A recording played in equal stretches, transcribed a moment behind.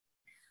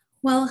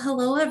Well,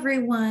 hello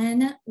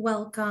everyone.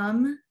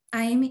 Welcome.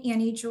 I'm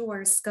Annie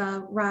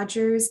Jaworska,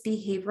 Rogers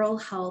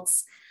Behavioral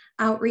Health's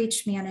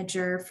Outreach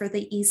Manager for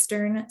the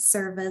Eastern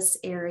Service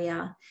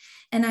Area,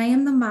 and I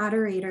am the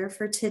moderator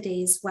for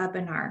today's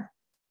webinar.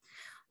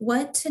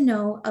 What to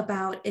know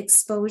about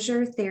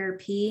exposure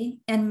therapy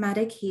and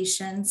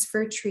medications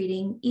for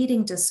treating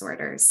eating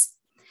disorders,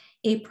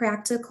 a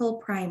practical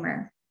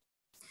primer.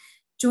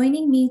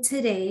 Joining me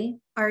today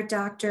are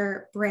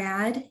Dr.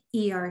 Brad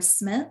E.R.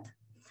 Smith,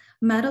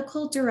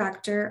 Medical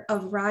Director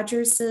of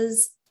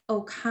Rogers's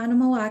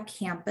Oconomowoc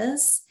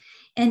Campus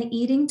and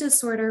Eating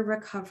Disorder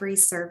Recovery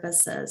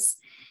Services,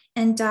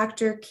 and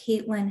Dr.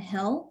 Kaitlin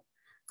Hill,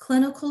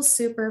 Clinical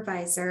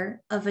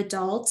Supervisor of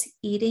Adult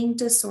Eating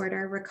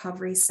Disorder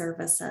Recovery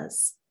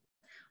Services.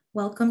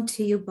 Welcome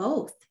to you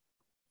both.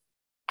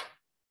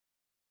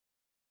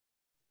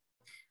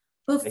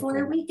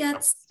 Before we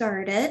get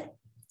started,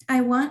 I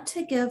want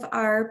to give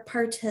our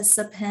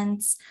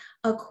participants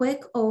a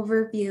quick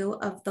overview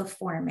of the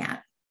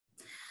format.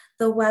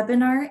 The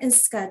webinar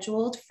is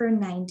scheduled for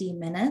 90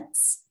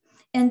 minutes,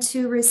 and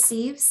to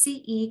receive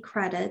CE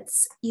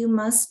credits, you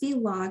must be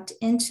logged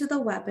into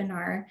the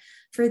webinar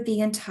for the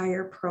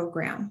entire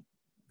program.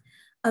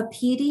 A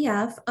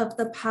PDF of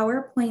the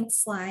PowerPoint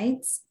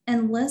slides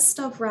and list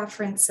of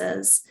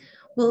references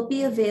will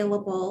be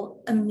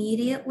available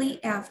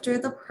immediately after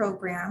the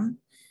program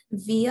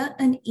via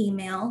an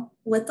email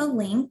with a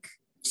link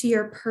to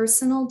your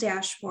personal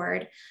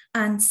dashboard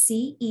on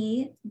ce-go.com.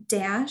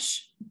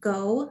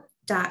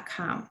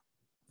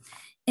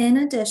 In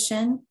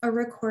addition, a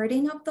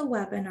recording of the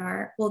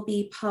webinar will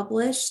be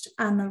published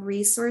on the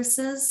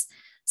resources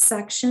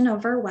section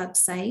of our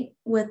website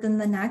within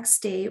the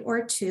next day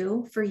or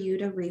two for you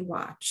to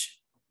rewatch.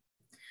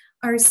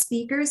 Our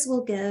speakers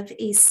will give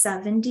a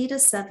 70 to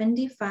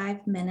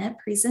 75 minute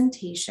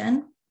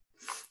presentation,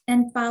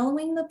 and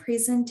following the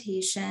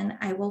presentation,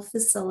 I will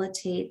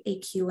facilitate a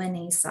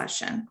Q&A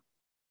session.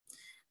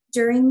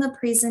 During the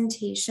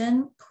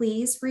presentation,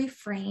 please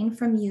refrain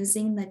from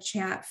using the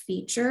chat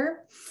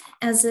feature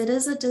as it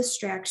is a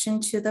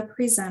distraction to the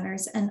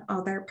presenters and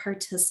other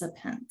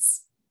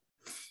participants.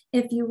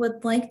 If you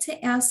would like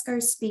to ask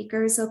our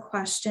speakers a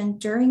question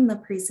during the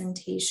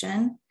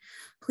presentation,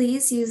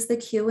 please use the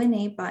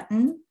Q&A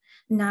button,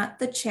 not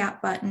the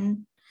chat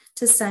button,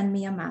 to send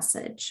me a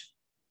message.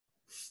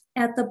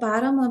 At the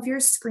bottom of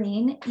your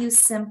screen, you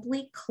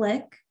simply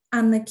click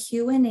on the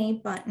Q&A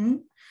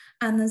button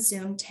on the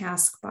Zoom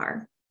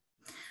taskbar.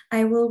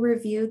 I will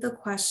review the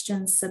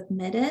questions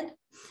submitted,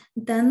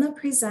 then the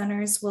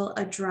presenters will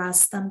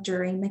address them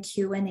during the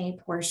Q&A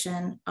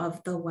portion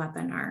of the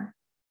webinar.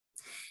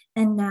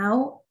 And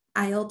now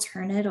I'll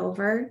turn it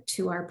over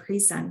to our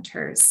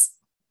presenters.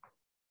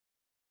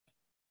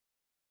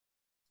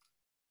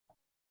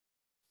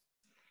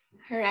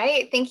 All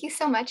right, thank you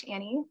so much,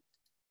 Annie.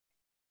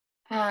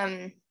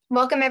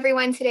 Welcome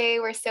everyone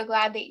today. We're so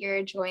glad that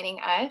you're joining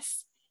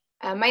us.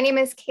 My name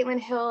is Kaitlin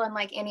Hill, and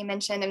like Annie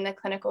mentioned, I'm the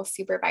clinical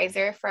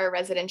supervisor for our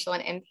residential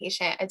and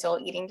inpatient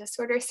adult eating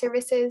disorder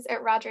services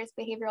at Rogers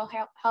Behavioral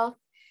Health.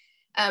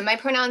 My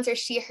pronouns are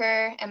she,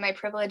 her, and my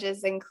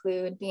privileges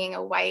include being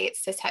a white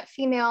cishet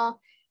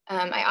female.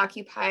 I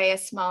occupy a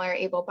smaller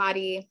able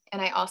body, and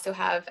I also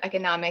have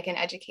economic and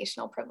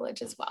educational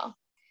privilege as well.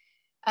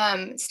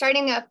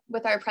 Starting up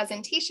with our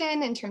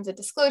presentation in terms of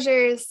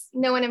disclosures,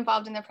 no one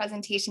involved in the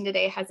presentation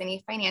today has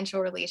any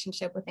financial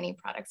relationship with any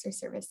products or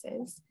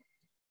services.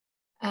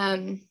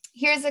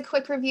 Here's a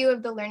quick review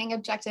of the learning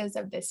objectives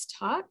of this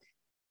talk.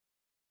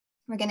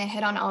 We're going to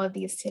hit on all of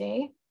these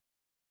today.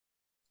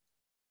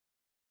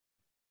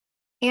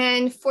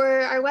 And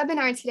for our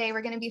webinar today,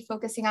 we're going to be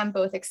focusing on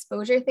both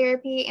exposure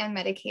therapy and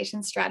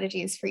medication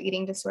strategies for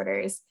eating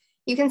disorders.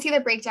 You can see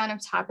the breakdown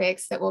of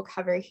topics that we'll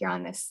cover here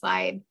on this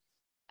slide.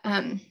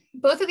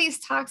 Both of these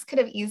talks could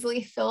have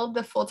easily filled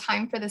the full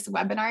time for this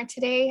webinar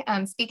today.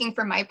 Speaking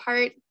for my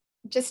part,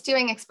 just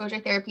doing exposure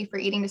therapy for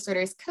eating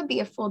disorders could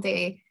be a full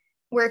day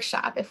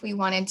workshop if we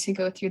wanted to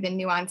go through the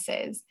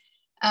nuances.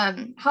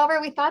 However,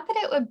 we thought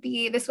that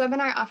this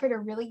webinar offered a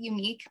really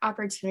unique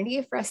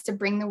opportunity for us to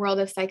bring the world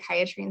of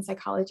psychiatry and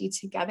psychology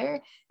together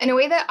in a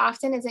way that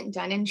often isn't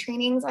done in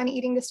trainings on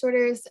eating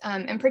disorders,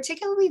 and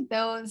particularly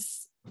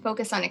those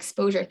focused on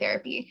exposure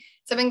therapy.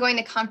 So I've been going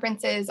to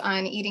conferences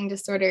on eating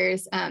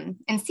disorders and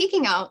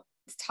seeking out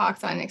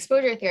talks on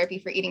exposure therapy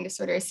for eating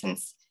disorders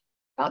since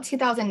about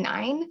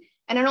 2009.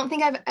 And I don't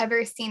think I've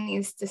ever seen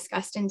these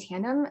discussed in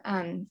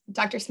tandem.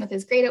 Dr. Smith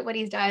is great at what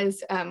he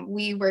does.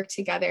 We work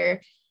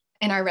together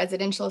in our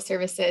residential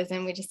services,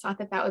 and we just thought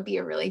that that would be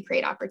a really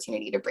great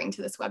opportunity to bring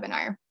to this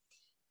webinar.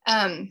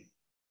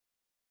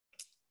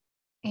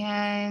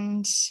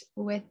 And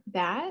with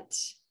that,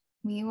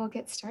 we will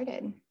get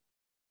started.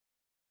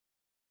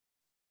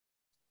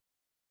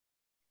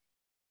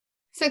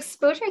 So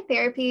exposure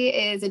therapy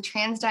is a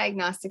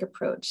transdiagnostic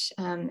approach.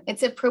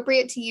 It's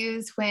appropriate to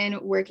use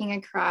when working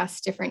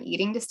across different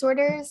eating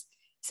disorders.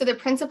 So the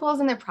principles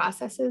and the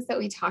processes that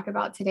we talk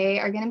about today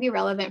are going to be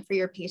relevant for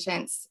your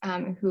patients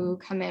who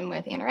come in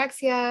with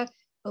anorexia,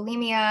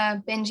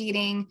 bulimia, binge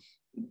eating,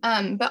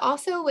 but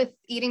also with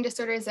eating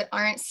disorders that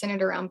aren't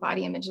centered around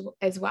body image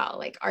as well,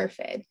 like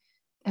ARFID.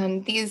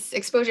 These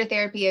exposure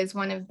therapy is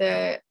one of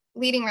the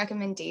leading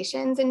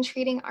recommendations in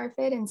treating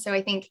ARFID. And so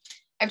I think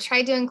I've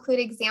tried to include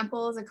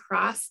examples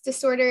across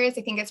disorders.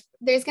 I think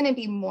there's going to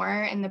be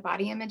more in the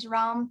body image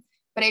realm,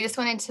 but I just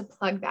wanted to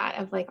plug that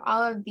of like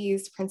all of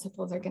these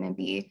principles are going to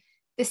be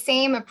the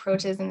same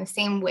approaches and the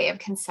same way of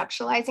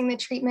conceptualizing the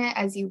treatment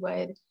as you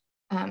would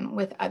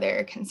with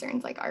other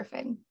concerns like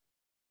ARFID.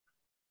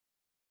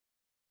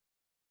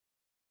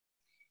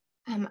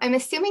 I'm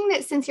assuming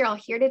that since you're all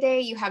here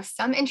today, you have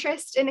some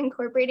interest in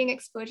incorporating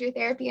exposure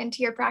therapy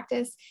into your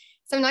practice.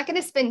 So I'm not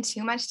going to spend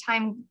too much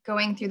time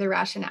going through the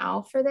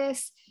rationale for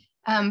this,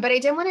 but I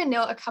did want to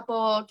note a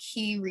couple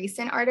key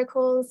recent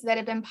articles that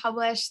have been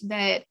published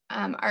that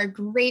are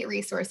great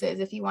resources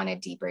if you want a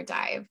deeper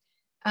dive.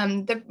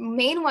 The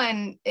main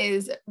one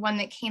is one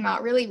that came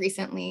out really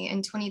recently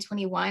in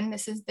 2021.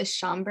 This is the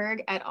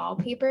Schomburg et al.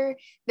 Paper.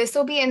 This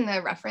will be in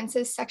the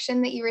references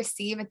section that you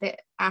receive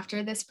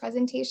after this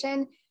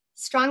presentation.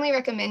 Strongly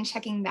recommend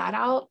checking that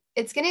out.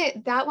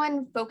 That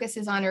one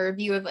focuses on a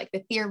review of like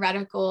the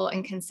theoretical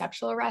and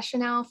conceptual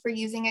rationale for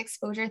using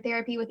exposure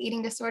therapy with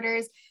eating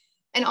disorders,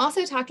 and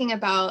also talking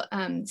about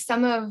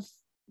some of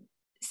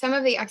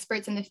the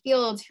experts in the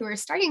field who are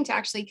starting to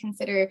actually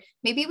consider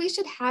maybe we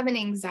should have an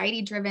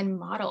anxiety-driven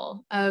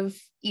model of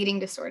eating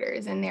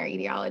disorders in their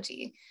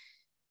etiology.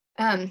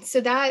 So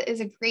that is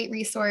a great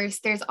resource.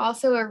 There's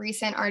also a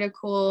recent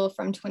article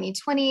from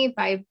 2020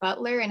 by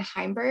Butler and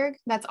Heimberg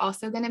that's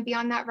also going to be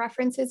on that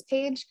references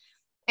page.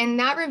 And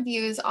that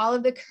reviews all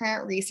of the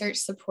current research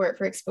support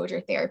for exposure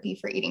therapy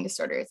for eating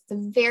disorders. It's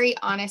a very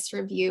honest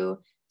review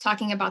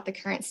talking about the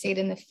current state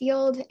in the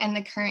field and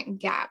the current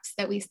gaps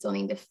that we still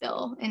need to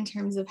fill in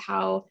terms of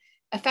how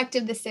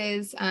effective this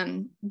is,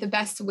 the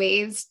best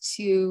ways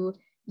to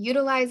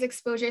utilize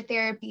exposure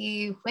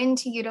therapy, when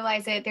to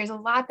utilize it. There's a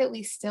lot that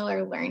we still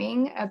are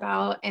learning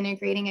about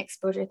integrating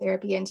exposure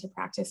therapy into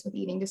practice with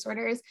eating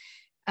disorders.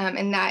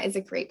 And that is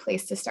a great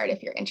place to start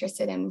if you're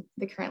interested in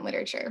the current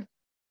literature.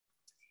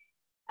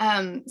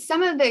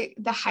 Some of the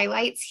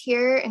highlights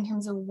here in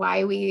terms of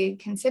why we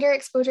consider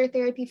exposure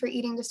therapy for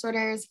eating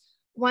disorders.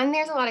 One,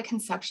 there's a lot of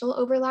conceptual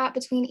overlap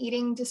between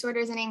eating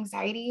disorders and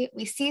anxiety.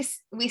 We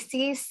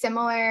see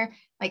similar,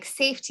 like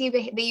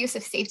the use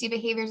of safety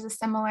behaviors is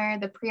similar.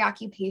 The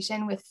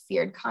preoccupation with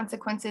feared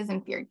consequences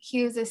and feared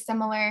cues is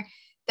similar.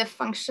 The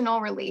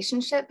functional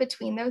relationship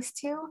between those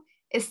two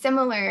is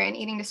similar in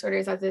eating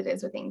disorders as it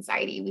is with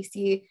anxiety. We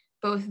see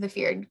both the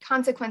feared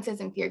consequences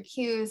and feared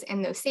cues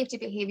and those safety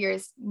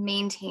behaviors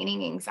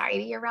maintaining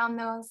anxiety around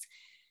those.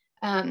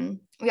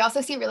 We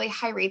also see really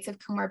high rates of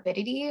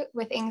comorbidity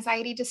with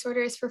anxiety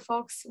disorders for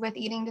folks with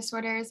eating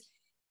disorders.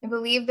 I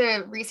believe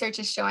the research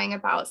is showing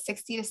about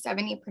 60 to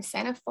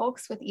 70% of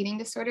folks with eating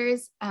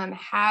disorders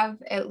have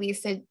at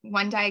least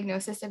one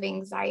diagnosis of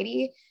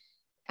anxiety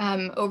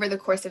over the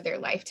course of their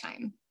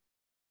lifetime.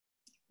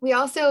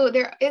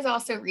 There is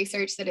also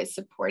research that is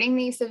supporting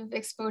the use of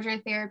exposure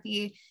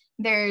therapy.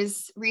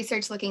 There's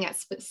research looking at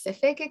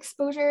specific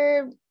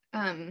exposure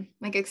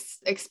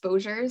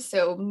exposures,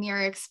 so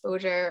mirror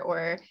exposure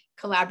or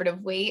collaborative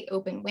weight,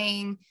 open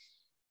weighing,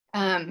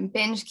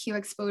 binge cue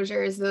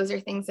exposures. Those are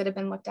things that have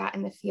been looked at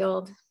in the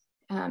field.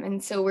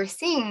 And so we're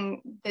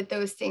seeing that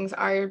those things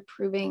are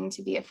proving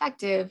to be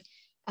effective.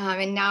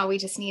 And now we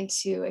just need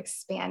to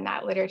expand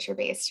that literature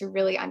base to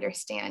really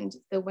understand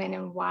the when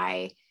and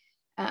why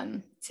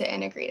to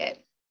integrate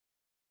it.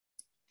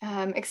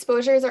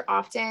 Exposures are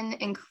often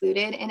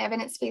included in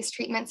evidence-based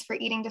treatments for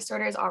eating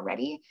disorders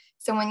already.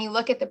 So when you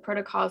look at the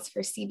protocols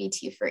for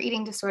CBT for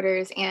eating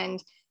disorders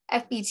and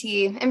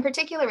FBT, in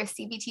particular with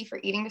CBT for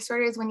eating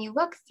disorders, when you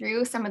look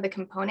through some of the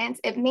components,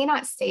 it may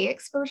not say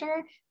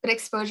exposure, but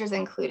exposure is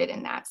included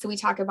in that. So we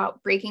talk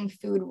about breaking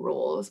food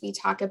rules. We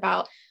talk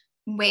about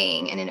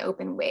weighing in an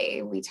open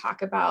way. We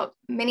talk about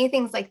many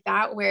things like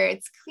that, where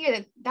it's clear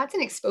that that's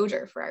an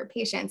exposure for our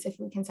patients if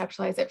we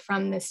conceptualize it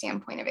from the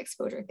standpoint of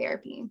exposure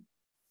therapy.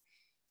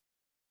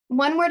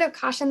 One word of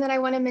caution that I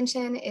want to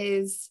mention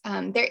is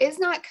there is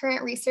not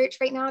current research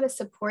right now to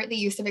support the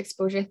use of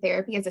exposure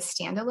therapy as a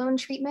standalone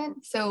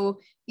treatment. So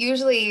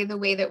usually the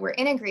way that we're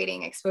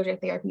integrating exposure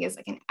therapy is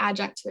like an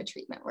adjunct to a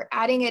treatment. We're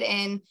adding it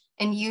in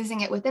and using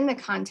it within the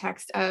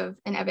context of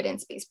an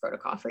evidence-based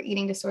protocol for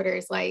eating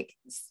disorders, like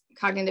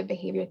cognitive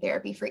behavior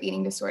therapy for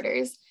eating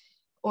disorders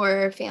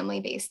or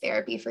family-based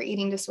therapy for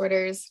eating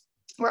disorders.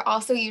 We're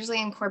also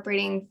usually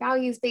incorporating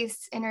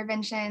values-based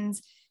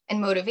interventions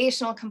and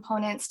motivational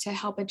components to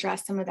help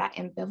address some of that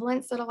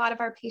ambivalence that a lot of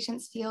our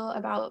patients feel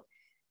about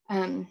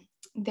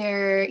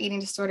their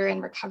eating disorder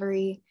and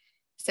recovery.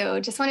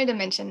 So just wanted to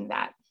mention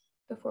that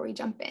before we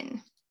jump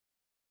in.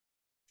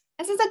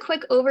 This is a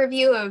quick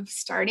overview of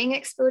starting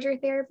exposure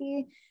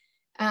therapy.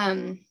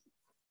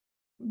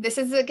 This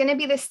is going to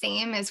be the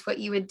same as what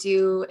you would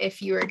do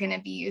if you were going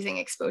to be using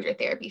exposure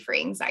therapy for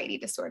anxiety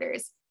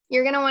disorders.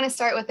 You're going to want to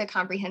start with a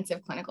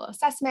comprehensive clinical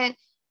assessment.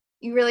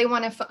 You really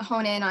want to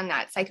hone in on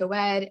that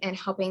psychoed and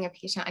helping a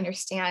patient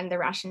understand the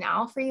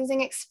rationale for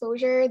using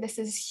exposure. This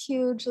is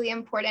hugely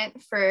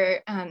important for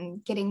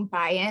getting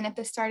buy-in at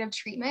the start of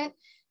treatment.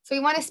 So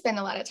we want to spend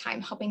a lot of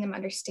time helping them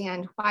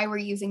understand why we're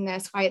using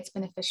this, why it's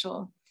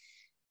beneficial.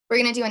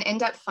 We're going to do an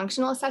in-depth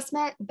functional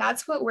assessment.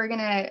 That's what we're going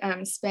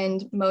to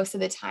spend most of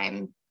the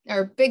time,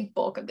 or a big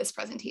bulk of this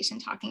presentation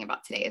talking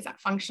about today, is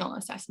that functional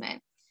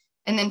assessment.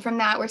 And then from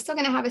that, we're still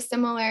going to have a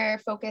similar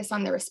focus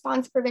on the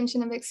response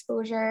prevention of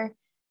exposure,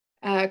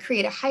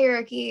 create a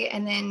hierarchy,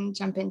 and then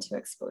jump into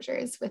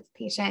exposures with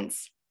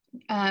patients.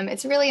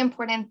 It's really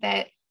important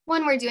that,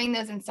 one, we're doing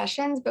those in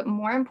sessions, but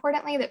more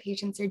importantly, that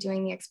patients are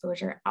doing the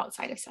exposure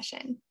outside of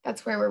session.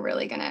 That's where we're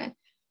really going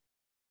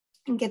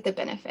to get the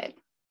benefit.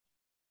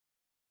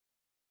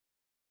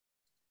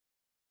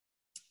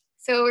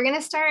 So we're going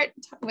to start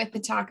with the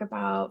talk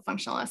about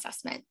functional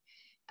assessment.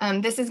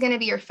 This is going to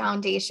be your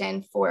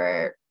foundation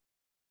for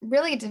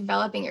really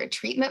developing your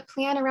treatment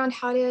plan around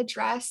how to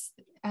address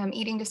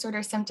eating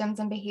disorder symptoms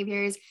and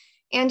behaviors,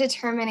 and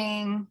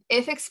determining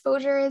if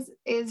exposure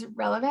is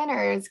relevant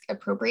or is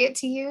appropriate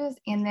to use,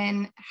 and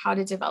then how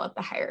to develop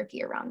the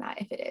hierarchy around that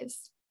if it is.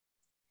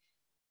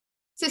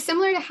 So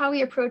similar to how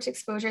we approach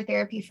exposure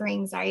therapy for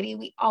anxiety,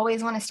 we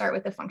always want to start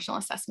with the functional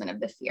assessment of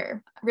the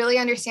fear, really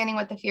understanding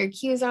what the feared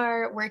cues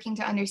are, working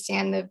to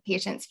understand the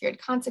patient's feared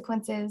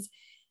consequences,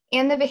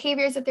 and the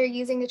behaviors that they're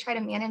using to try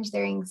to manage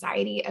their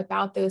anxiety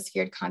about those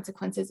feared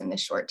consequences in the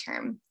short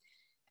term.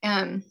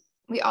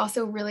 We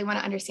also really want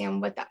to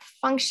understand what that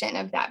function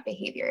of that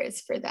behavior is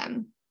for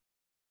them.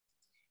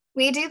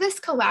 We do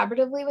this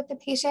collaboratively with the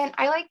patient.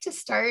 I like to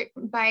start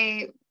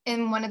by,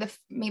 in one of the,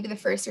 maybe the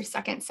first or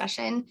second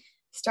session,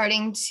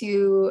 starting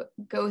to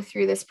go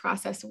through this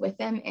process with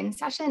them in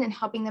session and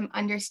helping them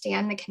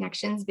understand the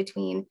connections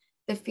between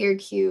the fear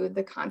cue,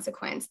 the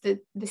consequence, the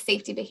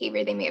safety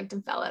behavior they may have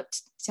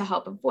developed to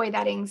help avoid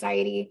that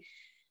anxiety.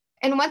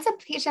 And once a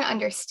patient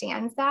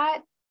understands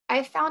that,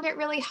 I found it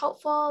really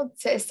helpful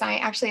to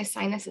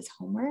assign this as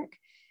homework.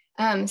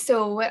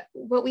 So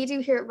what we do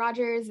here at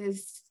Rogers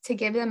is to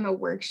give them a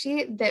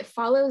worksheet that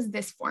follows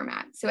this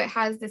format. So it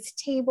has this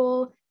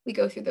table, we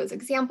go through those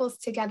examples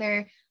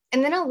together,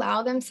 and then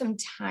allow them some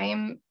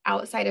time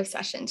outside of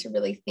session to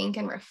really think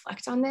and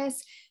reflect on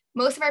this.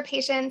 Most of our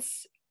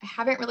patients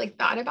haven't really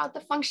thought about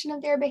the function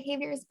of their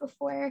behaviors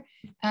before.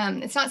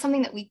 It's not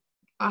something that we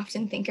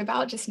often think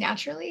about just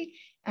naturally.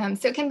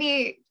 So it can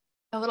be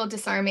a little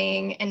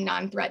disarming and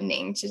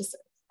non-threatening to just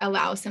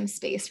allow some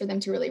space for them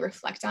to really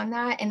reflect on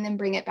that and then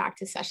bring it back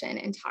to session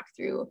and talk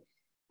through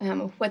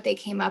what they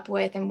came up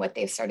with and what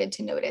they've started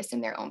to notice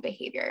in their own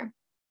behavior.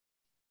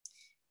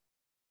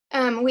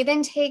 We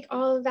then take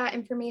all of that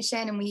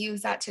information and we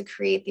use that to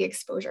create the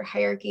exposure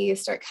hierarchy,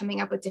 start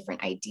coming up with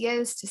different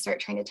ideas to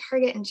start trying to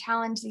target and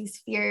challenge these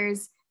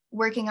fears,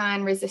 working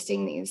on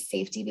resisting these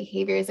safety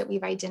behaviors that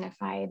we've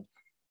identified.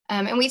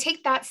 And we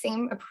take that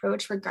same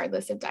approach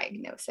regardless of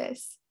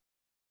diagnosis.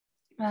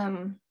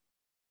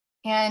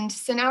 And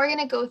so now we're going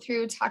to go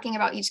through talking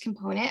about each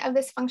component of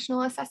this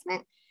functional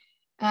assessment,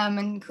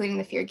 including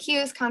the fear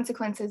cues,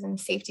 consequences, and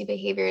safety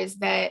behaviors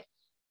that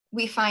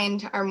we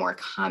find are more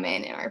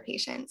common in our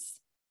patients.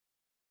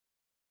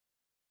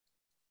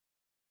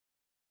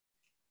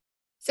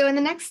 So in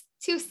the next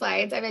two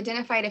slides, I've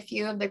identified a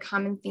few of the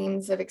common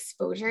themes of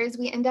exposures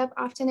we end up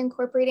often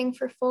incorporating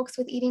for folks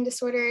with eating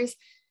disorders.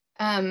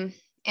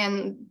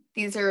 And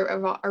these are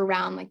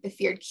around like the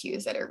feared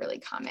cues that are really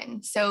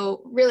common.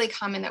 So really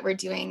common that we're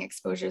doing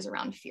exposures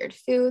around feared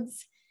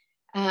foods.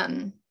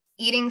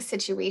 Eating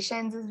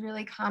situations is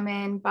really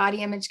common,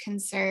 body image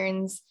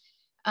concerns.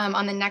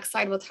 On the next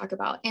slide, we'll talk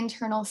about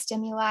internal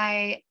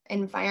stimuli,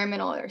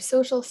 environmental or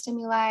social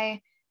stimuli,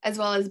 as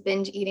well as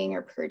binge eating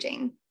or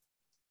purging.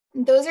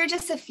 Those are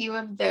just a few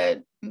of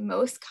the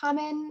most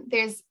common.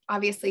 There's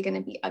obviously going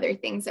to be other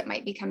things that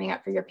might be coming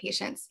up for your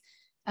patients.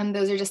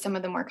 Those are just some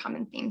of the more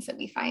common themes that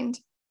we find.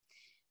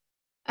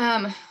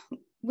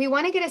 We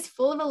want to get as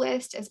full of a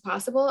list as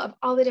possible of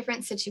all the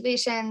different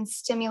situations,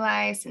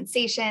 stimuli,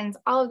 sensations,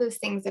 all of those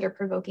things that are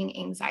provoking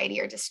anxiety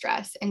or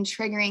distress and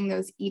triggering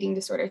those eating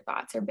disorder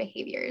thoughts or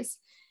behaviors.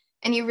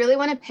 And you really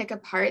want to pick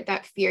apart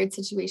that feared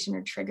situation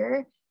or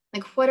trigger.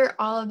 Like, what are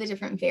all of the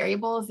different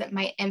variables that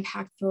might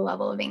impact the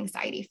level of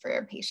anxiety for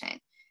a patient?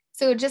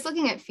 So just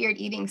looking at feared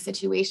eating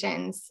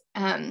situations,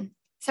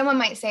 someone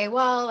might say,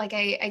 well, like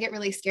I get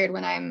really scared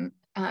when I'm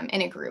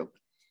in a group.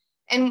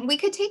 And we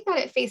could take that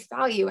at face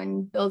value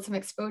and build some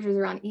exposures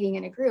around eating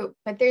in a group,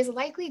 but there's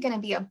likely going to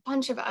be a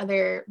bunch of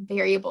other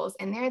variables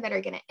in there that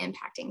are going to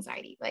impact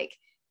anxiety. Like,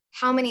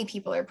 how many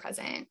people are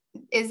present?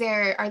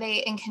 Are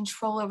they in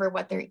control over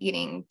what they're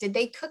eating? Did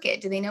they cook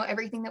it? Do they know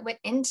everything that went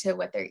into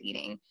what they're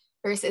eating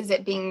versus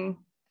it being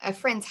a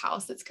friend's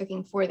house that's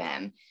cooking for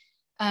them?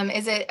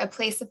 Is it a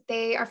place that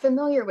they are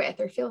familiar with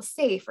or feel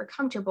safe or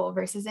comfortable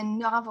versus a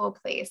novel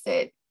place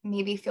that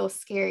maybe feels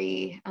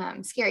scarier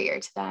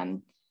to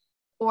them?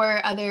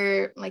 Or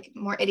other like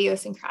more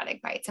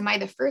idiosyncratic bites. Am I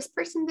the first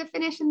person to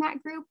finish in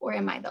that group, or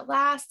am I the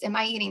last? Am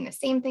I eating the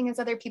same thing as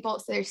other people?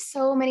 So there's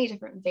so many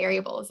different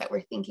variables that we're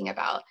thinking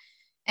about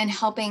and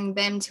helping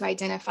them to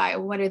identify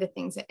what are the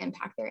things that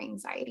impact their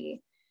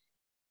anxiety.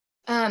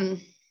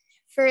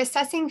 For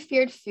assessing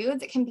feared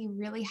foods, it can be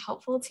really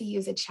helpful to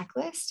use a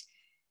checklist.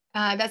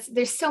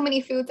 There's so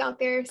many foods out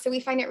there, so we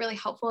find it really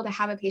helpful to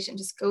have a patient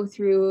just go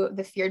through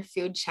the feared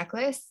food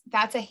checklist.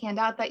 That's a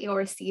handout that you'll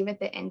receive at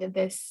the end of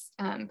this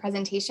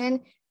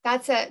presentation.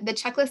 The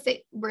checklist that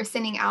we're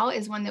sending out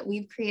is one that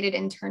we've created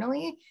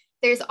internally.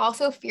 There's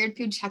also feared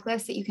food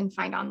checklists that you can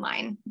find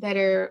online that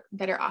are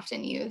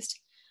often used.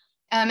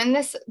 And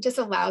this just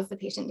allows the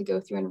patient to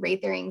go through and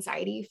rate their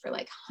anxiety for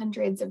like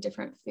hundreds of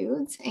different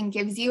foods and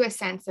gives you a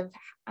sense of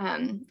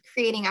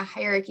creating a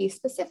hierarchy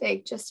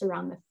specific just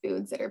around the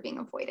foods that are being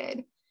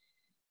avoided.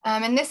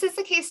 And this is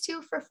the case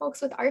too for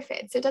folks with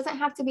ARFID. So it doesn't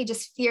have to be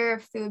just fear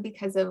of food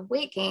because of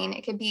weight gain.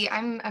 It could be,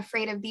 I'm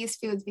afraid of these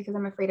foods because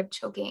I'm afraid of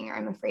choking, or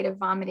I'm afraid of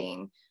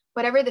vomiting.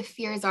 Whatever the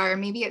fears are,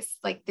 maybe it's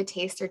like the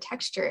taste or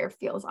texture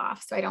feels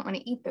off, so I don't want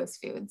to eat those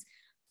foods.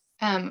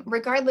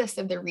 Regardless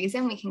of the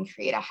reason, we can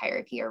create a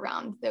hierarchy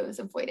around those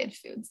avoided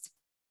foods.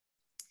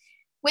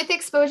 With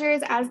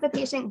exposures, as the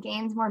patient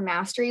gains more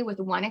mastery with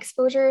one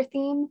exposure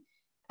theme,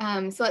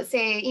 so let's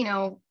say,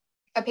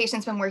 a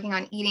patient's been working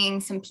on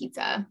eating some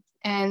pizza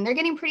and they're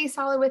getting pretty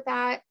solid with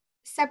that.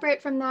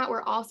 Separate from that,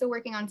 we're also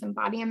working on some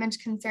body image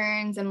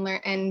concerns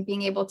and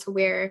being able to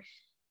wear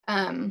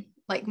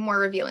like more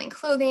revealing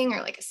clothing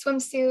or like a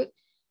swimsuit.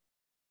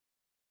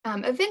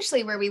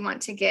 Eventually, where we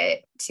want to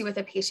get to with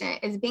a patient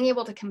is being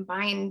able to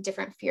combine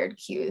different feared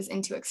cues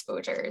into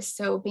exposures.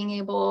 So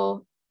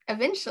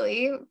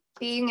eventually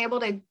being able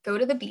to go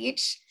to the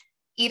beach,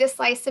 eat a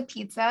slice of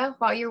pizza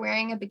while you're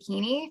wearing a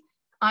bikini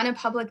on a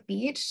public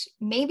beach,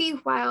 maybe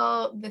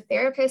while the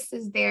therapist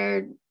is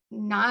there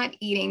not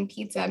eating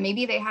pizza,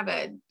 maybe they have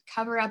a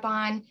cover up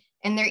on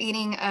and they're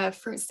eating a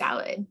fruit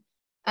salad.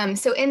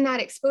 So in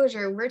that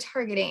exposure, we're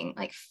targeting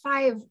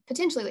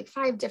potentially like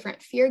five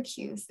different fear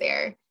cues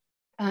there.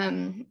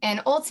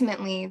 And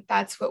ultimately,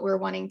 that's what we're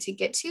wanting to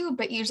get to,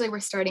 but usually we're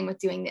starting with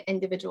doing the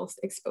individual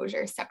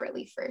exposure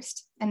separately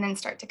first, and then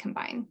start to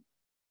combine.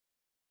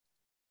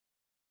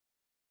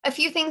 A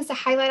few things to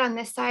highlight on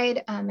this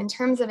side, in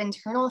terms of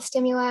internal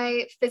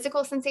stimuli,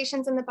 physical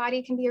sensations in the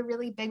body can be a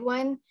really big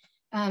one.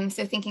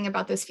 So thinking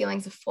about those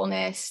feelings of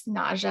fullness,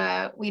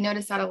 nausea, we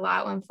notice that a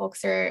lot when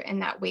folks are in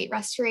that weight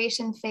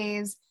restoration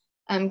phase,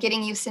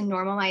 getting used to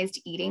normalized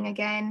eating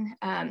again.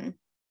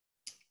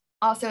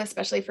 Also,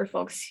 especially for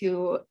folks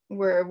who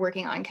were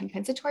working on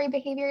compensatory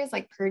behaviors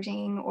like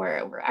purging or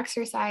over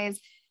exercise,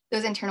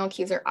 those internal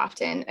cues are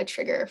often a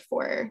trigger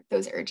for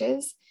those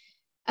urges.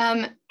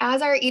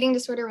 As our eating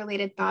disorder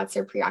related thoughts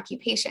or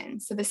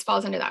preoccupations. So this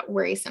falls under that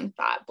worrisome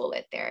thought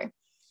bullet there.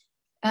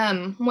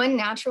 One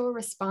natural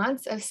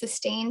response of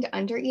sustained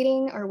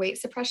undereating or weight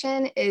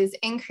suppression is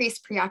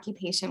increased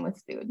preoccupation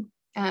with food.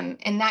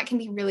 And that can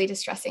be really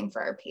distressing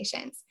for our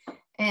patients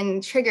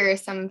and trigger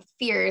some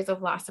fears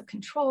of loss of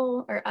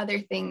control or other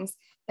things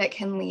that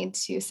can lead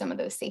to some of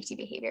those safety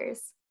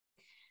behaviors.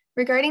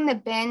 Regarding the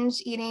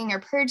binge eating or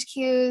purge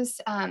cues,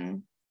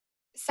 in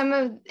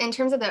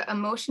terms of the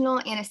emotional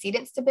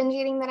antecedents to binge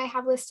eating that I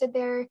have listed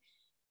there,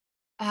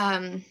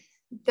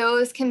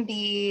 those can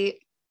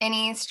be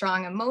any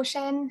strong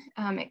emotion.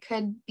 It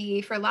could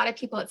be, for a lot of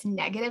people, it's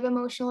negative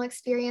emotional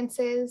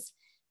experiences.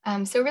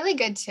 So really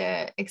good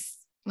to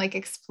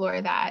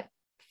explore that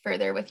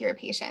further with your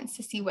patients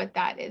to see what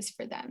that is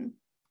for them.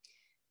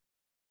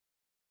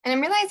 And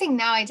I'm realizing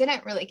now I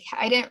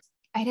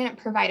didn't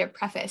provide a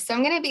preface. So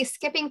I'm going to be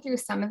skipping through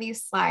some of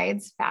these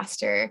slides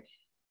faster,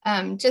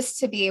 just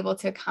to be able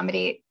to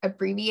accommodate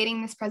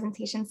abbreviating this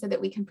presentation so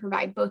that we can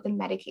provide both the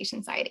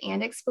medication side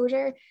and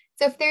exposure.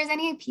 So if there's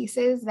any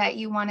pieces that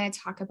you want to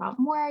talk about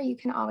more, you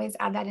can always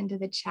add that into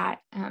the chat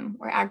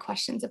or add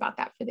questions about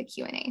that for the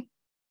Q&A.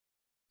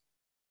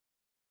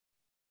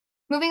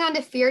 Moving on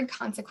to feared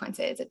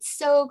consequences. It's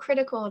so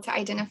critical to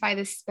identify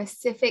the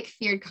specific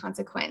feared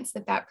consequence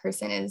that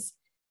person is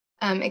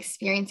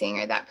experiencing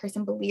or that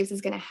person believes is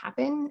going to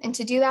happen, and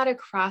to do that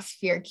across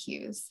fear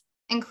cues,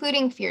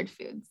 including feared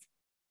foods.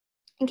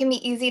 It can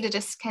be easy to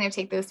just kind of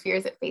take those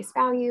fears at face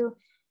value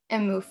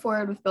and move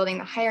forward with building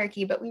the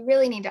hierarchy, but we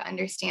really need to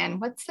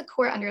understand what's the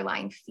core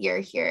underlying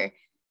fear here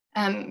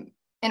in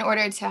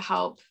order to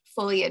help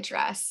fully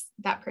address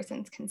that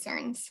person's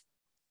concerns.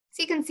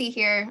 So you can see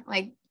here,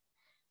 like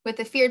with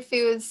the feared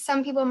foods,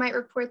 some people might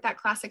report that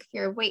classic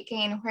fear of weight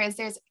gain, whereas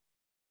there's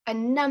a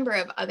number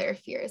of other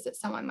fears that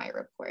someone might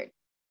report.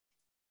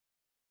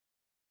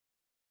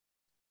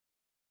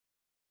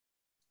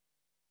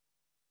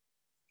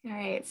 All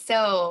right,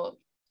 so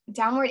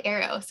downward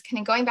arrows, kind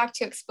of going back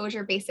to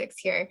exposure basics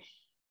here.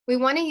 We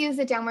want to use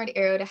the downward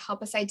arrow to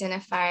help us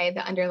identify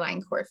the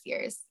underlying core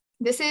fears.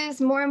 This is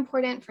more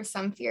important for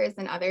some fears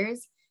than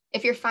others.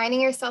 If you're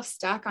finding yourself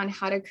stuck on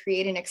how to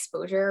create an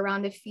exposure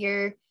around a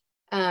fear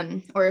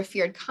or a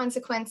feared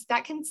consequence,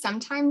 that can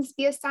sometimes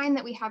be a sign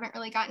that we haven't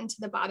really gotten to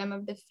the bottom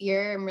of the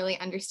fear and really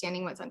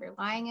understanding what's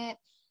underlying it.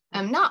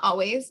 Not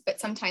always, but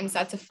sometimes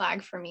that's a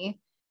flag for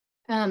me.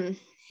 In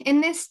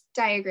this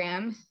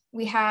diagram,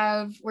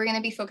 we're going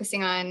to be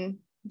focusing on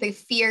the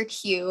fear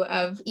cue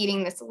of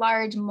eating this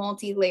large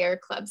multi-layer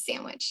club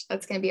sandwich.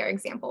 That's going to be our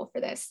example for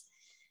this.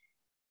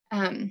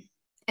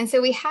 And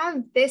so we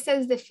have this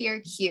as the fear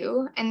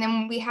cue, and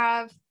then we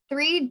have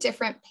 3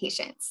 different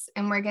patients,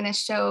 and I'm going to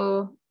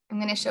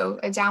show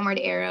a downward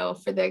arrow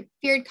for the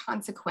feared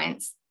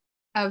consequence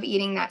of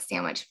eating that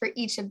sandwich for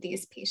each of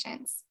these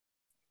patients.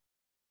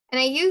 And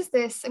I'm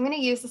going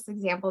to use this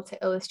example to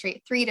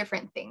illustrate 3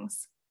 different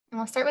things. And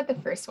we'll start with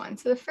the first one.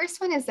 So the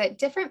first one is that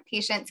different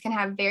patients can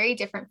have very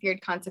different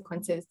feared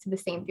consequences to the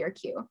same fear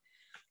cue,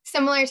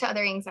 similar to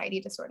other anxiety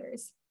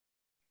disorders.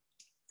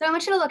 So I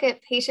want you to look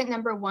at patient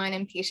number 1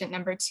 and patient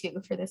number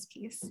 2 for this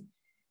piece.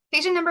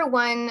 Patient number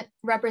 1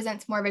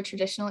 represents more of a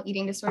traditional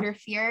eating disorder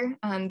fear.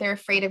 They're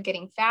afraid of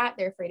getting fat,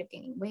 they're afraid of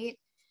gaining weight.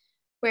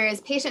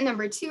 Whereas patient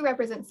number 2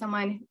 represents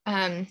someone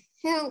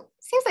who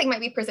seems like might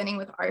be presenting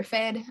with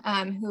ARFID,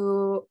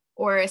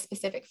 or a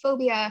specific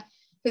phobia,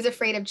 who's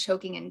afraid of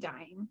choking and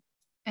dying.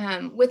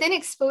 Within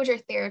exposure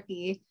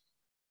therapy,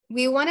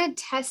 we want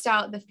to test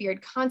out the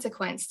feared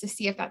consequence to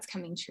see if that's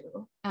coming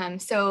true.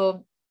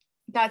 So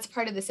that's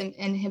part of this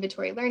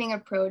inhibitory learning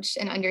approach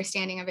and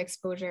understanding of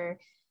exposure,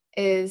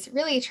 is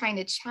really trying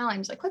to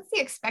challenge, like, what's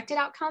the expected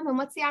outcome and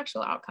what's the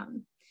actual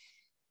outcome?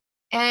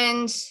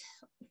 And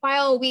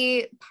while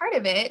part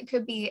of it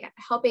could be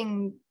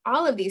helping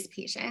all of these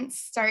patients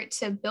start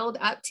to build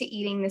up to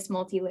eating this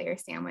multi-layer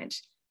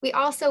sandwich, we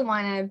also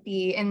want to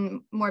be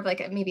in more of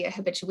like maybe a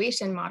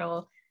habituation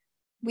model.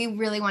 We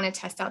really want to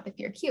test out the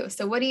fear cue.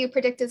 So what do you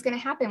predict is going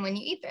to happen when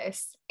you eat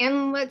this?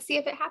 And let's see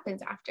if it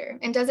happens after.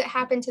 And does it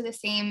happen to the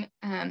same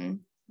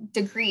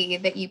degree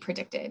that you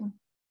predicted?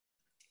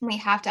 We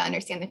have to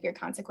understand the fear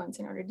consequence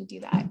in order to do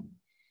that.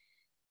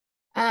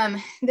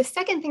 The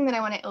second thing that I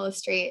want to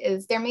illustrate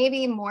is there may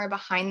be more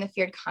behind the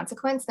feared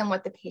consequence than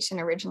what the patient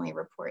originally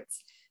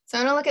reports. So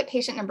I'm going to look at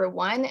patient number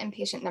 1 and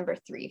patient number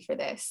 3 for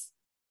this.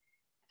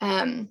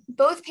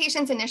 Both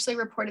patients initially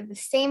reported the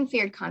same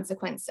feared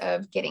consequence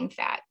of getting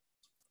fat.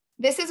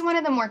 This is one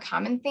of the more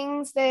common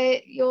things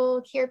that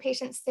you'll hear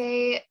patients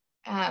say.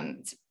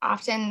 It's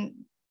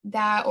often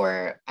that,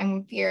 or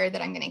I'm feared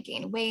that I'm going to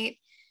gain weight.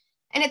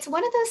 And it's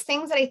one of those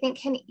things that I think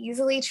can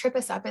easily trip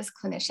us up as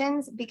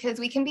clinicians, because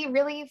we can be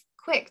really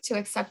quick to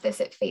accept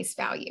this at face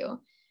value.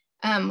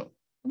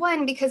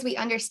 One, because we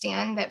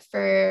understand that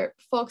for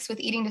folks with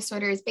eating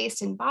disorders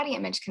based in body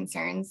image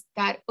concerns,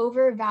 that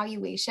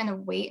overvaluation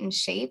of weight and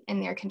shape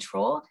and their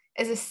control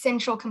is a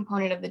central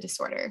component of the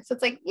disorder. So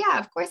it's like, yeah,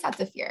 of course that's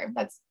a fear.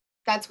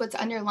 That's what's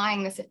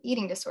underlying this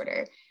eating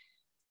disorder.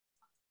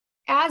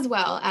 As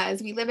well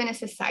as we live in a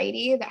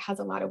society that has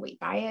a lot of weight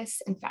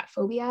bias and fat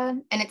phobia.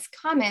 And it's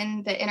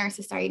common that in our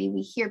society,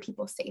 we hear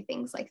people say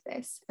things like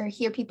this, or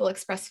hear people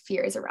express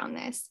fears around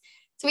this.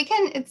 So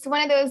it's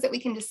one of those that we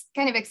can just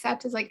kind of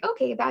accept as like,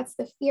 okay, that's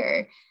the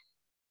fear.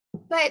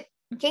 But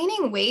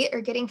gaining weight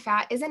or getting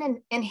fat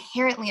isn't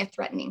inherently a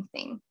threatening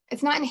thing.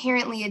 It's not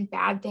inherently a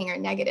bad thing or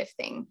negative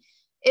thing.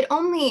 It's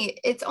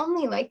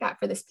only like that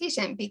for this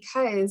patient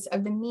because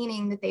of the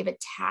meaning that they've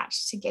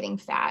attached to getting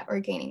fat or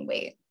gaining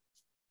weight.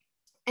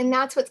 And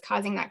that's what's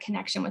causing that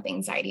connection with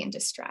anxiety and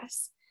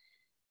distress.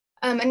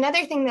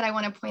 Another thing that I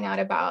want to point out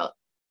about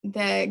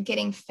the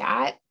getting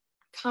fat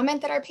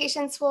comment that our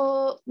patients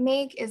will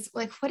make is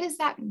like, what does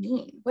that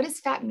mean? What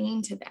does fat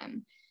mean to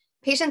them?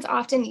 Patients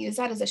often use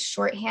that as a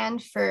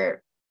shorthand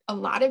for a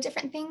lot of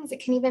different things.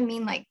 It can even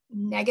mean like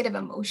negative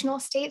emotional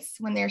states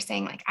when they're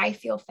saying like, I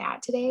feel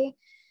fat today.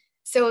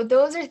 So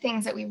those are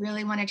things that we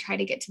really want to try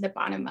to get to the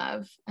bottom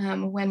of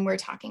when we're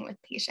talking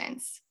with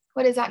patients.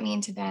 What does that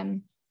mean to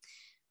them?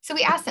 So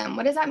we ask them,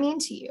 what does that mean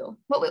to you?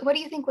 What do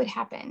you think would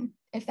happen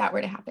if that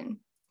were to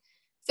happen?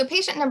 So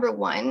patient number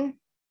 1,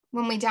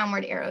 when we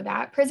downward arrow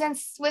that,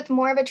 presents with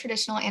more of a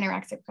traditional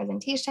anorexic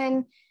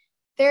presentation.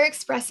 They're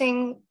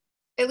expressing,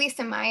 at least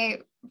from my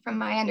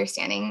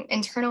understanding,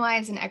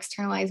 internalized and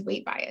externalized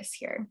weight bias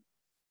here.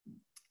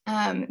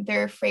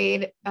 They're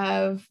afraid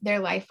of their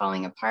life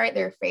falling apart.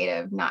 They're afraid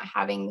of not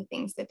having the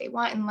things that they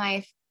want in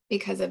life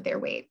because of their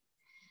weight.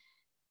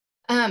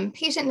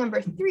 Patient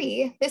number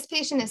 3, this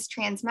patient is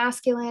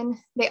transmasculine.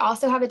 They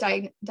also have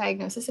a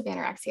diagnosis of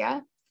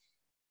anorexia,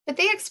 but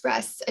they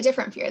express a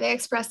different fear. They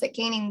express that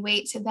gaining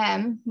weight to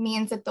them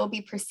means that they'll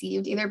be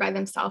perceived either by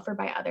themselves or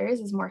by others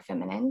as more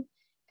feminine,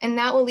 and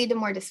that will lead to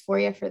more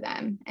dysphoria for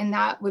them, and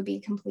that would be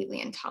completely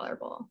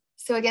intolerable.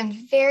 So again,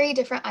 very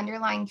different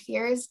underlying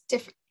fears,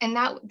 and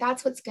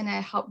that's what's going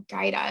to help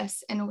guide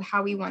us and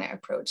how we want to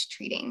approach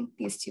treating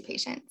these 2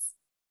 patients.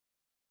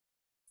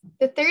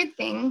 The third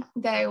thing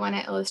that I want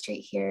to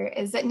illustrate here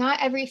is that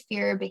not every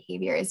fear or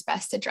behavior is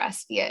best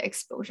addressed via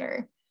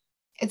exposure.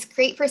 It's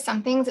great for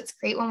some things. It's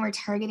great when we're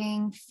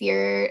targeting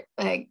fear,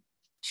 like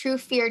true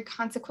feared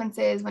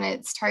consequences, when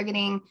it's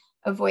targeting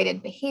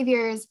avoided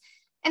behaviors.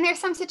 And there's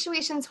some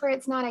situations where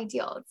it's not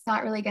ideal. It's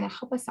not really going to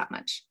help us that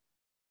much.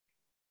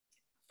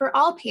 For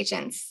all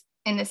patients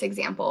in this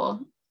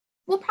example,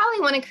 we'll probably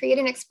want to create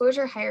an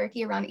exposure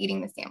hierarchy around eating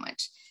the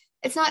sandwich.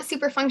 It's not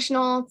super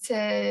functional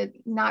to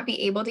not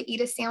be able to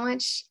eat a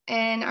sandwich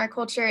in our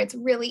culture. It's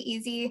really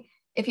easy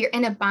if you're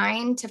in a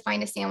bind to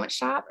find a sandwich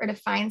shop or to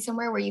find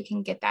somewhere where you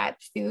can get that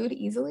food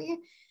easily.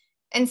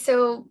 And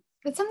so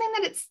it's something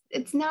that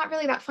it's not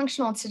really that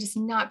functional to just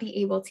not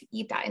be able to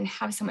eat that and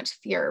have so much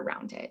fear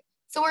around it.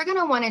 So we're going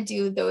to want to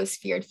do those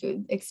feared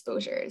food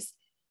exposures.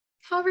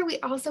 However, we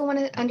also want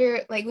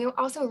to we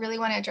also really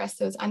want to address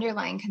those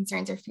underlying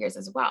concerns or fears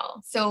as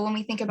well. So when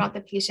we think about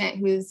the patient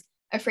who's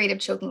afraid of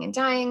choking and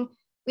dying,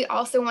 we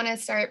also want to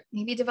start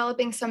maybe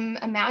developing some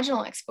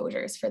imaginal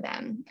exposures for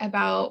them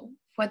about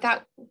what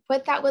that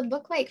would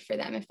look like for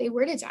them if they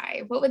were to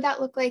die. What would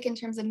that look like in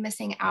terms of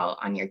missing out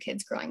on your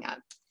kids growing up?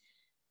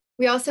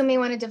 We also may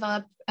want to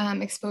develop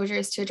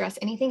exposures to address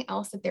anything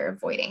else that they're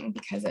avoiding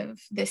because of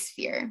this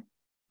fear.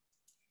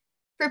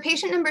 For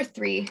patient number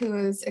 3,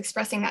 who is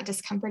expressing that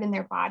discomfort in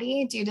their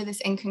body due to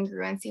this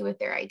incongruency with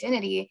their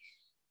identity,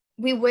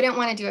 we wouldn't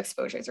want to do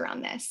exposures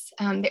around this.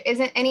 There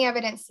isn't any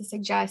evidence to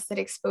suggest that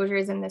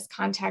exposures in this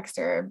context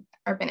are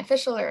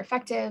beneficial or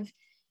effective.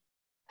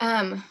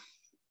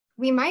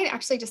 We might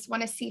actually just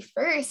want to see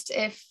first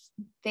if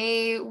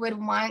they would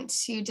want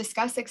to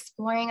discuss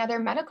exploring other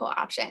medical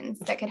options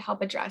that could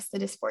help address the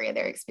dysphoria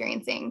they're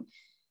experiencing.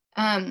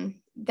 So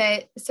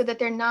that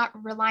they're not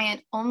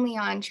reliant only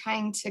on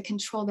trying to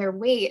control their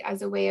weight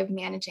as a way of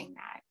managing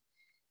that.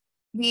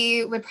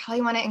 We would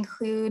probably want to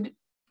include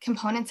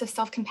components of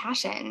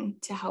self-compassion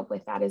to help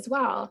with that as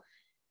well.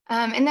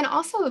 And then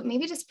also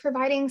maybe just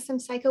providing some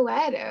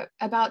psychoed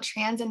about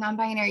trans and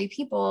non-binary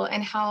people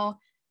and how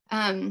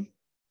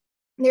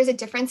there's a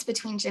difference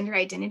between gender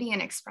identity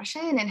and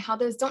expression and how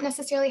those don't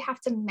necessarily have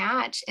to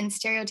match in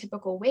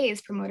stereotypical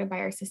ways promoted by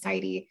our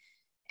society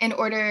in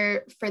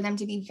order for them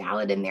to be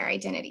valid in their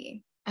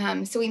identity.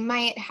 So we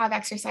might have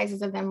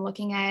exercises of them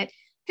looking at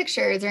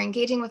pictures or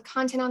engaging with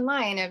content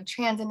online of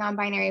trans and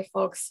non-binary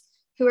folks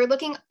who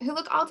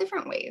look all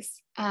different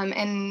ways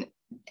and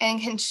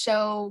can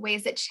show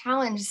ways that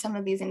challenge some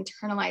of these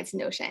internalized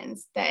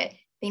notions that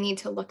they need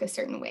to look a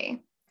certain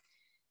way.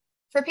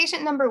 For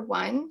patient number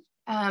 1,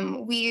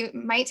 we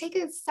might take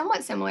a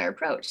somewhat similar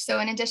approach. So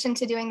in addition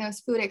to doing those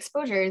food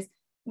exposures,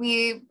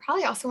 we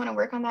probably also want to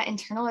work on that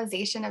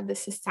internalization of the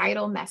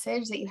societal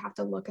message that you have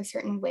to look a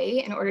certain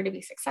way in order to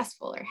be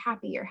successful or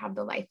happy or have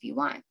the life you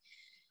want.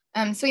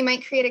 So we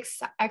might create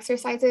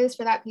exercises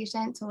for that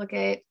patient to look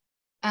at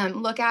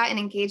and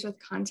engage with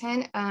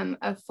content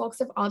of folks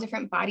of all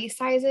different body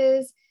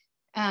sizes,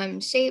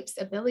 shapes,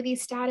 ability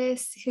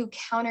status, who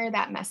counter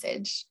that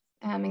message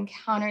and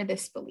counter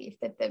this belief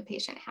that the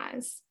patient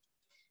has.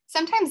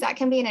 Sometimes that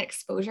can be an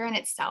exposure in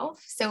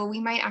itself. So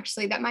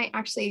that might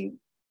actually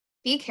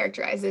be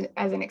characterized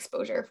as an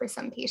exposure for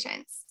some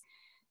patients.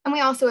 And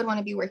we also would want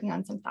to be working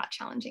on some thought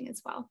challenging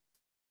as well.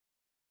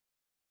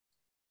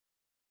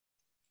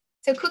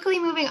 So quickly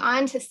moving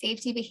on to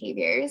safety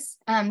behaviors.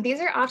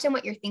 These are often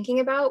what you're thinking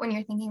about when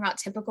you're thinking about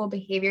typical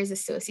behaviors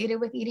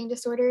associated with eating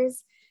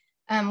disorders.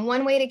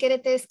 One way to get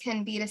at this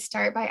can be to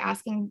start by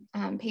asking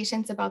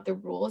patients about the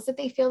rules that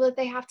they feel that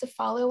they have to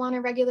follow on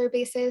a regular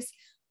basis,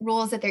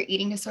 rules that their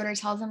eating disorder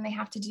tells them they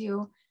have to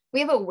do. We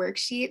have a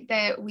worksheet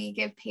that we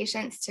give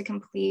patients to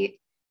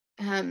complete.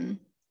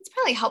 It's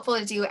probably helpful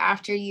to do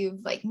after you've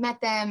met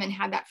them and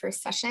had that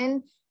first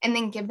session, and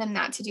then give them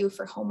that to do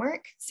for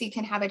homework. So you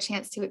can have a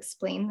chance to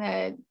explain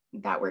that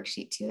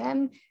worksheet to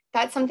them.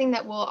 That's something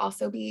that we'll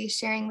also be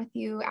sharing with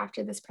you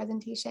after this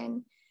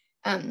presentation.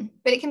 But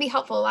it can be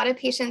helpful. A lot of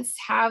patients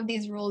have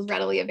these rules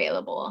readily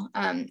available,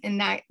 and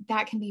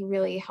that can be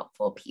really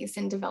helpful piece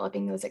in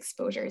developing those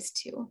exposures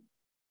too.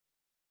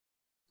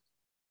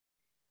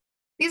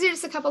 These are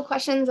just a couple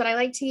questions that I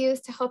like to use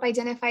to help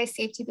identify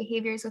safety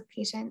behaviors with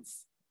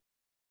patients.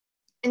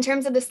 In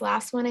terms of this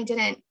last one, I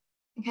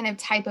kind of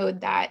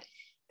typoed that.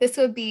 This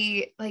would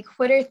be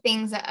what are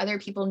things that other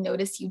people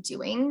notice you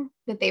doing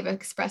that they've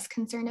expressed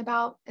concern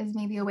about, is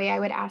maybe a way I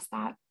would ask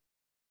that.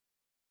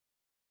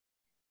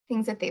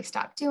 Things that they've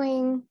stopped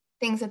doing,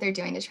 things that they're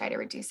doing to try to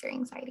reduce their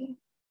anxiety.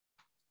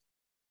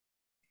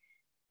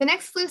 The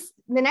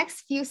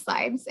next few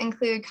slides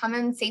include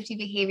common safety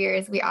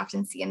behaviors we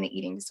often see in the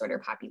eating disorder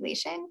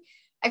population.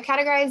 I've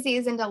categorized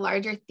these into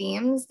larger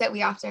themes that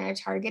we often are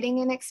targeting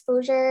in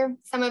exposure.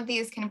 Some of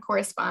these can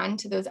correspond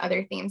to those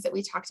other themes that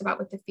we talked about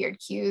with the feared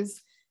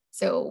cues.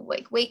 So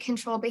weight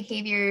control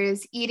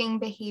behaviors, eating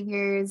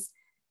behaviors,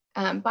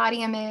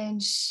 body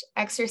image,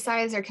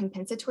 exercise or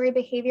compensatory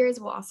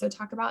behaviors we'll also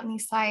talk about in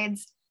these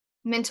slides,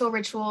 mental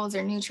rituals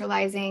or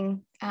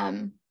neutralizing.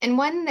 And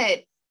one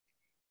that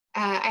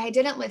I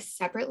didn't list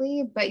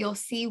separately, but you'll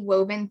see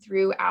woven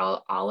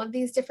throughout all of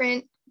these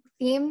different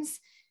themes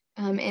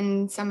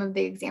in some of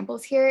the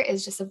examples here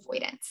is just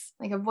avoidance.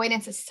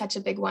 Avoidance is such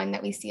a big one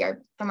that we see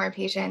from our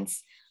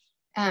patients.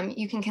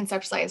 You can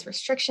conceptualize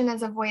restriction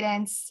as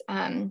avoidance,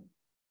 and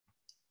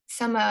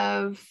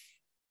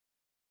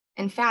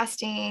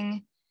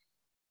fasting,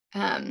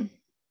 and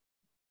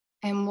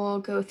we'll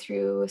go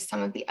through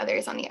some of the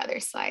others on the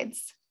other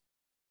slides.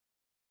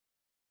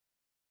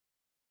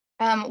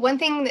 One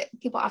thing that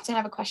people often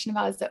have a question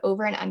about is the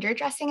over and under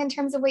dressing in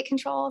terms of weight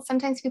control.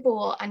 Sometimes people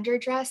will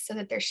underdress so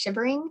that they're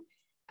shivering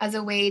as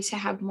a way to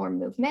have more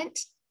movement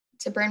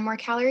to burn more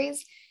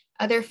calories.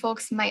 Other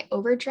folks might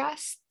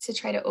overdress to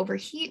try to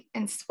overheat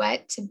and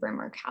sweat to burn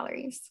more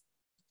calories.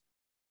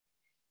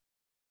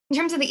 In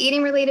terms of the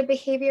eating-related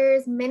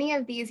behaviors, many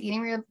of these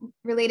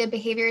eating-related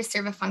behaviors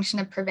serve a function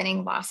of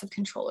preventing loss of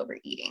control over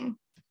eating.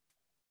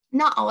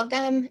 Not all of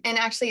them, and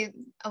actually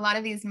a lot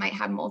of these might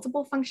have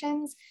multiple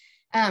functions,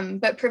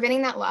 but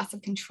preventing that loss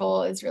of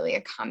control is really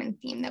a common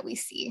theme that we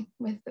see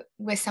with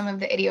some of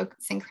the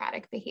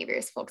idiosyncratic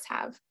behaviors folks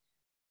have.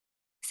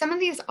 Some of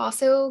these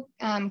also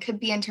could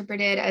be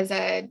interpreted as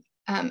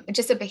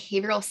just a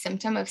behavioral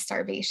symptom of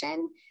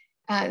starvation.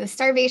 The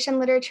starvation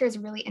literature is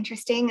really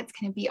interesting. It's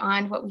kind of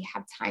beyond what we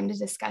have time to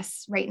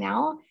discuss right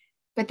now,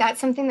 but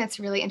that's something that's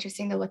really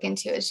interesting to look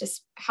into, is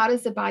just how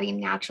does the body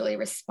naturally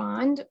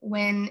respond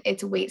when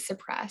it's weight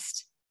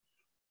suppressed?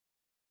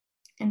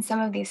 And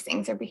some of these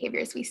things are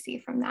behaviors we see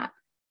from that.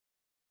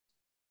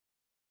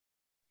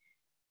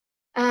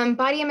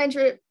 Body image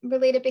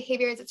related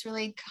behaviors, it's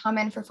really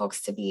common for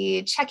folks to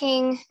be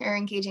checking or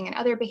engaging in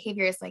other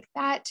behaviors like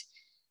that.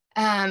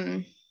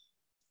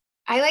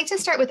 I like to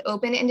start with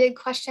open-ended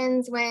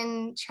questions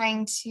when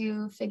trying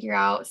to figure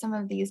out some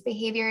of these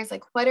behaviors.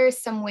 Like, what are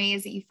some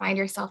ways that you find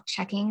yourself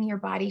checking your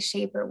body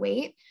shape or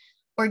weight,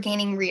 or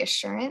gaining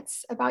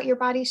reassurance about your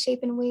body shape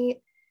and weight?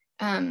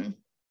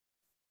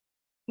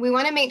 We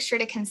want to make sure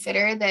to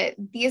consider that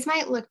these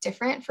might look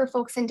different for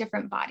folks in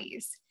different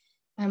bodies.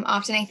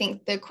 Often I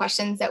think the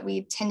questions that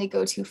we tend to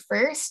go to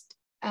first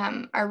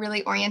are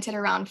really oriented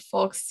around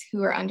folks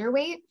who are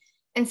underweight.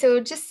 And so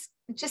just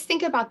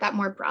think about that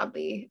more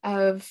broadly,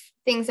 of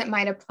things that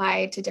might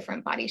apply to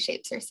different body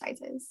shapes or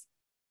sizes.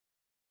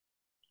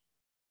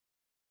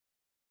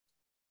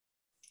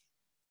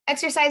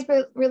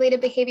 Exercise-related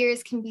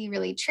behaviors can be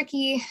really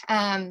tricky.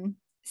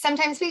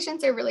 Sometimes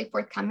patients are really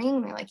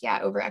forthcoming. They're like,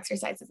 yeah,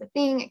 over-exercise is a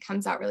thing. It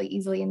comes out really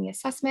easily in the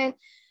assessment.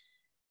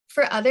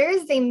 For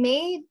others, it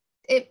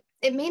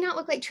may not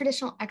look like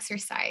traditional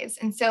exercise.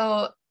 And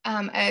so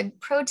a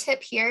pro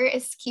tip here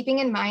is keeping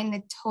in mind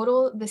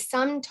the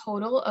sum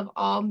total of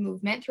all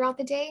movement throughout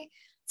the day.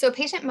 So a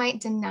patient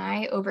might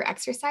deny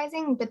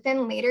over-exercising, but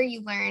then later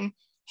you learn,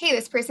 hey,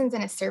 this person's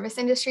in a service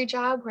industry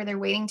job where they're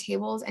waiting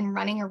tables and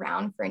running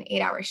around for an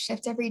 8-hour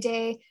shift every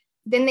day.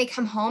 Then they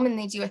come home and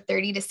they do a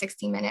 30 to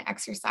 60-minute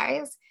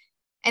exercise.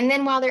 And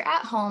then while they're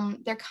at home,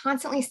 they're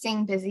constantly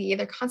staying busy.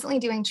 They're constantly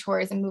doing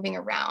chores and moving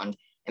around.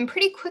 And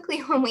pretty quickly,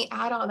 when we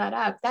add all that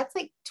up, that's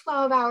like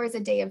 12 hours a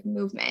day of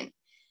movement.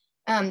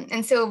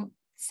 And so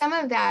some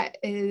of that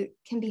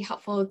can be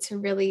helpful to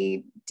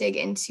really dig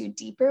into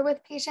deeper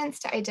with patients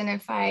to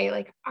identify,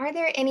 like, are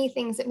there any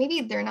things that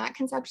maybe they're not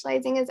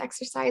conceptualizing as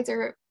exercise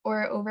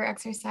or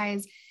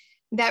over-exercise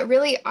that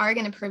really are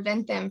going to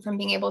prevent them from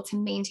being able to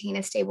maintain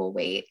a stable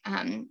weight?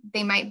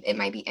 It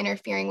might be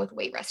interfering with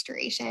weight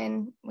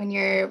restoration when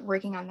you're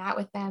working on that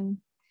with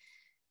them.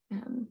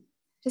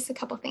 Just a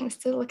couple things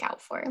to look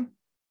out for.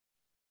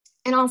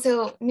 And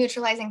also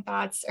neutralizing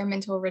thoughts or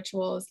mental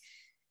rituals.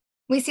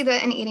 We see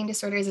that in eating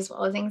disorders as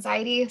well as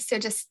anxiety. So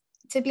just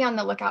to be on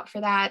the lookout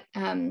for that.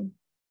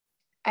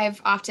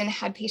 I've often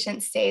had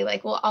patients say,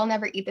 like, well, I'll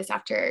never eat this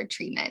after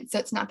treatment, so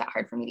it's not that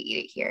hard for me to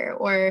eat it here.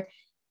 Or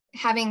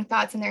having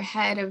thoughts in their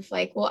head of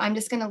like, well, I'm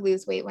just going to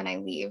lose weight when I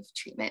leave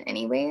treatment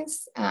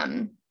anyways.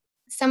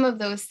 Some of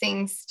those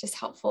things just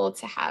helpful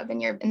to have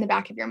in the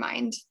back of your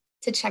mind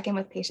to check in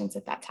with patients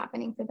if that's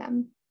happening for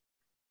them.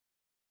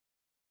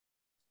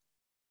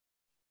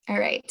 All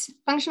right,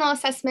 functional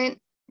assessment,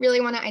 really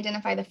want to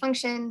identify the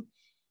function.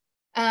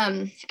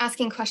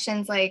 Asking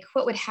questions like,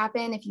 what would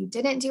happen if you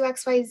didn't do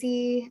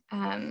XYZ?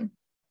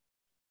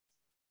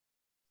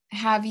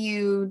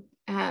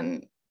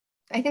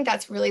 I think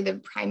that's really the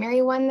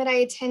primary one that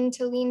I tend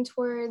to lean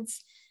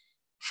towards.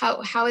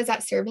 How is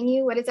that serving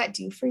you? What does that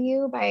do for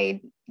you by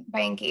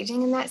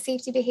engaging in that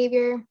safety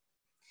behavior?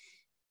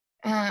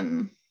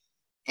 And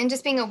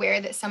just being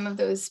aware that some of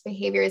those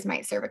behaviors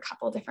might serve a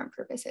couple different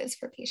purposes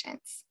for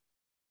patients.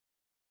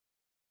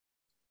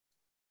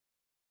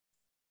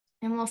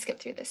 And we'll skip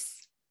through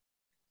this.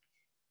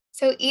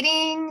 So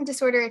eating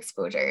disorder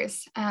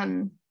exposures.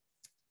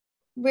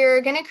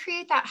 We're going to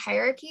create that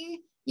hierarchy.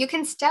 You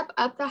can step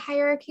up the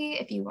hierarchy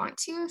if you want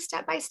to,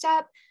 step by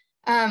step.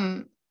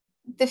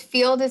 The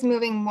field is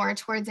moving more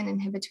towards an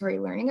inhibitory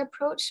learning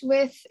approach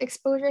with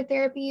exposure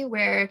therapy,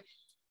 where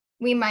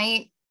we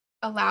might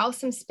allow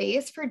some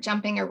space for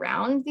jumping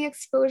around the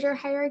exposure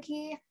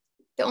hierarchy.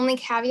 The only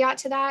caveat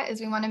to that is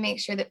we want to make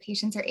sure that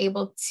patients are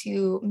able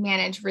to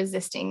manage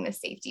resisting the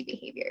safety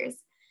behaviors.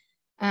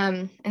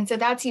 And so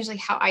that's usually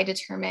how I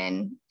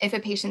determine if a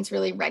patient's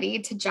really ready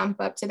to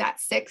jump up to that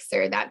 6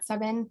 or that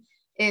 7,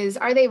 is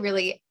are they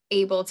really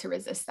able to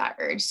resist that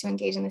urge to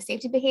engage in the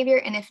safety behavior?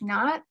 And if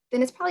not,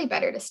 then it's probably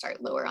better to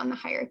start lower on the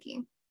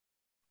hierarchy.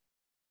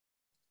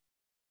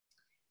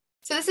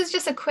 So this is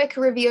just a quick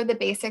review of the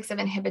basics of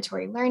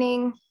inhibitory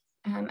learning.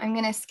 I'm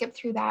going to skip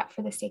through that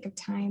for the sake of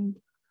time.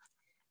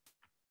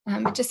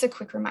 But just a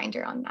quick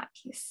reminder on that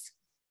piece.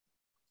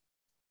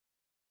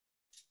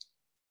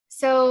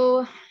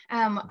 So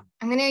I'm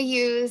going to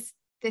use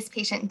this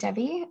patient,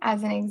 Debbie,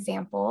 as an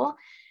example.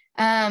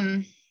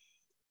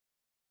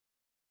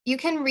 You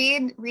can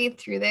read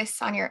through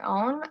this on your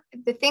own.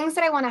 The things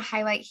that I want to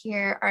highlight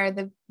here are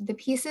the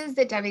pieces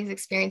that Debbie's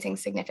experiencing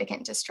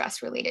significant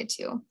distress related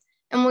to.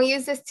 And we'll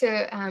use this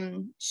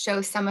to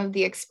show some of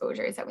the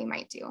exposures that we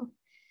might do.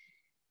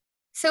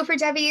 So for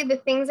Debbie, the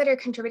things that are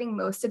contributing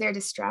most to their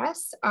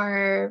distress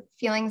are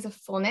feelings of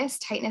fullness,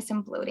 tightness,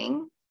 and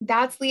bloating.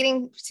 That's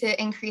leading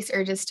to increased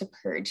urges to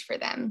purge for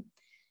them.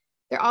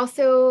 They're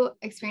also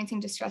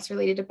experiencing distress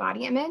related to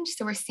body image.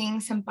 So we're seeing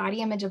some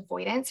body image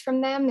avoidance from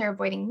them. They're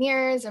avoiding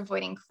mirrors,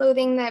 avoiding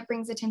clothing that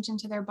brings attention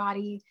to their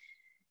body.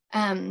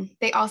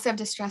 They also have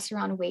distress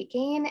around weight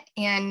gain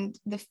and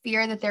the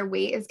fear that their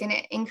weight is going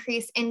to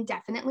increase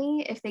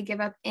indefinitely if they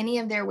give up any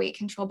of their weight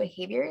control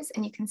behaviors.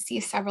 And you can see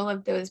several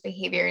of those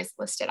behaviors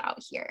listed out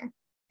here.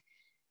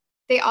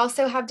 They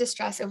also have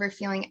distress over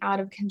feeling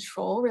out of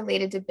control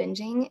related to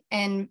binging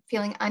and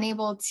feeling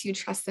unable to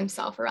trust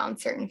themselves around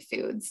certain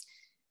foods.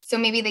 So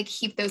maybe they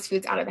keep those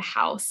foods out of the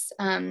house.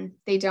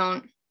 They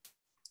don't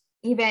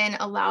even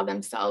allow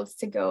themselves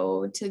to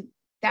go to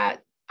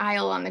that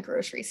aisle on the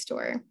grocery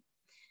store,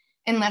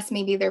 unless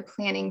maybe they're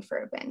planning for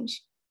a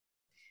binge.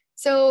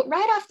 So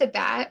right off the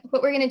bat,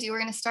 what we're going to do,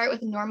 we're going to start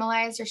with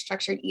normalized or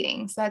structured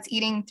eating. So that's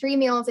eating 3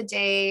 meals a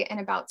day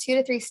and about 2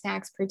 to 3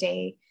 snacks per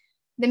day.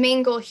 The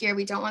main goal here,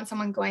 we don't want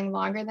someone going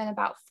longer than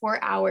about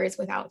 4 hours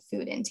without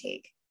food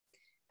intake.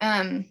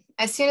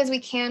 As soon as we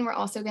can, we're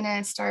also going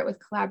to start with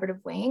collaborative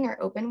weighing or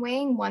open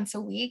weighing once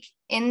a week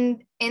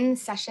in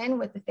session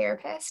with the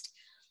therapist.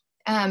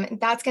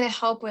 That's going to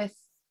help with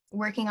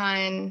working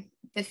on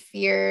the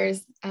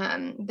fears,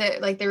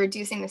 the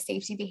reducing the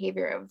safety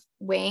behavior of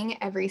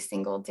weighing every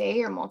single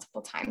day or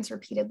multiple times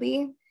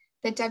repeatedly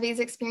that Debbie's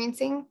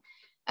experiencing.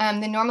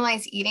 The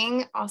normalized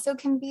eating also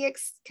can be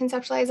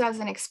conceptualized as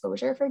an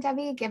exposure for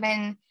Debbie,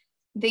 given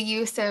the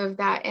use of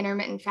that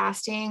intermittent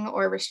fasting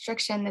or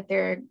restriction that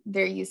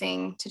they're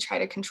using to try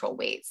to control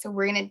weight. So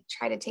we're going to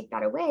try to take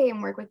that away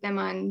and work with them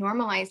on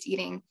normalized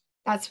eating.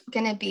 That's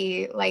going to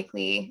be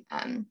likely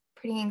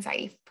pretty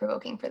anxiety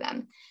provoking for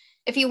them.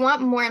 If you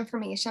want more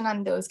information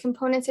on those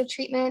components of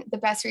treatment, the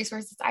best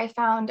resources I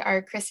found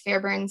are Chris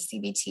Fairburn's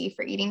CBT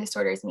for Eating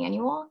Disorders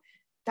manual.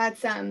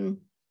 That's, I'm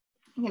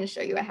going to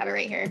show you, I have it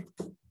right here.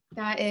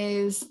 That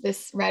is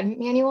this red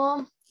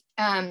manual.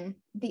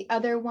 The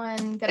other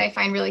one that I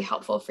find really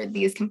helpful for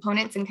these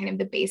components and kind of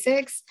the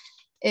basics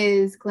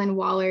is Glenn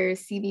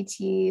Waller's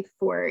CBT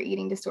for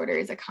Eating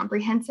Disorders, a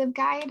comprehensive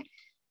guide.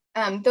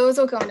 Those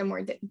will go into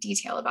more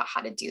detail about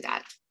how to do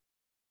that.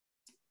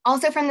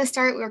 Also from the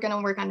start, we're going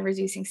to work on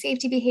reducing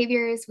safety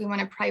behaviors. We want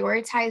to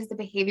prioritize the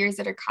behaviors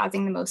that are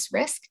causing the most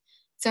risk.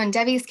 So in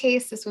Debbie's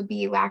case, this would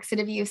be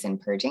laxative use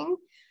and purging.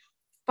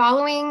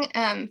 Following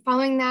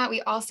that,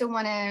 we also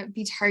want to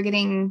be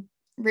targeting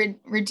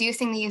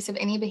reducing the use of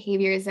any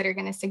behaviors that are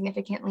going to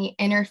significantly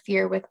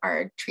interfere with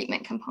our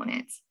treatment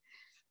components.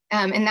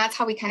 And that's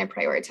how we kind of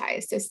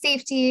prioritize. So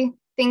safety,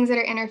 things that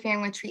are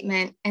interfering with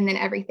treatment, and then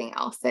everything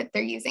else that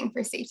they're using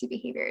for safety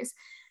behaviors.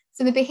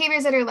 So the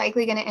behaviors that are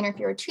likely going to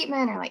interfere with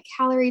treatment are like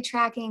calorie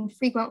tracking,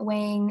 frequent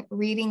weighing,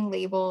 reading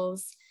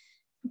labels.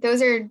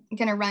 Those are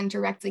going to run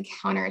directly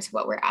counter to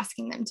what we're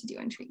asking them to do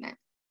in treatment.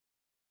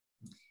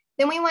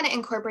 Then we want to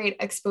incorporate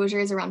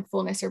exposures around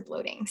fullness or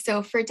bloating.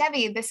 So for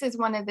Debbie, this is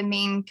one of the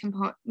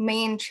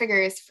main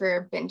triggers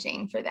for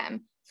binging for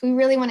them. So we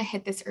really want to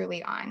hit this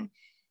early on.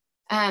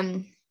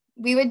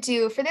 We want to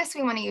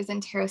use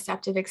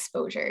interoceptive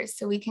exposures.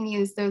 So we can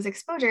use those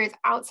exposures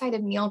outside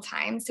of meal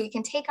time. So we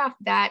can take off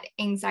that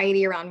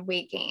anxiety around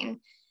weight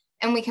gain.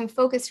 And we can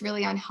focus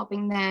really on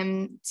helping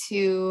them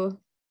to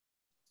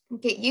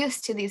get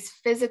used to these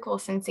physical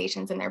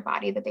sensations in their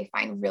body that they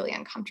find really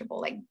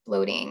uncomfortable, like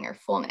bloating or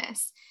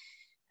fullness.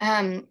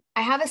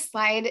 I have a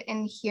slide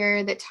in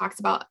here that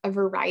talks about a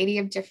variety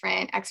of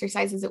different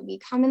exercises that we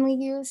commonly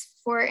use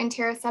for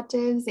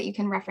interoceptives that you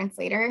can reference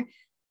later.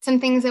 Some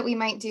things that we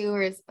might do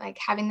is like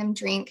having them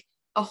drink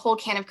a whole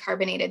can of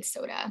carbonated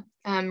soda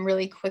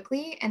really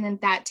quickly. And then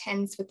that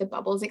tends with the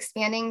bubbles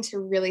expanding to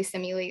really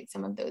simulate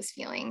some of those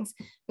feelings.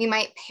 We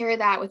might pair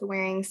that with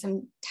wearing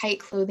some tight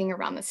clothing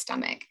around the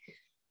stomach.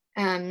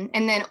 And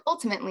then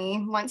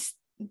ultimately, once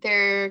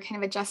they're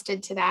kind of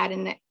adjusted to that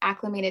and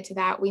acclimated to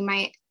that, we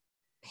might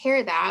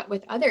pair that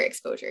with other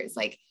exposures,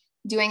 like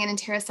doing an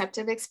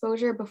interoceptive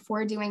exposure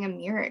before doing a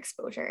mirror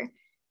exposure.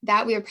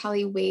 That we would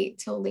probably wait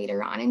till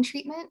later on in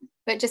treatment,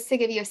 but just to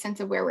give you a sense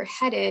of where we're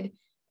headed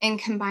and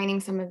combining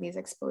some of these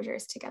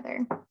exposures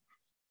together.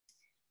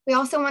 We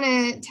also want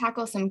to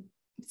tackle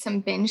some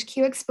binge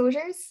cue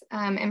exposures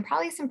and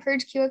probably some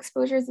purge cue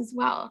exposures as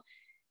well.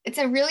 It's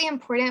really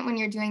important when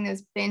you're doing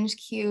those binge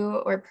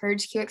cue or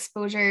purge cue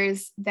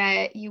exposures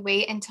that you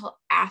wait until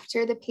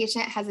after the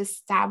patient has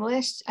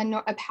established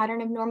a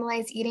pattern of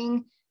normalized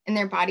eating and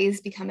their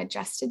bodies become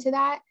adjusted to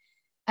that.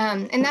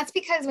 And that's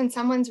because when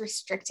someone's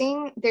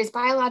restricting, there's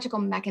biological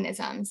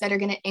mechanisms that are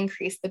going to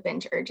increase the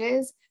binge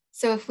urges.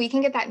 So if we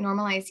can get that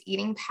normalized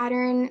eating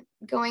pattern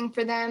going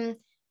for them,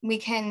 we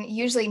can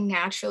usually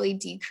naturally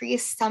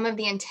decrease some of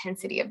the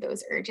intensity of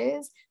those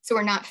urges. So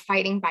we're not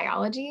fighting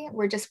biology,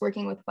 we're just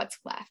working with what's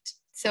left.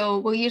 So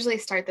we'll usually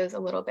start those a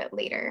little bit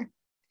later.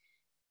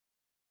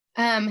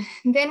 Then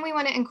we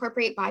want to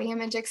incorporate body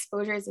image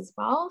exposures as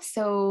well.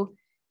 So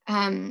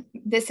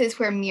this is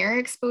where mirror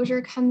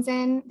exposure comes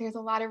in. There's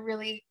a lot of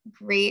really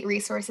great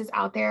resources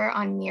out there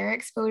on mirror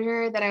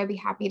exposure that I would be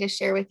happy to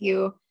share with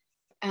you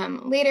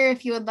later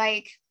if you would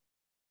like.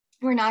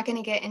 We're not going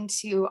to get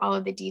into all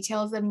of the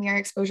details of mirror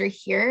exposure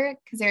here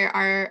because there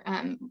are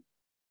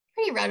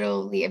pretty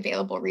readily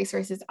available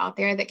resources out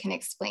there that can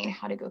explain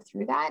how to go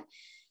through that.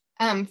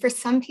 For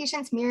some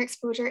patients, mirror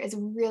exposure is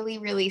really,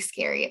 really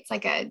scary. It's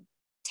like a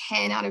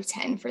 10 out of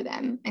 10 for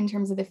them in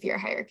terms of the fear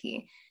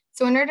hierarchy.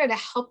 So in order to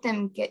help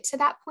them get to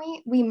that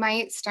point, we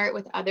might start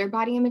with other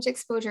body image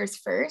exposures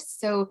first.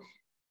 So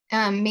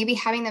maybe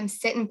having them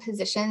sit in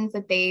positions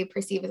that they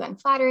perceive as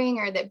unflattering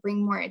or that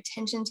bring more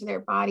attention to their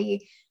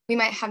body. We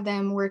might have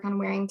them work on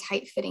wearing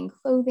tight-fitting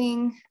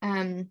clothing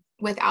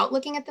without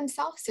looking at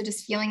themselves. So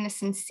just feeling the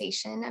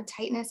sensation of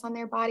tightness on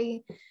their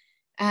body.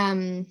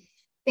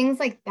 Things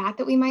like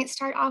that we might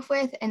start off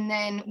with, and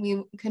then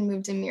we can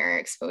move to mirror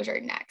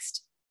exposure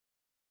next.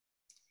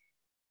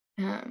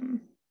 All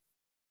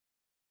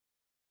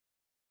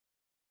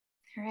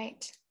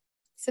right.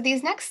 So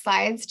these next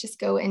slides just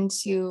go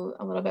into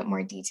a little bit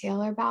more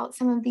detail about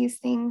some of these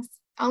things.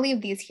 I'll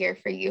leave these here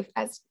for you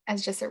as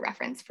just a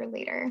reference for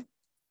later.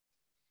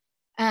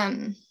 Let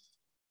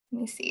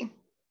me see.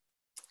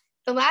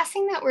 The last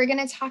thing that we're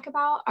going to talk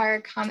about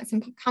are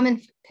some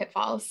common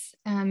pitfalls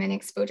in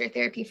exposure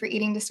therapy for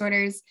eating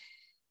disorders.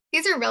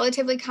 These are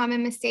relatively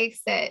common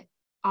mistakes that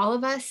all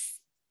of us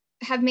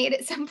have made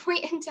at some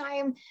point in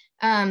time.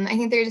 I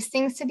think they're just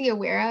things to be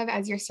aware of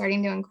as you're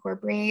starting to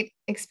incorporate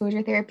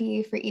exposure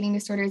therapy for eating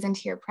disorders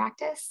into your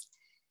practice.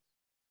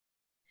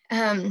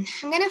 I'm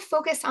going to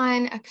focus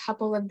on a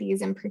couple of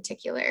these in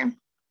particular.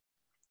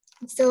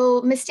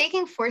 So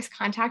mistaking forced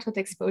contact with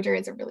exposure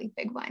is a really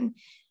big one.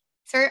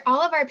 So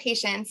all of our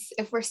patients,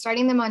 if we're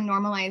starting them on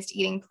normalized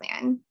eating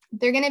plan,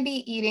 they're going to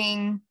be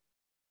eating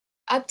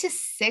up to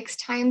 6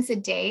 times a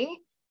day.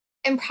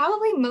 And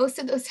probably most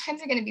of those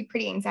times are going to be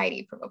pretty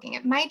anxiety provoking.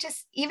 It might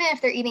just, even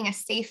if they're eating a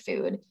safe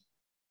food,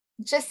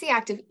 just the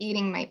act of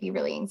eating might be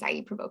really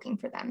anxiety provoking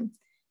for them.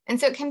 And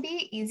so it can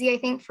be easy, I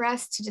think, for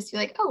us to just be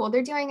like, oh, well,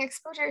 they're doing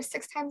exposure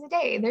 6 times a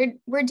day.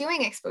 We're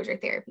doing exposure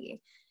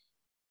therapy.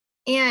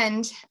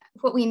 And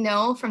what we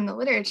know from the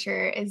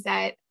literature is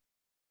that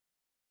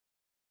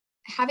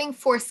having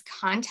forced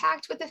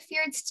contact with a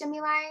feared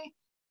stimuli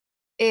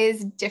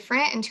is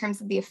different in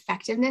terms of the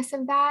effectiveness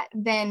of that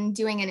than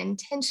doing an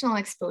intentional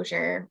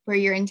exposure where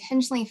you're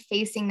intentionally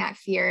facing that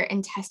fear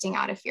and testing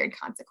out a feared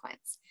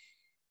consequence.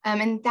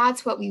 And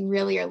that's what we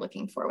really are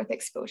looking for with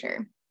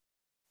exposure.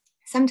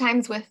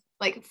 Sometimes with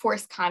like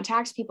forced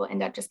contact, people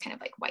end up just kind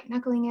of like white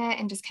knuckling it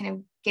and just kind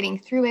of getting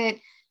through it,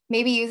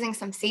 maybe using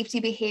some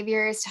safety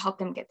behaviors to help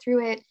them get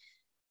through it.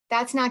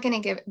 That's not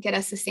going to get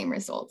us the same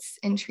results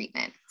in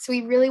treatment. So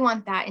we really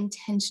want that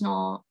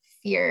intentional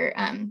fear,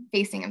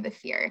 facing of the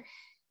fear.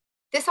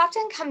 This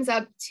often comes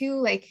up too,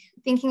 like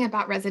thinking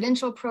about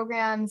residential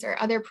programs or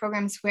other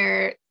programs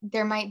where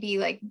there might be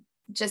like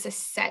just a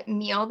set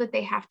meal that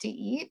they have to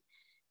eat,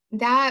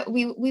 that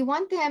we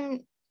want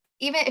them,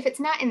 even if it's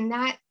not in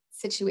that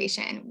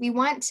situation, we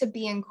want to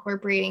be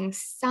incorporating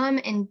some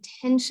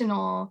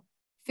intentional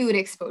food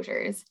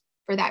exposures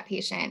for that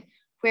patient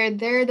where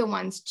they're the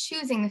ones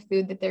choosing the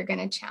food that they're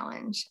going to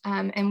challenge.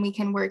 And we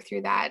can work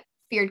through that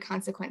feared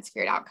consequence,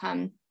 feared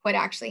outcome, what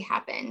actually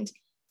happened,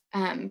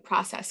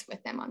 process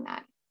with them on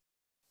that.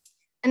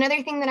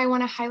 Another thing that I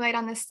want to highlight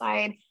on this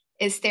slide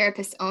is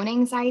therapists' own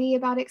anxiety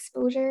about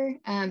exposure.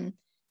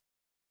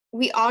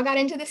 We all got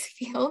into this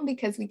field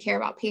because we care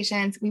about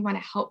patients. We want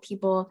to help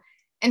people.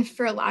 And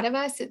for a lot of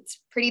us,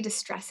 it's pretty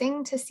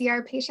distressing to see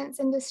our patients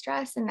in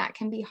distress, and that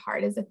can be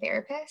hard as a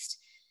therapist.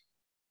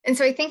 And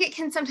so I think it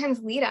can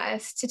sometimes lead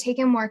us to take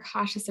a more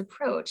cautious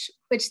approach,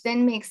 which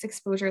then makes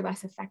exposure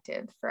less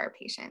effective for our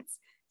patients.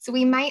 So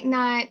we might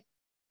not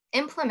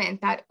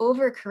implement that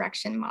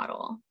overcorrection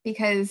model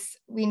because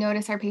we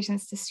notice our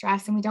patients'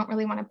 distress and we don't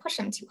really want to push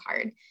them too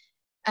hard.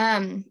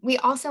 We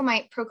also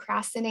might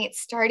procrastinate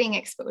starting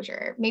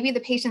exposure. Maybe the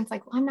patient's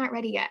like, well, I'm not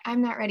ready yet.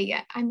 I'm not ready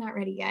yet. I'm not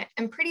ready yet.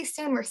 And pretty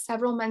soon we're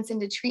several months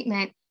into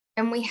treatment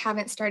and we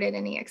haven't started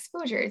any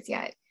exposures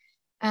yet.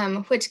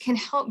 Which can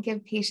help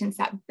give patients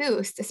that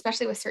boost,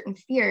 especially with certain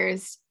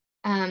fears,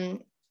 to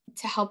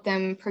help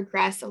them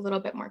progress a little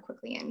bit more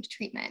quickly in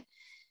treatment.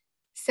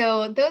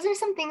 So those are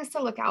some things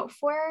to look out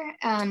for,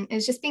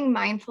 is just being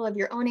mindful of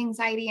your own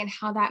anxiety and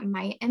how that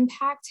might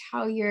impact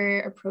how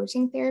you're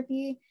approaching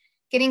therapy,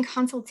 getting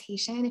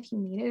consultation if you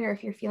need it, or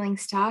if you're feeling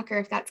stuck, or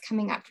if that's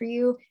coming up for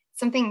you.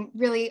 Something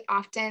really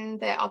often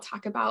that I'll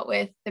talk about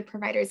with the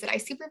providers that I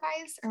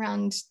supervise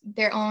around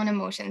their own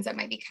emotions that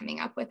might be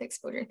coming up with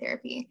exposure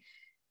therapy.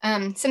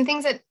 Some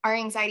things that our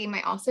anxiety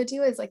might also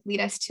do is like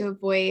lead us to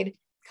avoid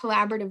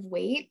collaborative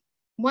weight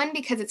One,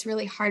 because it's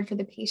really hard for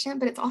the patient,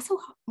 but it's also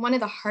one of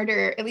the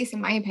harder, at least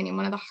in my opinion,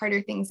 one of the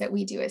harder things that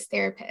we do as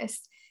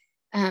therapists.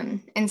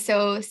 And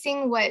so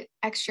seeing what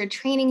extra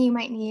training you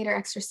might need or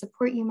extra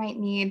support you might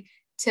need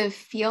to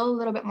feel a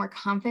little bit more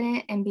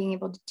confident and being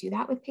able to do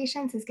that with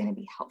patients is going to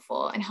be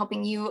helpful in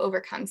helping you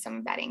overcome some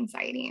of that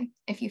anxiety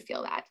if you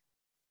feel that.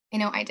 I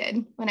know I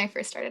did when I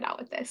first started out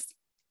with this.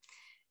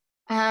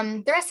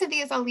 The rest of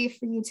these I'll leave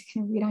for you to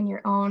kind of read on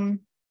your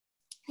own.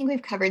 I think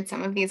we've covered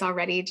some of these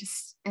already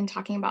just in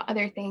talking about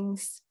other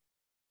things.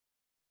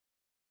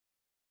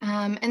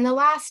 And the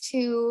last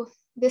two,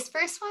 this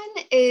first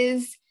one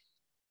is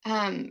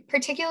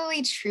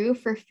particularly true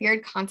for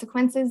feared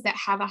consequences that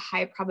have a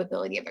high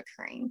probability of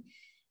occurring.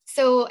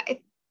 So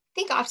I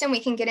think often we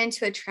can get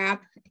into a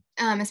trap,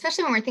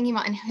 especially when we're thinking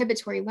about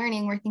inhibitory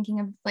learning, we're thinking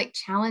of like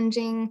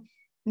challenging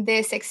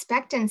this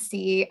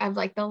expectancy of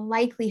like the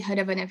likelihood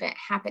of an event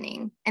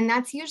happening. And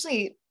that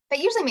usually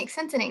makes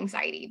sense in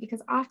anxiety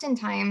because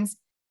oftentimes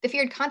the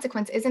feared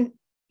consequence isn't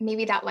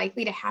maybe that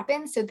likely to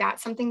happen. So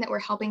that's something that we're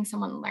helping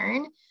someone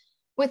learn.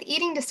 With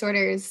eating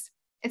disorders,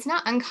 it's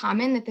not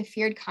uncommon that the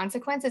feared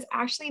consequence is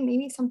actually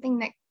maybe something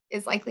that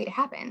is likely to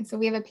happen. So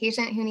we have a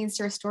patient who needs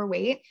to restore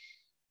weight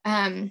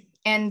and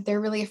they're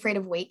really afraid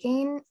of weight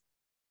gain.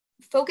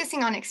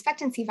 Focusing on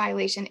expectancy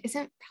violation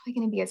isn't probably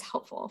going to be as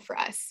helpful for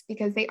us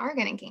because they are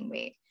going to gain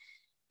weight.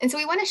 And so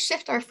we want to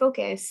shift our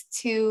focus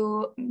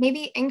to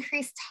maybe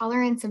increase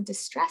tolerance of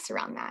distress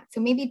around that.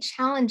 So maybe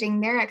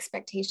challenging their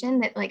expectation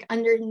that like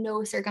under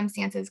no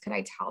circumstances could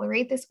I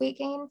tolerate this weight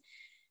gain.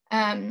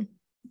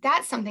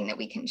 That's something that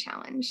we can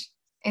challenge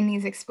in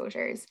these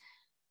exposures.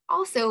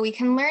 Also, we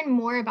can learn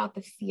more about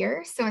the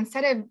fear. So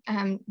instead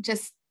of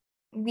just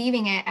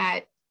leaving it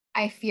at,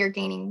 I fear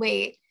gaining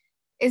weight,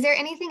 is there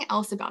anything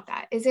else about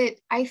that? Is it,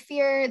 I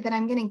fear that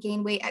I'm going to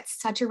gain weight at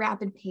such a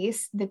rapid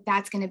pace that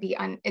it's going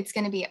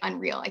to be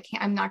unreal.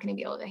 I'm not going to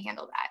be able to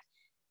handle that.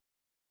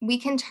 We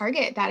can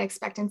target that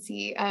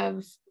expectancy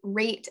of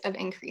rate of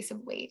increase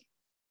of weight.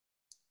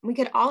 We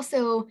could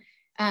also,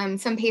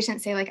 some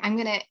patients say like,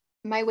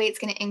 my weight's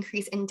going to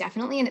increase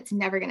indefinitely and it's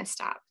never going to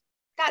stop.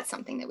 That's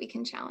something that we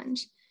can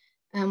challenge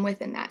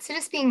within that. So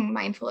just being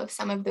mindful of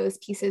some of those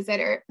pieces that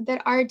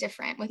are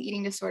different with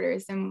eating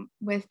disorders and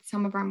with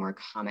some of our more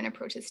common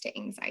approaches to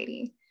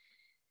anxiety.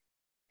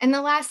 And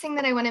the last thing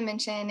that I want to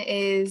mention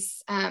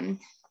is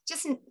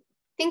just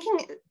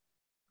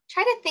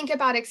try to think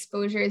about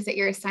exposures that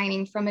you're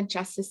assigning from a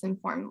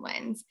justice-informed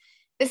lens.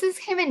 This is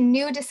kind of a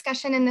new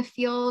discussion in the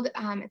field.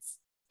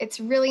 It's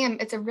a really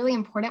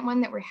important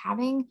one that we're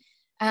having.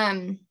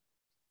 And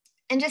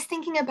just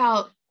thinking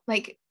about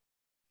like,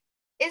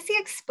 is the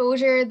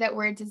exposure that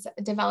we're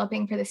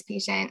developing for this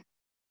patient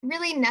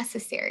really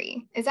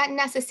necessary? Is that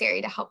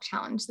necessary to help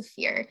challenge the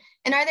fear?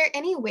 And are there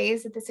any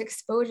ways that this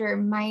exposure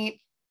might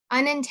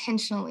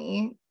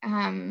unintentionally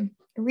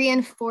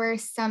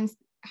reinforce some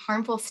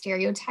harmful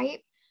stereotype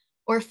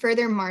or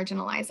further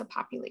marginalize a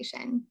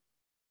population?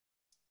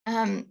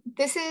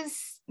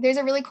 There's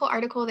a really cool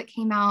article that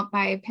came out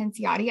by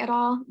Penciotti et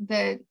al.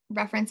 The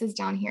reference is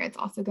down here. It's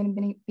also going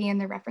to be in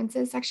the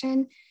references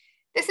section.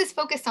 This is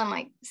focused on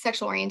like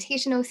sexual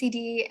orientation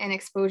OCD and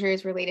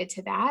exposures related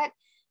to that.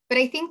 But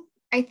I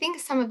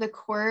think some of the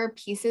core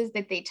pieces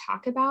that they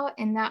talk about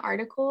in that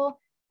article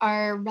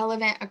are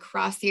relevant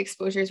across the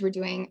exposures we're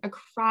doing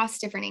across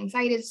different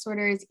anxiety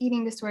disorders,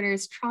 eating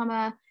disorders,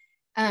 trauma.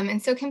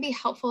 And so it can be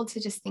helpful to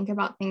just think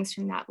about things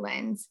from that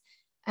lens.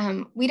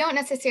 We don't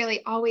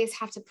necessarily always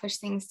have to push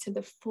things to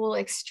the full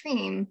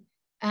extreme.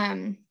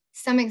 Some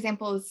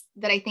examples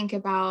that I think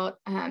about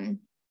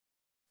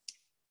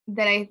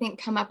that I think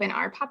come up in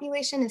our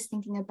population is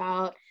thinking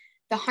about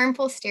the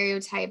harmful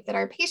stereotype that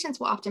our patients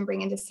will often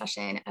bring into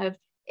session of,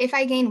 if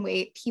I gain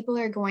weight, people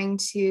are going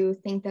to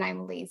think that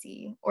I'm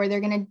lazy or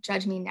they're going to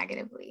judge me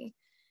negatively.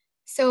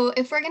 So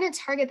if we're going to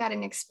target that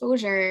in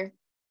exposure,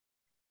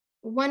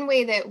 one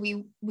way that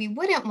we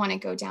wouldn't want to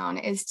go down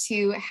is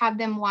to have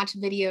them watch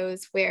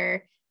videos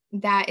where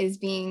that is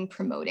being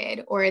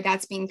promoted or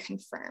that's being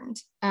confirmed.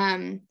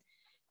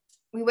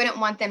 We wouldn't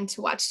want them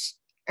to watch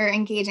or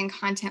engage in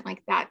content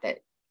like that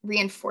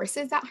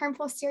reinforces that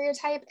harmful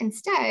stereotype.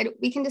 Instead,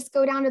 we can just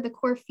go down to the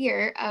core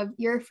fear of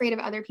you're afraid of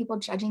other people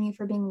judging you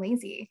for being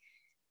lazy.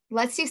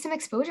 Let's do some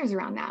exposures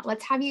around that.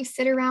 Let's have you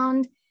sit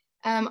around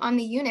on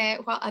the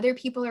unit while other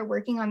people are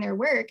working on their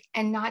work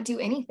and not do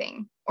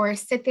anything, or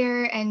sit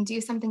there and do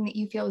something that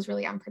you feel is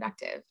really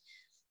unproductive.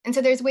 And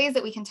so there's ways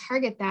that we can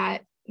target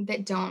that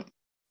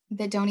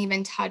don't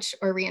even touch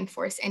or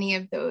reinforce any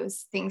of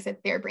those things that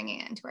they're bringing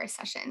into our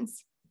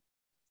sessions.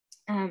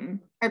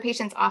 Our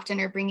patients often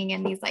are bringing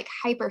in these like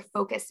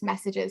hyper-focused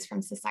messages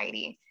from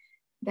society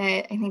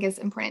that I think is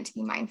important to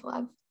be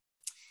mindful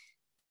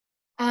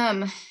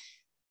of.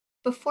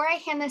 Before I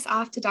hand this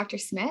off to Dr.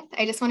 Smith,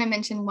 I just want to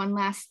mention one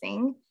last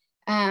thing.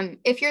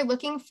 If you're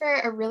looking for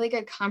a really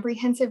good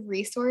comprehensive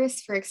resource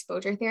for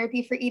exposure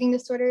therapy for eating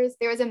disorders,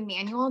 there was a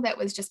manual that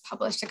was just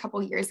published a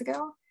couple years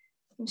ago.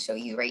 I can show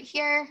you right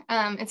here.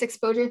 It's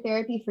Exposure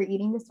Therapy for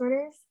Eating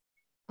Disorders.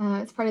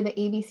 It's part of the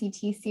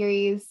ABCT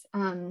series.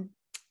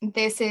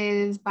 This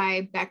is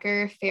by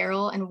Becker,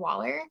 Farrell, and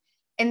Waller.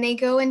 And they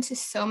go into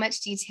so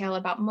much detail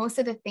about most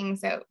of the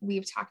things that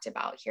we've talked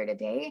about here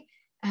today.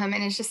 And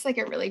it's just like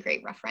a really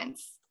great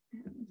reference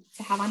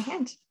to have on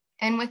hand.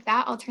 And with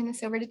that, I'll turn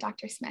this over to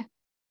Dr. Smith.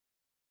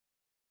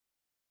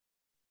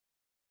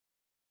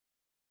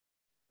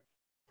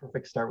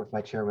 Perfect start with my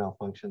chair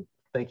malfunction.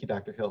 Thank you,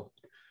 Dr. Hill.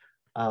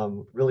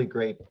 Really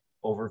great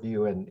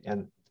overview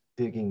and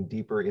digging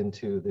deeper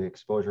into the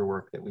exposure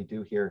work that we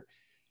do here.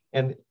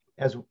 And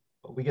as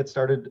we get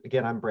started,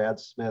 again, I'm Brad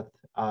Smith,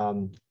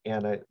 and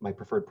my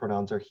preferred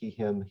pronouns are he,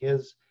 him,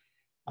 his.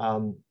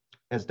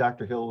 As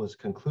Dr. Hill was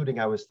concluding,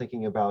 I was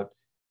thinking about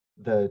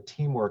the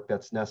teamwork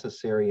that's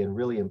necessary and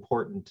really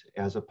important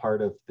as a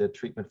part of the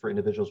treatment for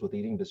individuals with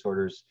eating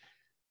disorders,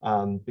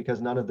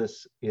 because none of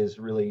this is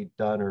really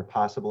done or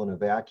possible in a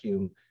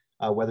vacuum,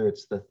 whether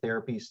it's the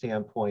therapy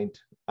standpoint,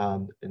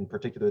 in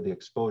particular the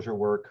exposure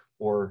work,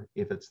 or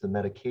if it's the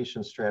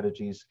medication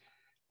strategies.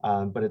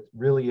 But it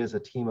really is a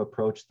team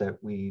approach that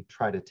we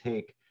try to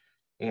take.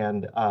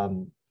 And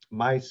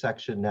my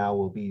section now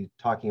will be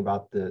talking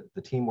about the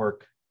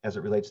teamwork as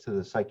it relates to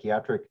the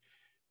psychiatric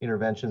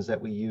interventions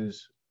that we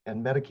use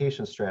and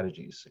medication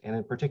strategies, and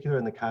in particular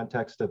in the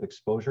context of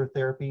exposure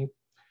therapy.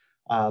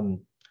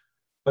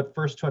 But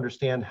first, to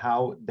understand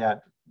how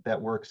that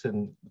works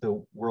in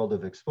the world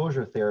of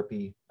exposure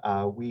therapy,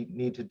 we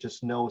need to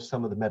just know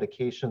some of the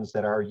medications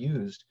that are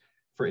used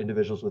for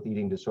individuals with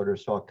eating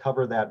disorders. So I'll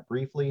cover that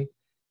briefly.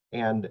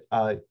 And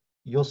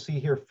you'll see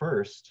here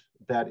first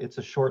that it's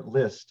a short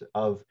list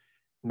of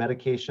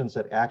medications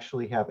that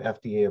actually have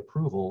FDA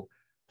approval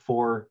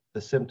for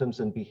the symptoms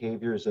and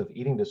behaviors of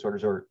eating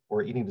disorders,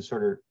 or eating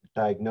disorder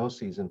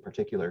diagnoses in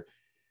particular.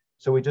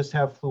 So we just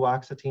have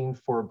fluoxetine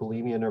for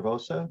bulimia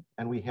nervosa,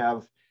 and we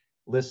have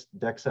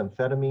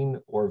lisdexamfetamine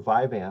or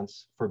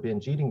Vyvanse for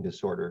binge eating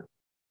disorder.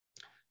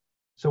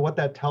 So what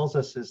that tells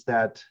us is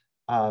that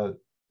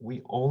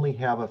we only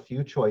have a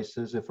few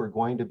choices if we're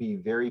going to be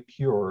very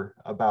pure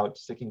about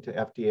sticking to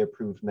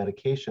FDA-approved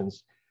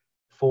medications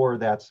for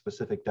that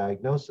specific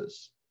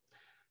diagnosis.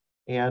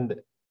 And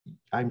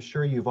I'm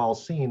sure you've all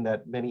seen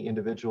that many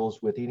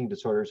individuals with eating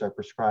disorders are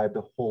prescribed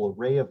a whole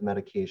array of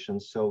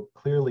medications. So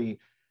clearly,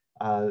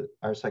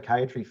 our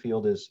psychiatry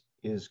field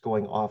is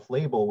going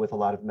off-label with a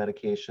lot of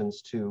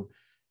medications to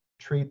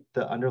treat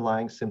the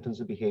underlying symptoms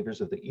and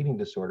behaviors of the eating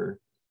disorder.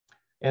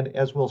 And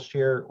as we'll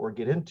share or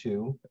get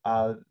into,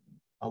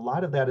 a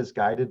lot of that is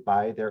guided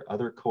by their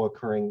other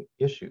co-occurring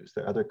issues,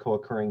 their other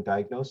co-occurring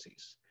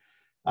diagnoses.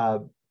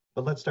 But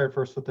let's start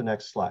first with the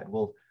next slide.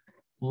 We'll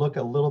look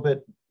a little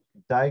bit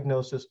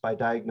diagnosis by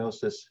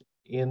diagnosis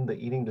in the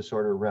eating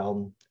disorder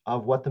realm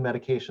of what the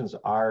medications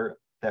are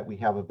that we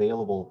have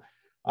available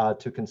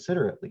to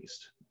consider at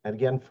least. And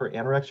again, for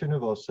anorexia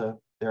nervosa,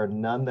 there are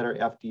none that are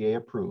FDA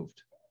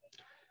approved.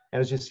 And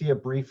as you see a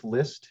brief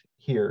list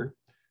here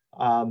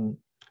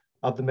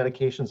of the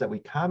medications that we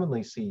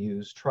commonly see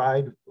used,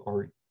 tried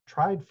for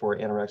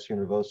anorexia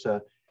nervosa,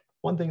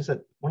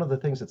 one of the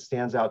things that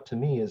stands out to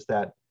me is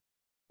that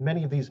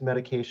many of these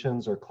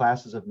medications or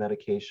classes of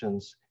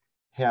medications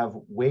have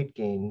weight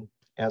gain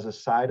as a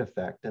side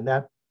effect. And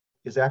that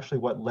is actually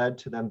what led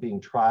to them being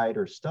tried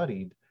or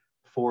studied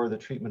for the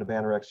treatment of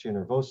anorexia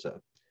nervosa.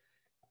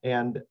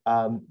 And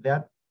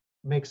that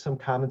makes some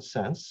common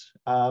sense.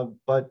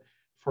 But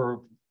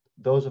for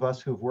those of us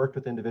who've worked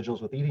with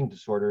individuals with eating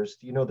disorders,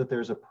 you know that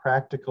there's a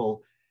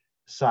practical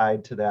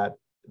side to that,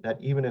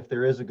 that even if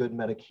there is a good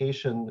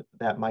medication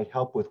that might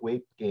help with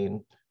weight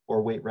gain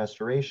or weight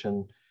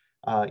restoration,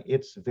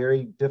 it's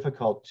very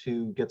difficult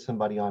to get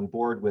somebody on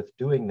board with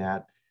doing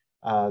that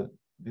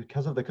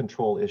because of the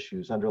control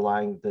issues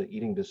underlying the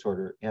eating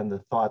disorder and the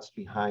thoughts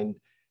behind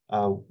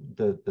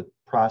the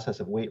process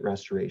of weight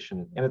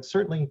restoration. And it's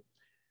certainly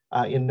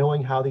in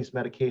knowing how these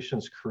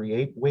medications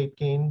create weight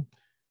gain,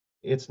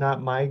 it's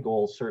not my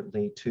goal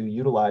certainly to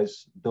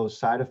utilize those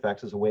side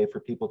effects as a way for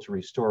people to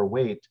restore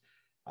weight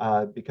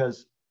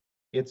because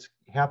it's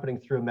happening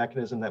through a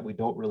mechanism that we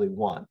don't really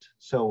want.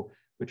 So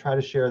we try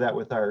to share that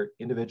with our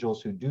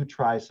individuals who do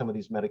try some of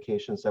these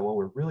medications, that what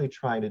we're really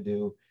trying to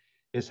do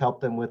is help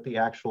them with the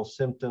actual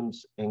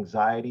symptoms,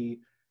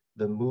 anxiety,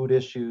 the mood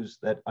issues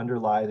that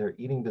underlie their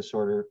eating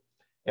disorder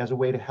as a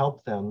way to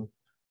help them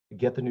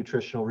get the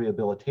nutritional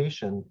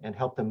rehabilitation and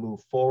help them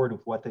move forward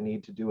with what they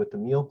need to do with the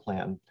meal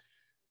plan.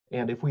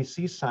 And if we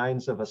see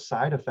signs of a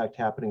side effect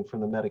happening from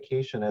the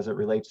medication as it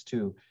relates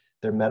to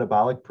their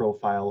metabolic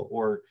profile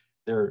or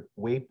their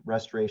weight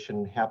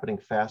restoration happening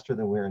faster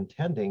than we're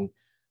intending,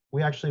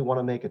 we actually want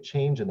to make a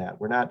change in that.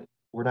 We're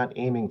not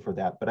aiming for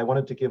that, but I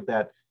wanted to give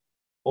that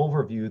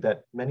overview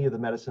that many of the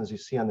medicines you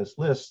see on this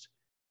list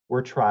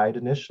were tried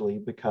initially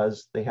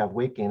because they have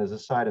weight gain as a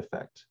side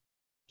effect.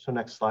 So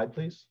next slide,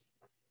 please.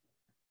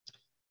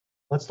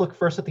 Let's look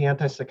first at the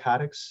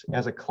antipsychotics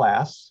as a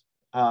class.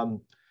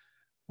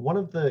 One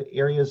of the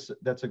areas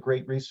that's a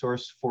great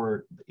resource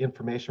for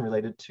information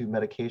related to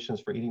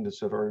medications for eating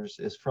disorders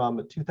is from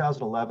a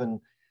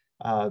 2011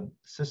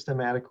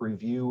 systematic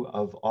review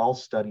of all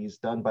studies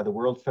done by the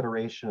World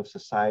Federation of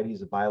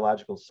Societies of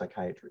Biological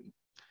Psychiatry.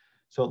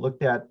 So it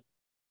looked at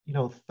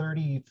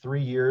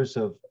 33 years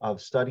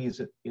of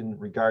studies in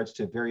regards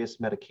to various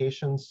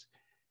medications.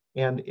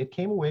 And it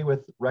came away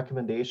with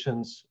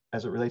recommendations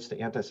as it relates to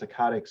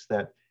antipsychotics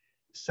that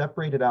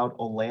separated out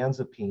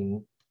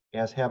olanzapine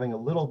as having a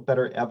little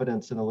better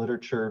evidence in the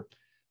literature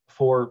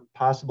for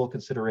possible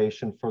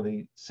consideration for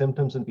the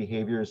symptoms and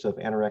behaviors of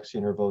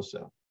anorexia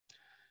nervosa.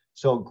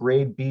 So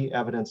grade B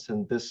evidence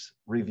in this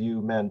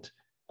review meant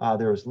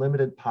there was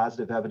limited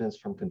positive evidence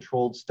from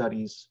controlled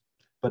studies,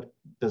 but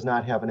does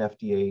not have an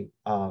FDA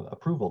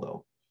approval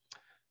though.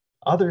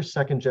 Other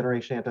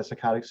second-generation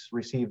antipsychotics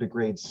received a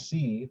grade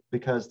C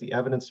because the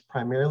evidence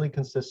primarily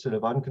consisted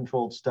of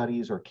uncontrolled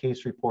studies or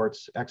case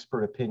reports,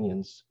 expert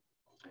opinions.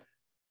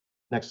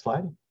 Next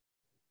slide.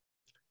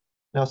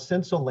 Now,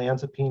 since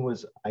olanzapine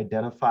was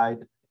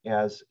identified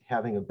as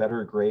having a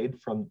better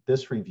grade from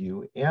this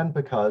review, and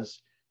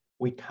because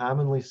we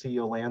commonly see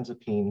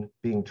olanzapine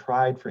being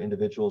tried for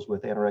individuals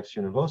with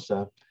anorexia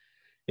nervosa,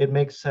 it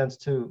makes sense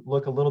to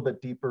look a little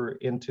bit deeper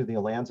into the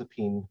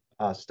olanzapine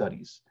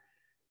studies.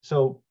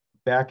 So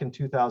back in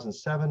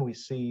 2007, we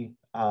see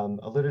a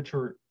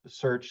literature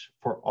search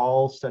for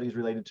all studies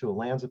related to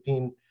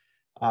olanzapine.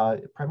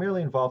 It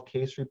primarily involved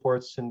case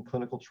reports and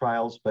clinical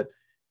trials, but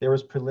there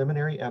was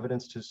preliminary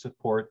evidence to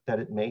support that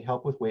it may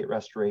help with weight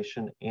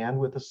restoration and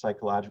with the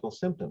psychological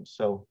symptoms.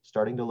 So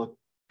starting to look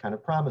kind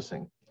of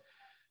promising.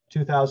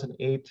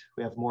 2008,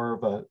 we have more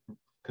of a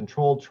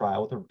controlled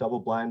trial with a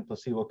double-blind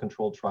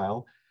placebo-controlled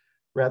trial,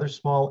 rather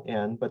small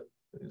N, but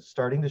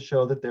starting to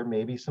show that there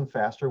may be some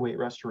faster weight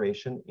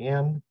restoration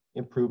and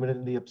improvement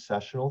in the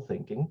obsessional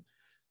thinking.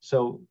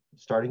 So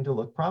starting to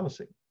look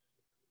promising.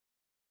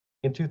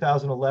 In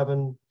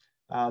 2011,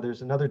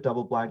 there's another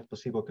double-blind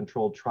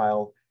placebo-controlled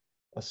trial,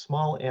 a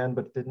small N,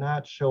 but did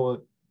not show a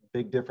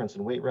big difference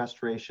in weight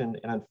restoration.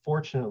 And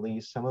unfortunately,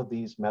 some of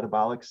these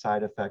metabolic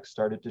side effects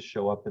started to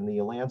show up in the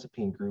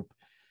olanzapine group.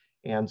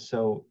 And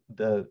so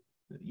the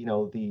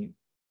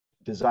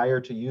desire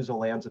to use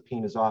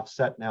olanzapine is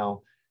offset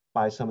now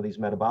by some of these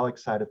metabolic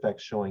side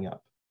effects showing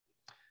up.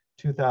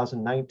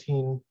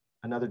 2019,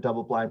 another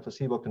double-blind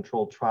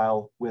placebo-controlled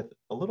trial with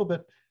a little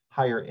bit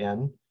higher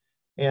N,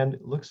 and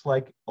it looks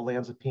like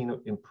olanzapine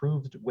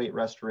improved weight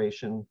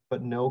restoration,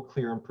 but no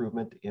clear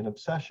improvement in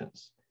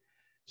obsessions.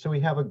 So we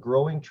have a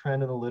growing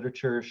trend in the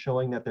literature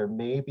showing that there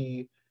may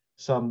be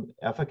some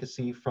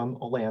efficacy from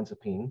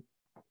olanzapine,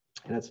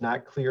 and it's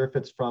not clear if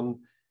it's from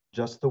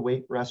just the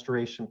weight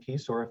restoration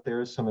piece or if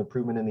there is some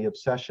improvement in the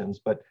obsessions.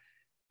 But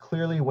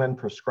clearly when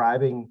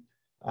prescribing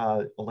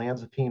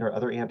olanzapine or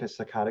other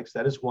antipsychotics,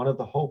 that is one of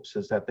the hopes,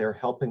 is that they're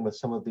helping with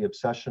some of the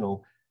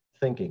obsessional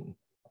thinking.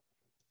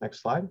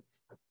 Next slide.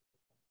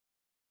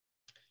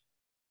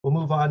 We'll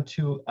move on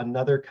to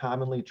another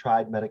commonly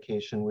tried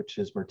medication, which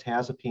is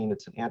mirtazapine.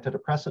 It's an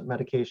antidepressant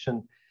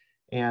medication,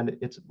 and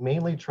it's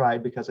mainly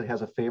tried because it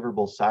has a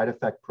favorable side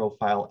effect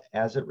profile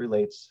as it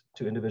relates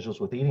to individuals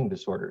with eating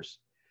disorders.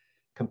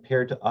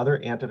 Compared to other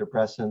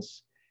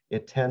antidepressants,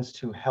 it tends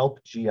to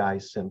help GI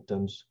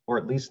symptoms, or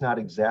at least not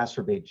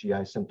exacerbate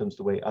GI symptoms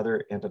the way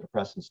other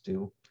antidepressants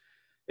do.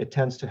 It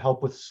tends to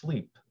help with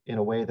sleep in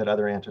a way that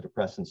other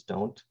antidepressants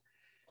don't.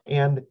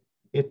 And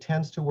it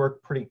tends to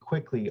work pretty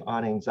quickly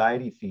on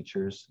anxiety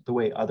features the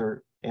way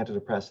other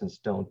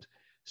antidepressants don't.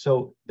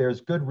 So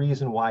there's good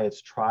reason why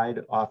it's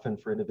tried often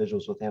for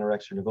individuals with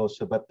anorexia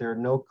nervosa, but there are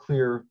no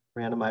clear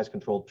randomized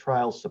controlled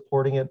trials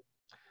supporting it.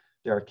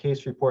 There are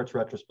case reports,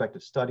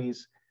 retrospective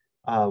studies,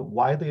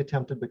 widely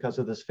attempted because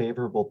of this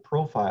favorable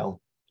profile.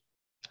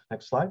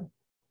 Next slide.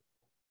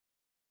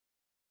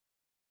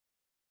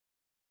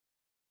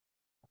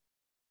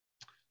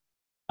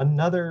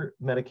 Another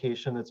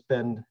medication that's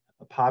been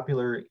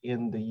popular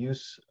in the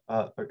use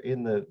or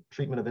in the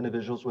treatment of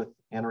individuals with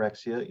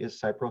anorexia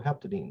is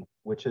cyproheptadine,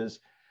 which is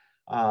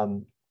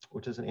an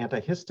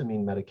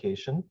antihistamine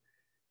medication.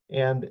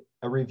 And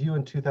a review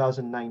in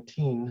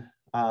 2019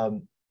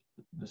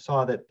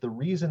 saw that the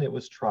reason it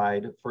was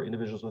tried for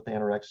individuals with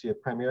anorexia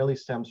primarily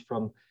stems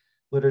from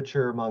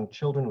literature among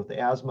children with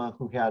asthma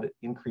who had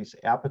increased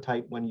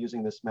appetite when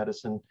using this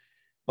medicine,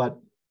 but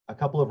a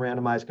couple of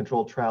randomized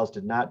controlled trials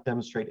did not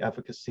demonstrate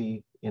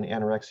efficacy in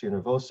anorexia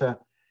nervosa.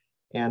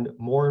 And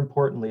more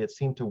importantly, it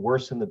seemed to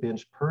worsen the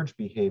binge purge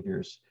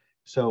behaviors.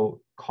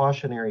 So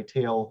cautionary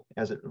tale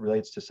as it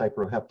relates to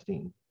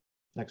cyproheptadine.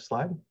 Next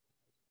slide.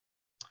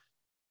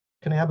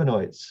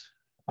 Cannabinoids.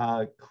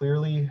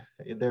 Clearly,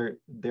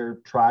 they're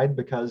tried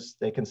because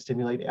they can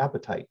stimulate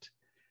appetite.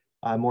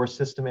 A more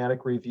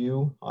systematic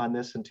review on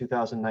this in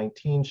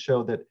 2019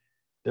 showed that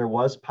there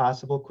was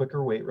possible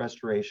quicker weight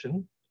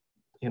restoration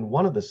in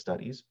one of the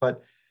studies,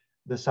 but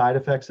the side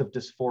effects of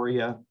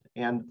dysphoria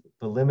and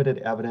the limited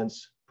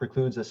evidence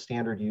precludes a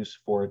standard use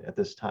for it at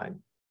this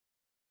time.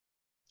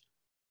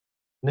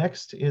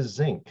 Next is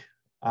zinc,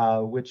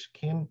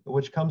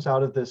 which comes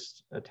out of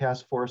this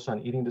task force on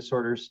eating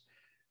disorders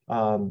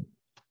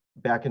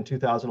back in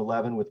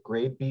 2011 with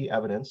grade B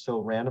evidence,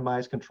 so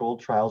randomized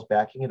controlled trials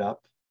backing it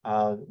up,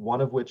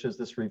 one of which is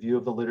this review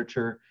of the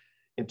literature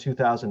in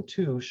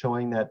 2002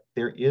 showing that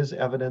there is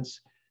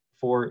evidence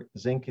for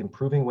zinc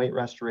improving weight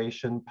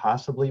restoration,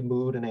 possibly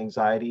mood and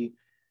anxiety,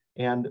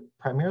 and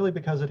primarily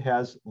because it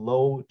has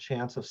low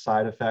chance of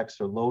side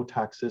effects or low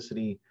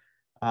toxicity,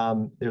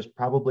 there's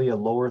probably a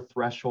lower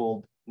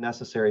threshold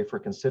necessary for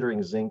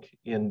considering zinc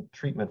in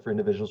treatment for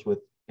individuals with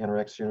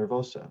anorexia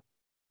nervosa.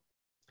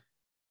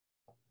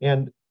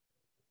 And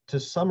to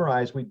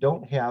summarize, we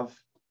don't have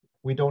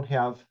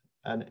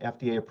an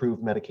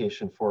FDA-approved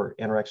medication for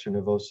anorexia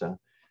nervosa,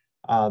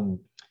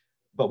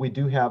 but we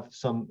do have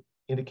some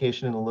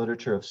indication in the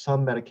literature of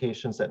some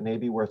medications that may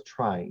be worth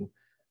trying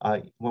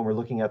when we're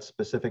looking at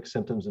specific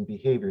symptoms and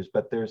behaviors.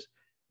 But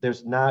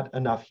there's not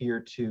enough here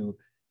to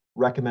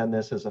recommend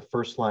this as a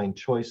first-line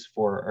choice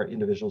for our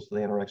individuals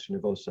with anorexia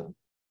nervosa.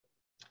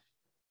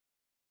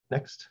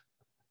 Next,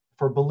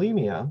 for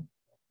bulimia,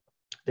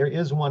 there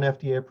is one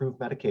FDA-approved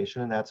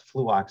medication, and that's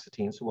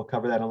fluoxetine. So we'll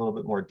cover that in a little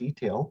bit more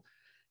detail.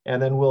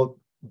 And then we'll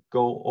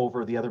go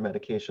over the other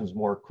medications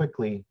more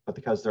quickly, but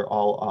because they're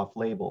all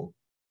off-label.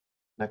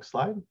 Next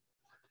slide.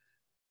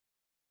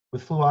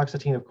 With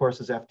fluoxetine, of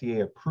course, is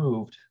FDA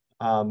approved.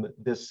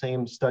 This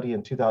same study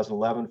in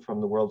 2011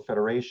 from the World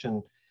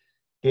Federation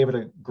gave it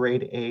a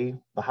grade A,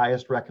 the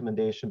highest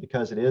recommendation,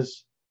 because it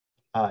is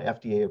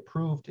FDA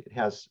approved. It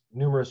has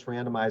numerous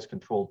randomized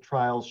controlled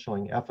trials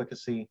showing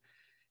efficacy,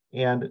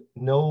 and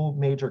no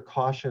major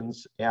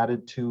cautions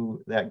added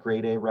to that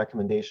grade A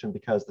recommendation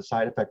because the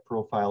side effect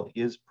profile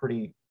is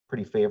pretty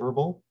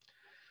favorable.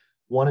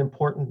 One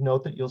important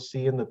note that you'll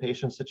see in the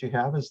patients that you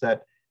have is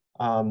that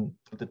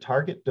the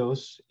target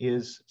dose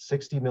is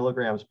 60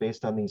 milligrams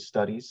based on these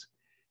studies.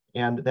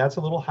 And that's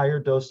a little higher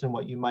dose than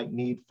what you might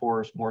need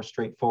for more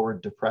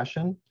straightforward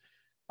depression,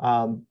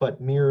 but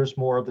mirrors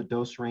more of the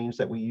dose range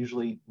that we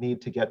usually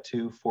need to get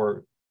to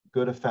for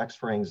good effects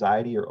for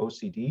anxiety or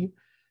OCD.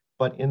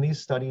 But in these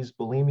studies,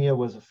 bulimia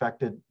was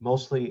affected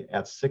mostly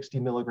at 60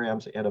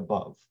 milligrams and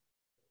above.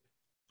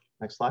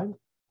 Next slide.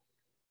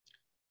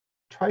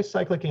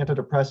 Tricyclic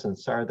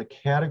antidepressants are the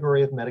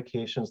category of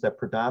medications that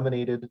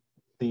predominated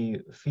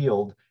the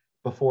field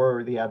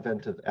before the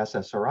advent of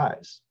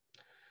SSRIs.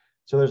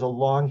 So there's a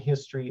long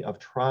history of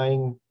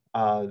trying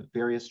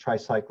various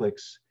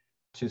tricyclics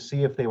to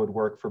see if they would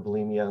work for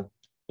bulimia.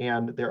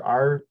 And there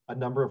are a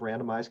number of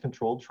randomized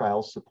controlled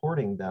trials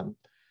supporting them.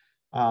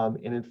 And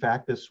in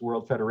fact, this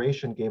World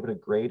Federation gave it a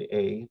grade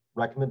A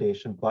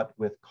recommendation, but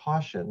with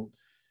caution.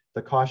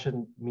 The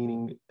caution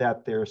meaning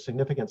that there are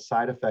significant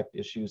side effect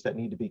issues that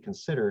need to be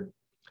considered.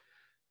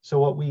 So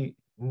what we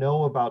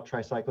know about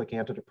tricyclic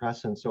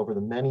antidepressants over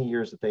the many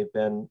years that they've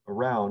been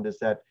around is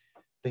that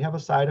they have a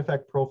side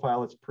effect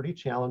profile that's pretty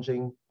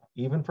challenging,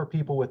 even for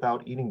people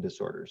without eating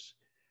disorders.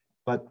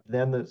 But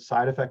then the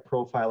side effect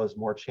profile is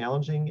more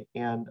challenging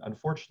and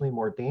unfortunately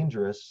more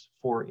dangerous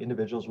for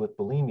individuals with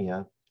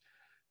bulimia.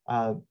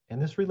 And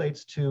this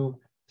relates to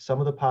some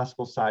of the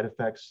possible side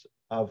effects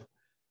of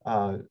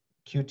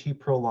QT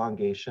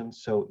prolongation,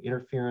 so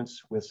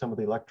interference with some of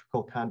the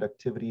electrical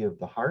conductivity of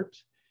the heart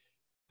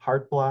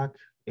block,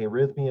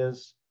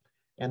 arrhythmias,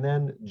 and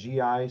then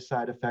GI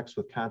side effects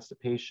with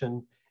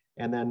constipation,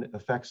 and then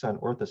effects on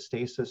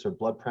orthostasis or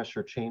blood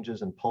pressure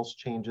changes and pulse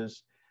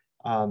changes,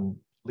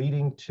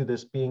 leading to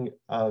this being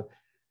a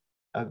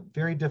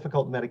very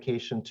difficult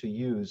medication to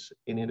use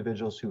in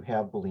individuals who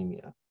have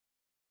bulimia.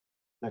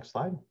 Next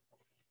slide.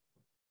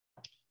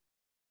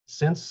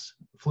 Since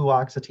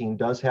fluoxetine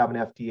does have an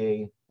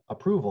FDA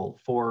approval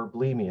for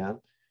bulimia,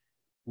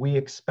 we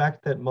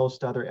expect that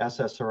most other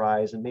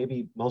SSRIs and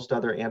maybe most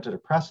other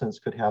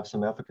antidepressants could have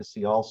some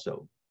efficacy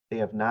also. They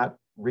have not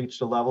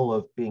reached a level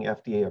of being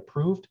FDA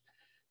approved,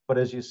 but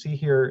as you see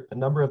here, a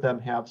number of them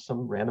have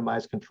some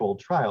randomized controlled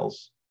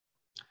trials.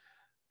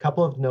 A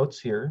couple of notes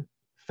here.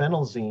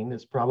 Phenelzine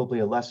is probably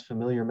a less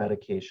familiar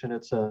medication.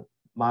 It's a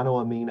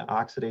monoamine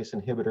oxidase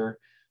inhibitor,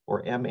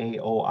 or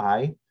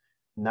MAOI,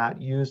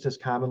 not used as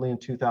commonly in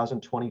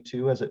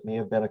 2022 as it may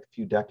have been a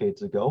few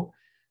decades ago,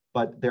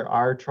 but there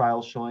are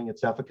trials showing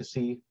its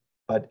efficacy.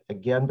 But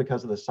again,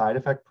 because of the side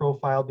effect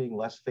profile being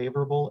less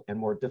favorable and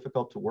more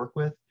difficult to work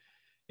with,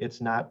 it's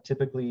not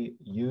typically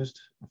used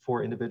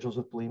for individuals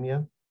with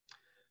bulimia.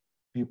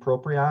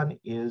 Bupropion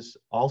is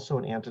also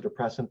an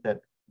antidepressant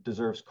that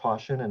deserves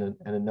caution and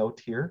a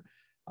note here.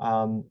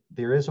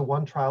 There is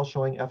one trial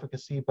showing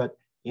efficacy, but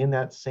in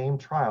that same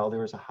trial, there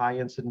was a high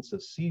incidence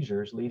of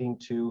seizures leading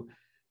to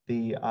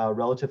the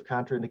relative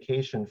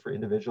contraindication for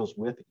individuals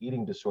with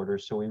eating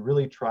disorders. So we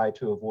really try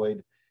to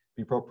avoid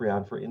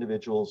bupropion for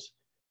individuals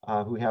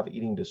who have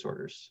eating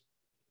disorders.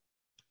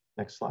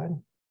 Next slide.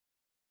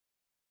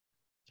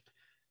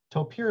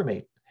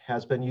 Topiramate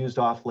has been used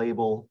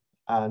off-label.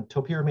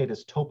 Topiramate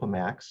is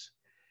Topamax.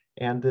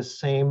 And this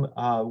same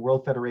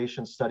World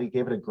Federation study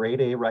gave it a grade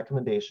A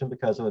recommendation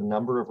because of a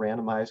number of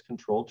randomized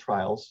controlled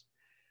trials.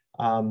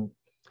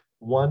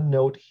 One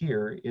note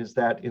here is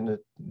that in the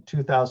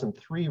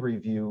 2003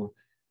 review,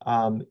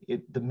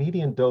 the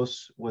median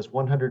dose was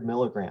 100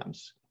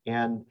 milligrams.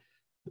 And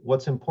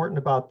what's important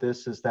about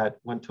this is that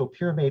when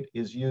topiramate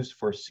is used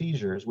for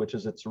seizures, which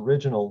is its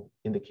original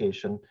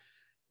indication,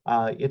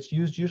 it's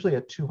used usually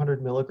at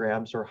 200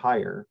 milligrams or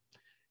higher.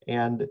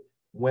 And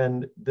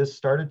when this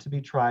started to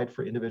be tried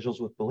for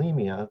individuals with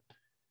bulimia,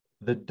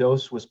 the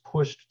dose was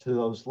pushed to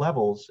those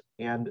levels,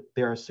 and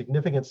there are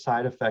significant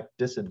side effect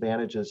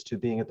disadvantages to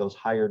being at those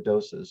higher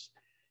doses.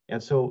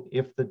 And so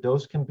if the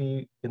dose can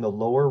be in the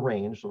lower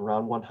range,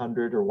 around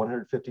 100 or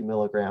 150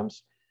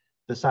 milligrams,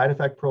 the side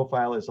effect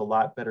profile is a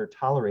lot better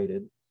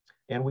tolerated,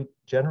 and we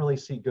generally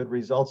see good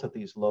results at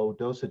these low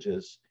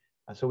dosages.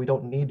 So we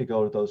don't need to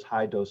go to those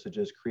high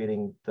dosages,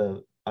 creating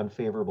the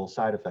unfavorable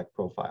side effect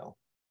profile.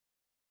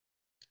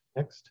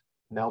 Next,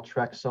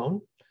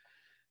 naltrexone.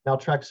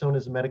 Naltrexone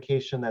is a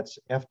medication that's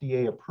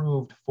FDA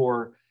approved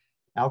for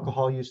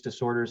alcohol use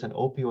disorders and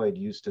opioid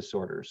use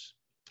disorders.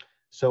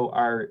 So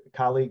our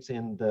colleagues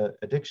in the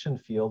addiction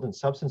field and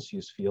substance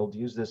use field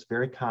use this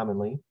very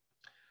commonly.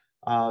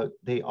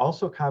 They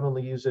also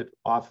commonly use it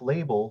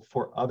off-label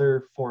for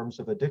other forms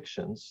of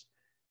addictions.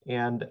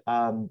 And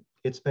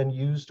it's been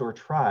used or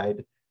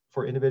tried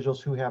for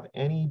individuals who have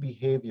any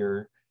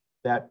behavior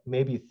that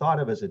may be thought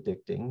of as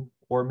addicting,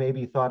 or may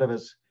be thought of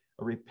as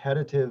a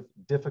repetitive,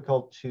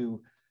 difficult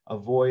to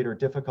avoid or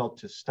difficult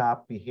to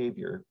stop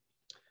behavior.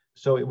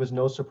 So it was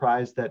no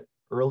surprise that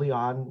early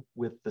on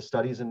with the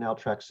studies in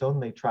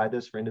naltrexone, they tried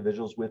this for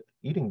individuals with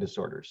eating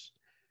disorders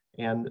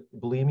and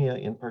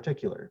bulimia in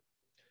particular.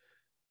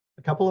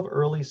 A couple of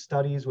early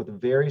studies with a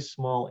very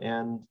small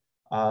n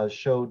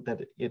showed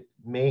that it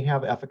may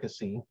have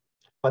efficacy,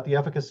 but the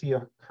efficacy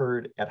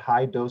occurred at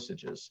high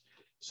dosages.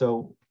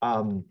 So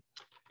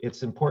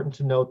it's important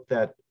to note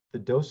that the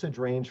dosage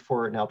range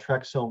for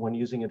naltrexone when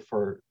using it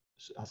for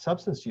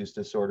substance use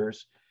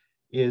disorders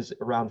is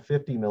around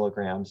 50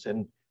 milligrams.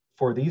 And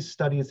for these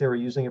studies, they were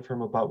using it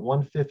from about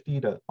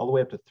 150 to all the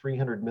way up to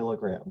 300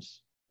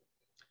 milligrams.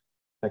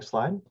 Next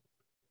slide.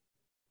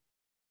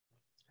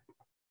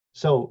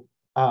 So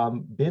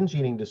binge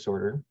eating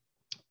disorder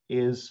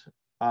is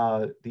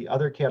the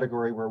other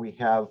category where we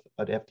have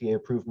an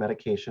FDA-approved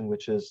medication,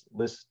 which is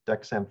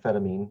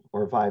lisdexamfetamine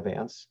or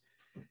Vyvanse,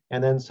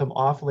 and then some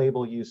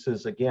off-label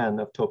uses, again,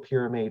 of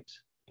topiramate,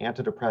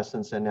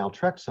 antidepressants, and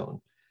naltrexone.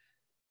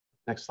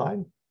 Next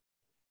slide.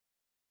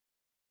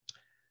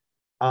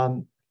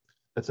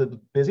 It's a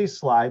busy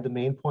slide. The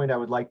main point I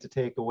would like to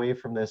take away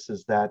from this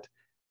is that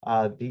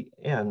the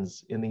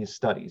N's in these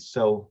studies.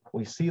 So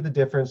we see the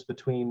difference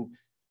between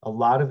a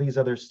lot of these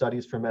other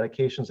studies for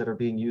medications that are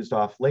being used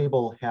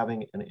off-label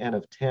having an N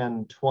of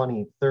 10,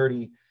 20,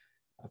 30.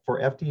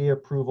 For FDA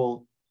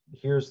approval,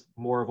 here's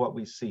more of what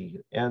we see,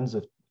 N's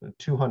of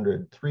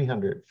 200,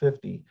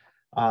 350.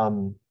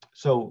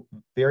 So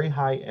very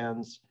high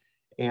N's,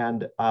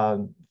 and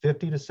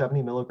 50 to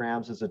 70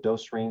 milligrams is a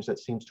dose range that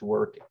seems to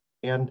work.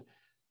 And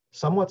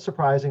somewhat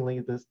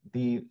surprisingly,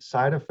 the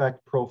side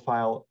effect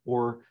profile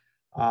or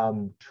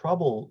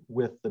trouble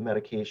with the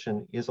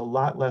medication is a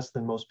lot less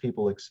than most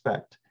people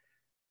expect.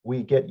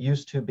 We get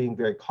used to being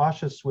very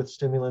cautious with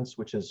stimulants,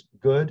 which is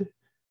good,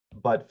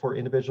 but for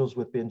individuals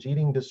with binge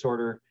eating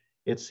disorder,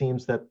 it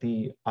seems that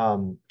the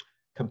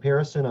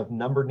comparison of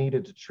number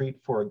needed to treat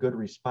for a good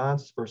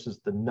response versus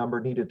the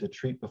number needed to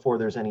treat before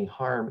there's any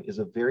harm is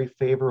a very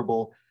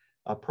favorable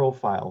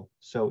profile.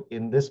 So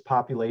in this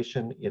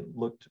population, it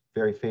looked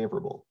very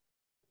favorable.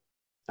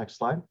 Next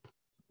slide.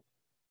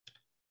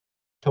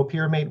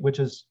 Topiramate, which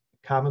is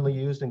commonly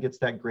used and gets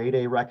that grade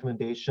A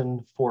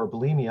recommendation for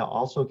bulimia,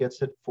 also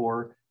gets it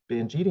for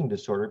binge eating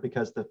disorder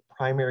because the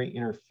primary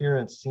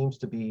interference seems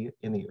to be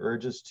in the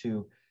urges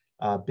to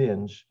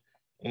binge.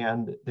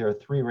 And there are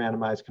 3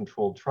 randomized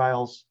controlled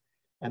trials.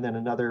 And then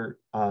another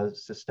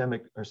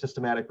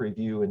systematic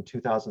review in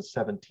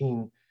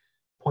 2017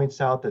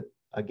 points out that,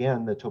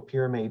 again, the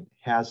topiramate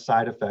has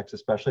side effects,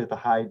 especially at the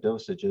high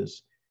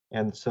dosages.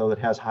 And so it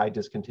has high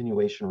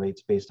discontinuation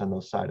rates based on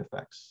those side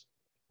effects.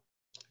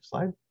 Next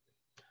slide.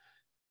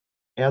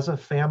 As a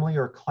family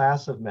or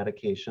class of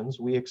medications,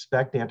 we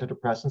expect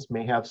antidepressants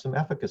may have some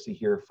efficacy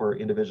here for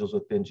individuals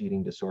with binge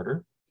eating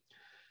disorder.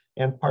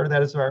 And part of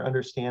that is our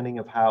understanding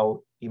of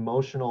how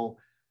emotional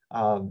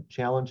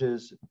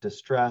challenges,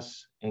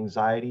 distress,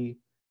 anxiety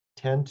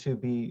tend to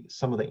be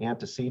some of the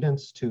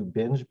antecedents to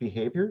binge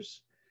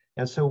behaviors.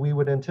 And so we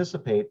would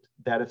anticipate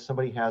that if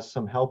somebody has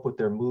some help with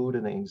their mood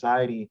and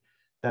anxiety,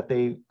 that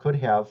they could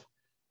have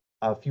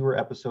fewer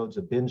episodes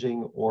of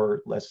binging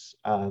or less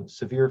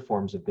severe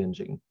forms of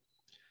binging.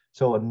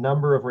 So a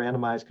number of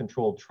randomized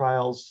controlled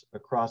trials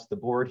across the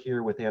board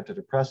here with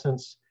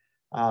antidepressants.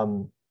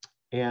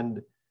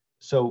 And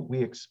so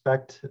we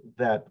expect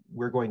that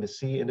we're going to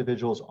see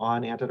individuals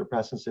on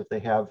antidepressants if they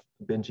have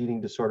binge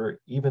eating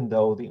disorder, even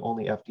though the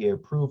only FDA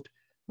approved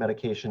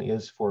medication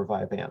is for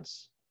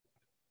Vyvanse.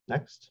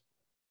 Next.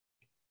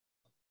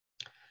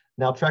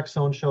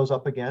 Naltrexone shows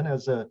up again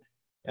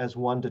as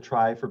one to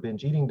try for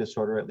binge eating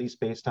disorder, at least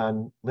based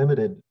on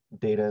limited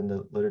data in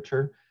the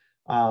literature.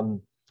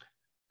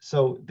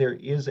 So there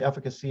is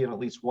efficacy in at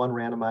least one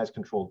randomized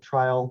controlled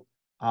trial.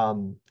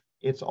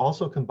 It's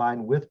also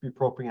combined with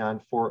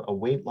bupropion for a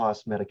weight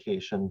loss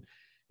medication.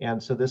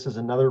 And so this is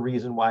another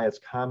reason why it's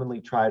commonly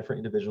tried for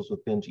individuals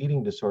with binge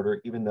eating disorder,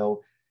 even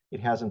though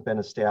it hasn't been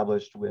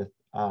established with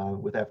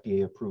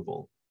FDA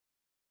approval.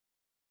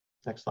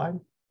 Next slide.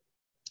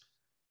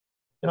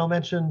 And I'll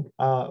mention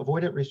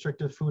avoidant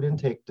restrictive food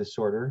intake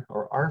disorder,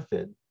 or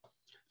ARFID.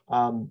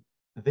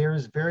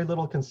 There's very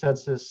little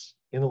consensus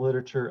in the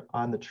literature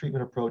on the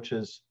treatment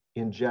approaches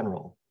in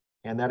general,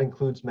 and that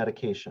includes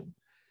medication.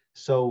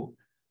 So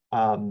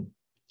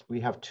we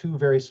have two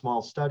very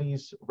small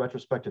studies,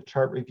 retrospective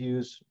chart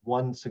reviews,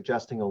 one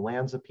suggesting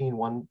olanzapine,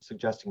 one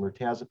suggesting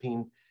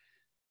mirtazapine.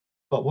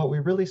 But what we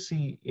really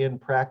see in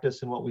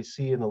practice and what we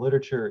see in the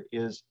literature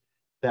is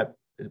that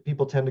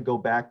people tend to go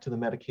back to the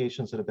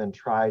medications that have been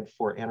tried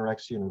for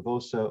anorexia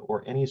nervosa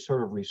or any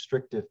sort of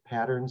restrictive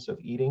patterns of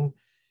eating,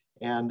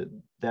 and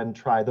then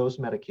try those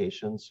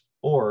medications.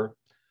 Or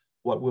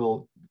what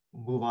we'll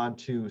move on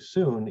to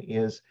soon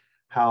is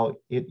how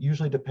it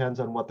usually depends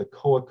on what the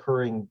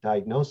co-occurring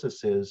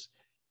diagnosis is,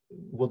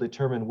 will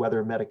determine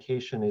whether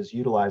medication is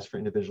utilized for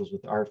individuals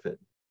with ARFID.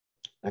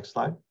 Next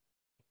slide.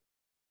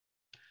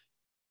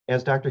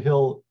 As Dr.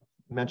 Hill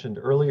mentioned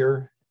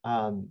earlier,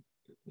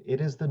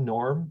 it is the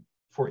norm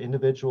for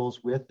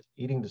individuals with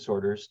eating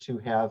disorders to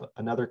have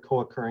another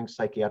co-occurring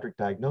psychiatric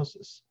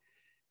diagnosis.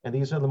 And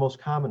these are the most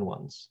common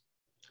ones.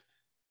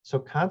 So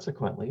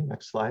consequently,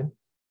 next slide,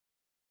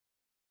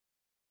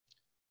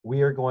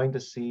 we are going to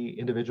see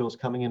individuals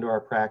coming into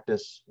our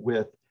practice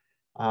with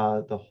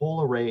the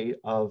whole array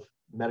of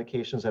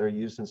medications that are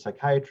used in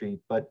psychiatry,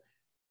 but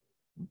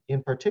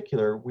in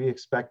particular, we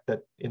expect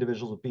that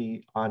individuals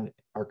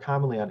are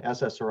commonly on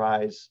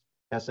SSRIs,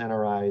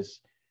 SNRIs,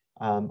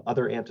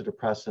 other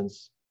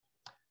antidepressants,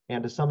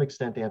 and to some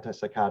extent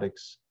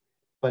antipsychotics,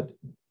 but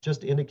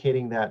just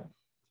indicating that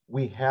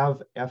we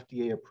have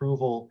FDA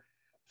approval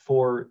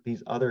for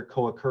these other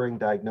co-occurring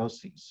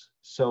diagnoses.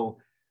 So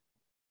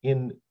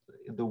in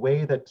the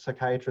way that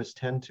psychiatrists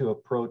tend to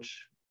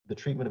approach the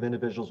treatment of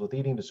individuals with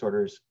eating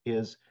disorders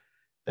is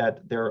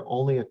that there are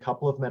only a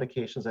couple of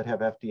medications that have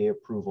FDA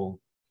approval.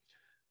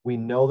 We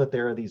know that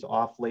there are these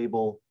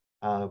off-label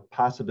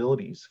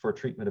possibilities for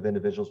treatment of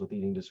individuals with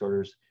eating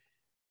disorders,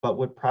 but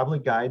what probably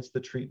guides the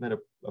treatment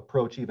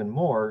approach even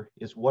more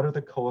is what are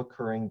the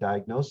co-occurring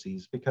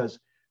diagnoses, because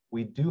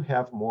we do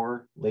have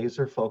more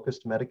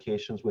laser-focused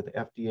medications with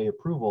FDA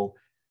approval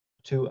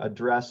to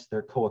address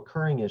their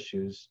co-occurring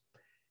issues.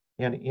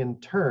 And in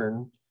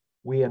turn,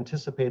 we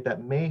anticipate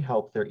that may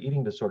help their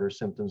eating disorder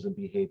symptoms and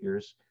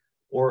behaviors,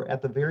 or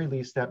at the very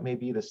least, that may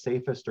be the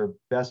safest or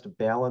best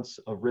balance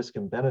of risk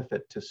and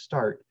benefit to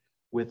start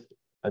with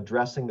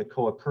addressing the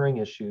co-occurring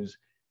issues,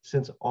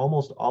 since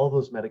almost all of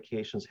those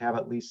medications have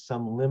at least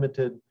some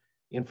limited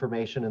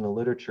information in the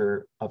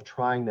literature of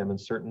trying them in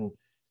certain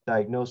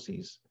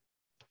diagnoses.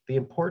 The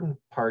important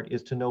part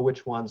is to know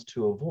which ones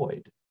to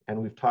avoid.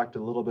 And we've talked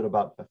a little bit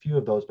about a few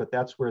of those, but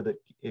that's where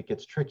it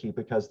gets tricky,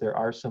 because there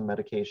are some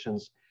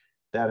medications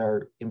that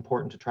are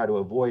important to try to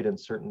avoid in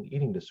certain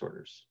eating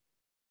disorders.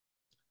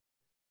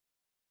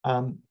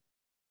 And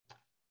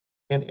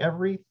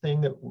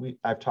everything that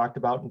I've talked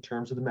about in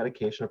terms of the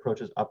medication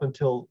approaches up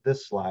until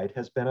this slide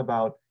has been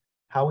about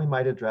how we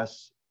might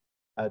address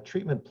a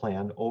treatment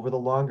plan over the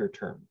longer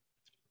term.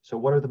 So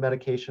what are the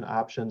medication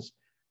options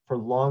for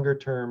longer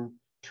term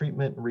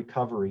treatment and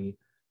recovery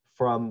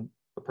from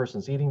a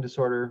person's eating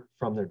disorder,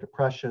 from their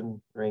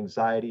depression or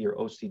anxiety or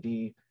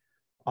OCD?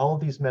 All of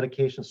these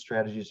medication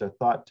strategies are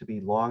thought to be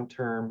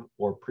long-term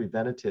or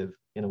preventative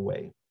in a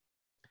way.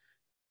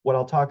 What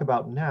I'll talk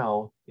about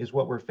now is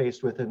what we're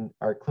faced with in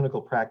our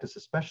clinical practice,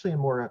 especially in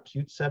more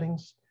acute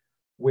settings,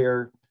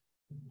 where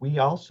we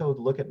also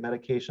look at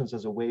medications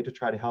as a way to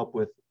try to help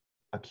with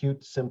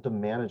acute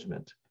symptom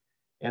management.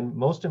 And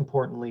most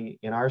importantly,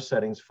 in our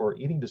settings for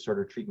eating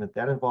disorder treatment,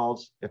 that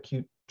involves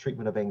acute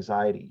treatment of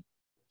anxiety.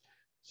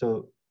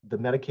 So the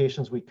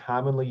medications we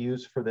commonly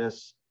use for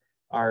this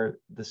are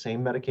the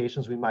same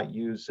medications we might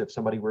use if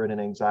somebody were in an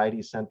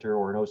anxiety center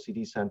or an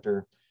OCD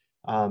center.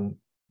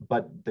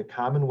 But the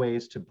common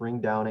ways to bring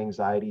down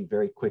anxiety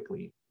very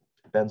quickly: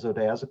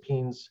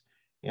 benzodiazepines,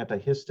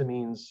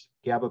 antihistamines,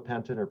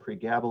 gabapentin or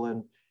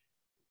pregabalin,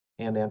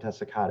 and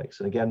antipsychotics.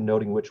 And again,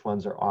 noting which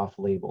ones are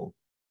off-label.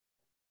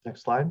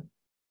 Next slide.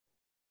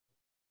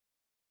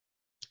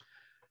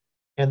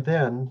 And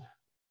then,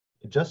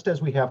 just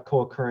as we have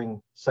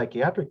co-occurring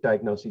psychiatric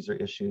diagnoses or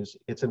issues,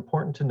 it's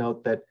important to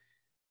note that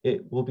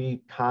it will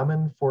be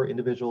common for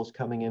individuals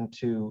coming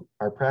into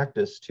our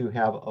practice to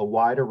have a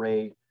wide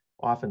array,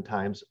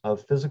 oftentimes,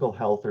 of physical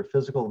health or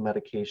physical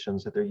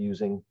medications that they're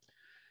using,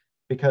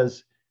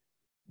 because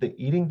the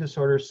eating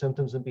disorder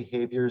symptoms and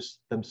behaviors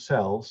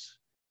themselves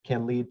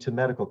can lead to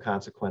medical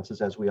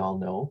consequences, as we all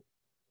know.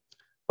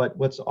 But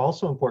what's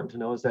also important to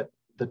know is that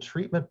the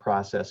treatment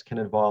process can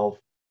involve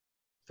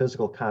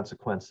physical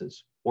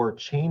consequences or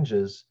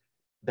changes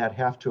that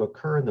have to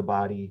occur in the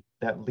body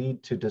that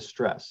lead to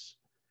distress.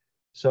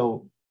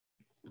 So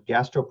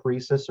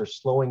gastroparesis, or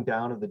slowing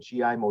down of the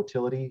GI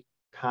motility,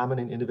 common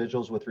in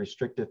individuals with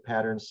restrictive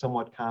patterns,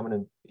 somewhat common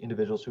in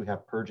individuals who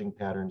have purging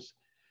patterns.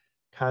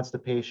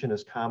 Constipation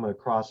is common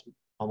across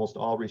almost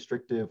all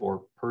restrictive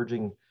or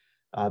purging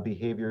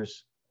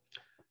behaviors.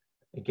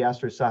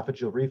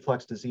 Gastroesophageal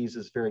reflux disease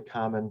is very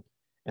common.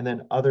 And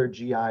then other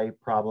GI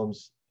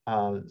problems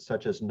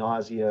such as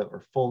nausea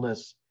or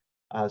fullness,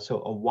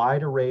 So a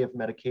wide array of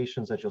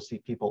medications that you'll see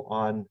people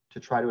on to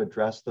try to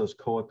address those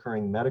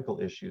co-occurring medical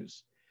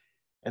issues.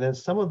 And then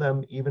some of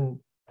them even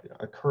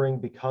occurring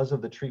because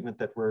of the treatment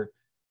that we're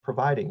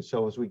providing.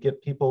 So as we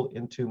get people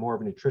into more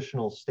of a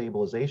nutritional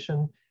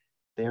stabilization,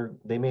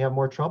 they may have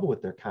more trouble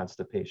with their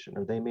constipation,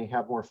 or they may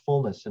have more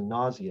fullness and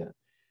nausea.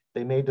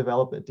 They may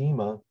develop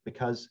edema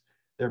because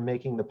they're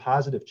making the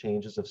positive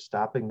changes of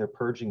stopping their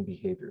purging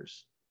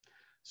behaviors.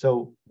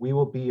 So we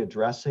will be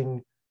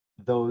addressing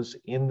those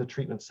in the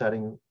treatment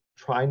setting,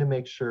 trying to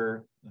make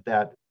sure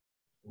that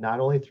not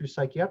only through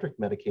psychiatric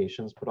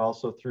medications, but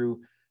also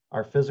through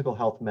our physical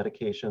health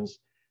medications,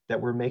 that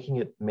we're making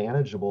it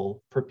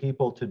manageable for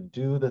people to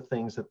do the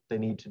things that they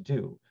need to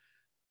do.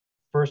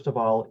 First of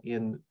all,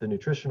 in the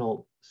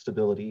nutritional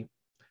stability,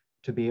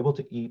 to be able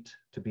to eat,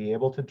 to be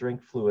able to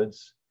drink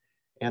fluids,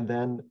 and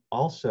then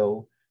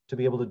also to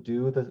be able to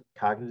do the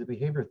cognitive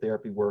behavior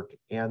therapy work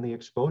and the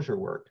exposure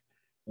work.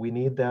 We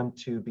need them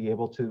to be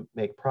able to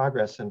make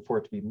progress and for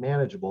it to be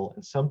manageable.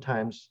 And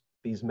sometimes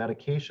these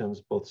medications,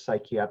 both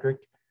psychiatric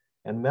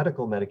and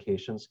medical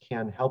medications,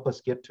 can help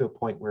us get to a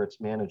point where it's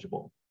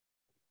manageable.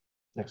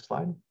 Next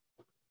slide.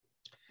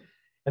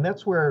 And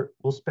that's where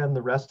we'll spend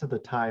the rest of the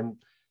time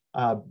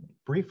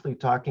briefly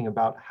talking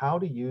about how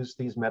to use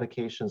these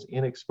medications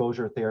in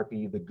exposure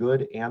therapy, the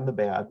good and the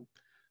bad.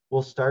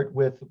 We'll start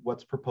with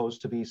what's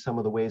proposed to be some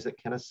of the ways it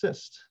can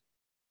assist.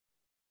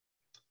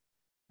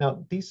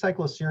 Now,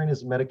 D-cycloserine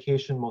is a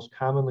medication most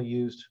commonly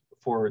used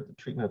for the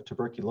treatment of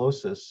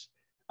tuberculosis,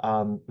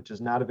 which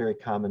is not a very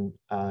common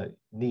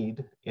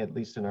need, at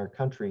least in our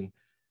country.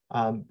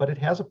 But it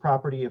has a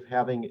property of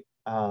having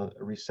a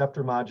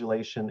receptor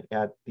modulation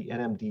at the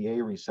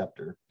NMDA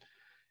receptor.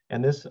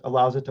 And this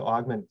allows it to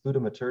augment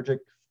glutamatergic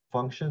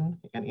function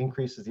and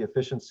increases the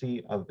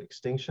efficiency of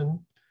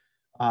extinction.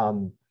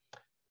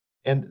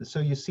 And so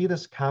you see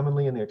this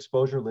commonly in the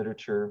exposure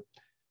literature.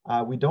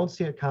 We don't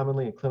see it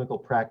commonly in clinical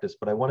practice,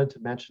 but I wanted to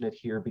mention it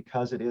here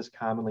because it is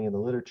commonly in the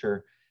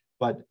literature.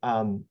 But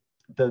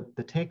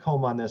the take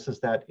home on this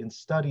is that in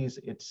studies,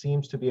 it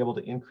seems to be able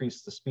to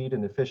increase the speed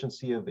and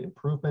efficiency of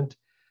improvement,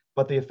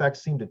 but the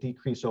effects seem to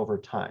decrease over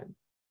time.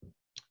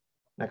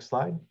 Next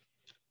slide.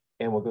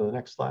 And we'll go to the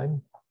next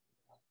slide.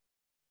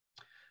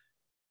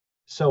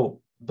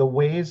 So the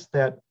ways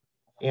that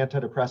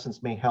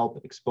antidepressants may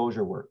help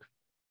exposure work.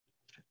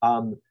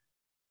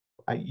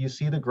 You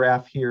see the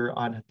graph here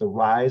on the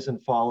rise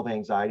and fall of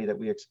anxiety that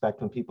we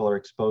expect when people are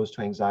exposed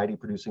to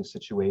anxiety-producing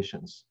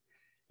situations.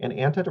 And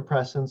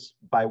antidepressants,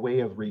 by way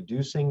of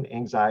reducing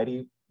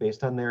anxiety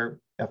based on their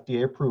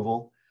FDA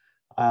approval,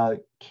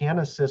 can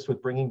assist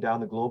with bringing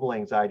down the global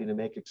anxiety to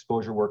make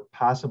exposure work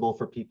possible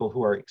for people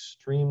who are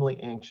extremely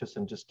anxious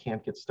and just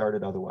can't get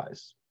started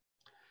otherwise.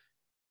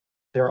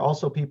 There are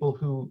also people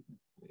who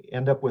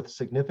end up with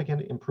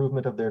significant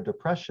improvement of their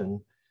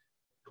depression,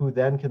 who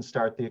then can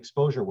start the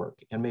exposure work.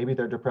 And maybe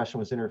their depression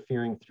was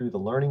interfering through the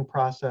learning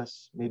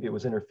process. Maybe it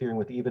was interfering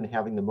with even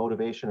having the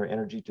motivation or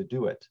energy to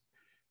do it.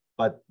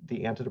 But the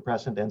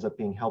antidepressant ends up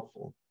being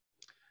helpful.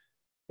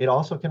 It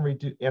also can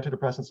reduce,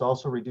 antidepressants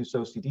also reduce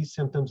OCD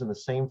symptoms in the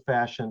same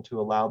fashion to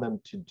allow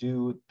them to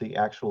do the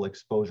actual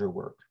exposure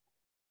work.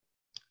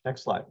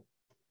 Next slide.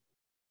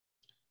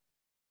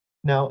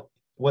 Now,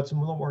 what's a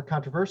little more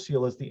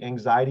controversial is the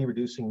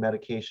anxiety-reducing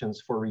medications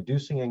for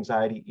reducing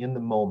anxiety in the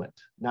moment.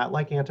 Not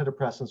like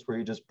antidepressants where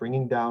you're just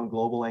bringing down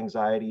global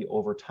anxiety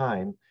over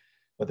time,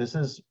 but this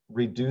is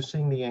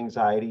reducing the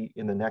anxiety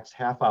in the next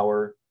half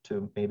hour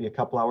to maybe a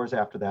couple hours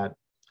after that,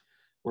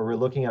 where we're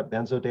looking at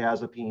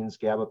benzodiazepines,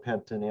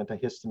 gabapentin,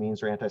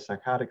 antihistamines, or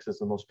antipsychotics as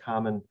the most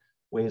common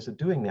ways of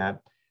doing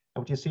that.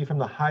 And what you see from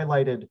the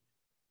highlighted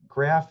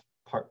graph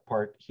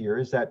part here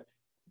is that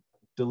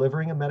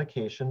delivering a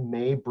medication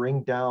may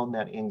bring down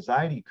that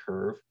anxiety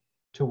curve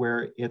to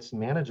where it's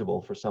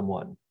manageable for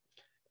someone.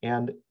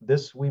 And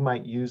this we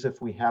might use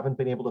if we haven't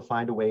been able to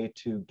find a way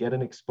to get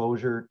an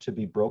exposure to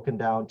be broken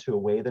down to a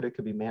way that it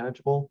could be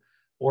manageable,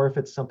 or if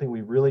it's something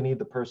we really need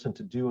the person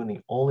to do and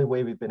the only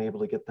way we've been able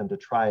to get them to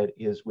try it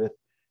is with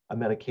a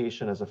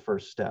medication as a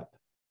first step.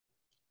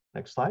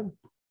 Next slide.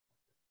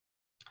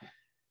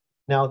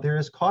 Now, there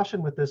is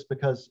caution with this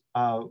because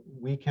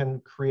we can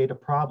create a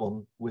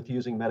problem with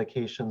using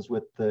medications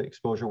with the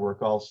exposure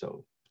work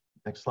also.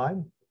 Next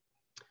slide.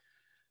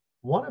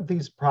 One of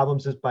these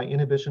problems is by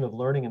inhibition of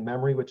learning and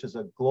memory, which is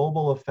a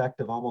global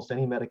effect of almost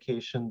any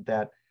medication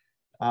that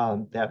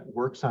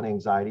works on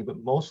anxiety, but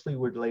mostly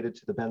related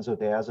to the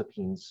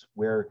benzodiazepines,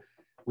 where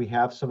we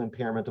have some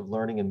impairment of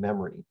learning and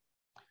memory.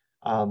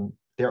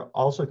 There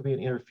also could be an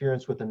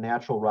interference with the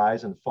natural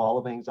rise and fall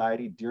of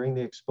anxiety during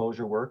the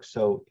exposure work,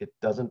 so it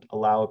doesn't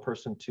allow a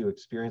person to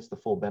experience the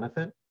full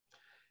benefit.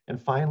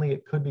 And finally,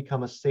 it could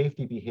become a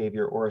safety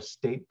behavior or a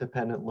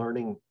state-dependent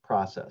learning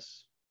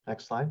process.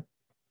 Next slide.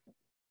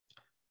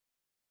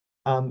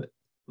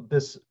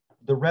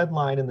 The red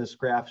line in this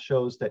graph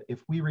shows that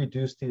if we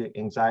reduce the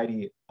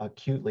anxiety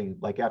acutely,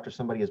 like after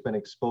somebody has been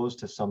exposed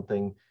to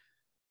something,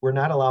 we're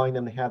not allowing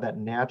them to have that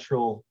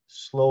natural,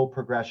 slow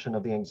progression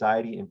of the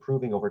anxiety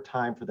improving over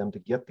time for them to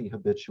get the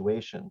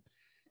habituation.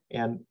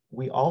 And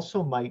we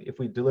also might, if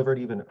we deliver it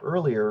even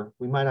earlier,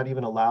 we might not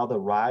even allow the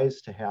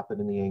rise to happen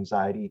in the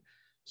anxiety,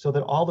 so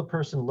that all the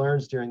person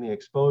learns during the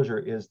exposure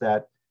is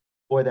that,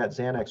 boy, that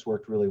Xanax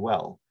worked really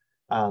well.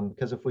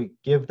 Because if we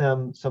give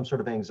them some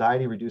sort of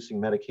anxiety reducing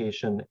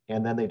medication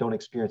and then they don't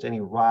experience any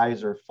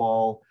rise or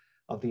fall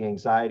of the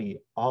anxiety,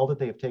 all that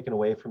they've taken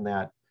away from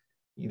that,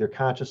 either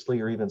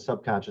consciously or even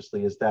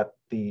subconsciously, is that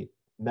the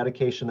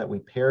medication that we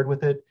paired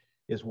with it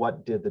is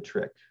what did the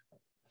trick.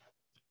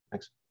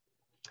 Next.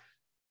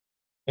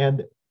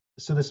 And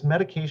so this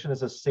medication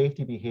as a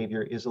safety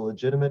behavior is a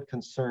legitimate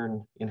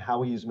concern in how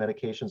we use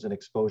medications in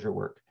exposure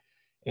work.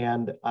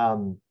 And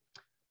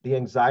the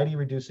anxiety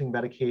reducing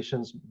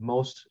medications,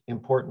 most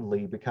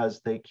importantly, because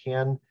they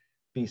can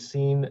be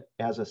seen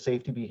as a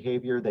safety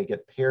behavior, they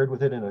get paired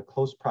with it in a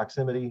close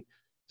proximity.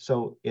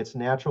 So it's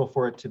natural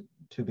for it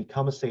to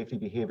become a safety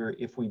behavior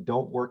if we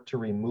don't work to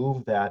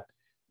remove that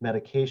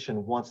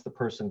medication once the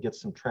person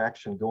gets some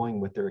traction going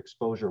with their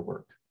exposure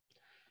work.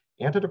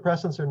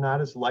 Antidepressants are not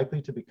as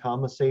likely to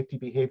become a safety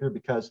behavior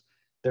because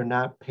they're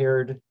not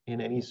paired in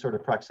any sort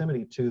of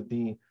proximity to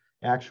the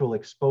actual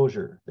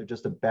exposure. They're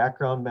just a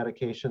background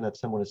medication that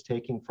someone is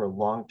taking for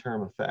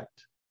long-term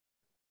effect.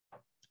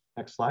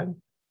 Next slide.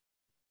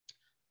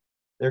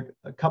 There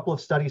are a couple of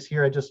studies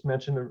here I just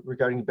mentioned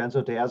regarding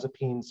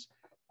benzodiazepines,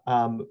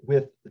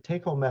 with the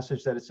take-home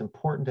message that it's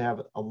important to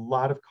have a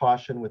lot of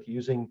caution with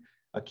using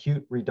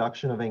acute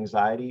reduction of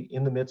anxiety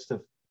in the midst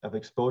of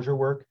exposure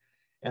work.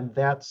 And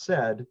that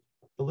said,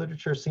 the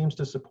literature seems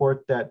to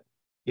support that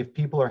if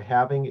people are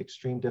having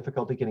extreme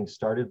difficulty getting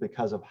started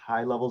because of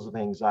high levels of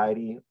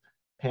anxiety,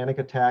 panic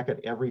attack at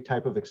every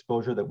type of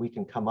exposure that we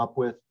can come up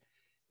with,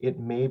 it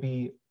may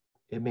be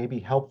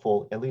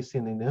helpful, at least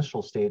in the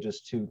initial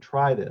stages, to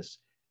try this.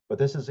 But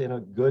this is in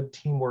a good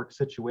teamwork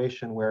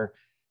situation where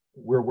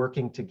we're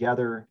working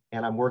together,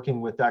 and I'm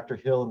working with Dr.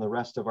 Hill and the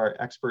rest of our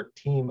expert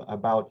team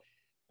about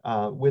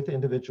with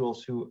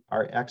individuals who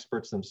are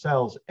experts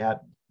themselves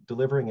at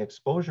delivering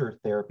exposure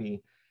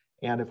therapy.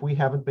 And if we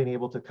haven't been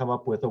able to come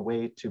up with a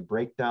way to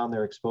break down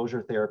their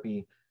exposure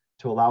therapy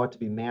to allow it to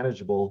be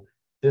manageable,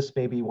 this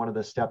may be one of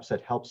the steps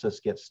that helps us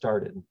get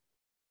started.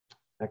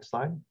 Next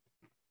slide.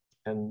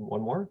 And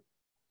one more.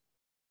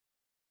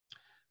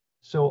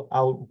 So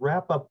I'll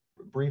wrap up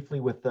briefly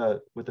with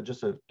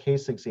just a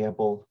case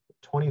example.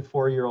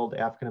 24-year-old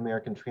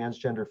African-American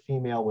transgender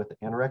female with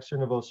anorexia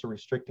nervosa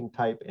restricting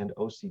type and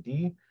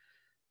OCD.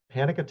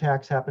 Panic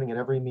attacks happening at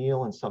every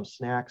meal and some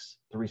snacks.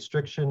 The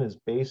restriction is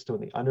based on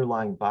the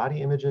underlying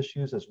body image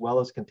issues as well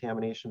as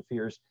contamination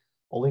fears,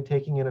 only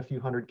taking in a few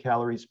hundred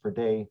calories per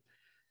day.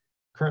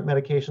 Current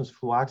medications,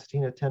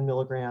 fluoxetine at 10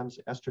 milligrams,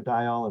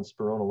 estradiol and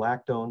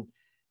spironolactone.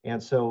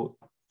 And so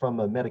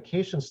from a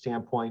medication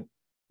standpoint,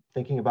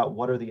 thinking about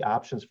what are the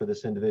options for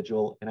this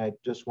individual, and I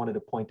just wanted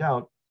to point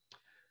out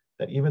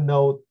that even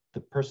though the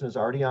person is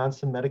already on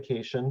some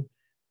medication,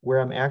 where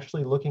I'm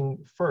actually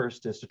looking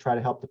first is to try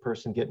to help the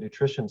person get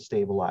nutrition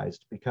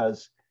stabilized,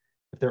 because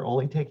if they're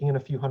only taking in a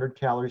few hundred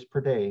calories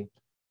per day,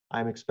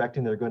 I'm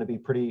expecting they're going to be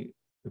pretty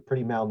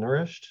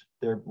malnourished.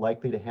 They're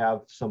likely to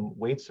have some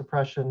weight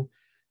suppression.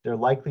 They're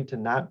likely to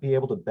not be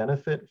able to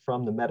benefit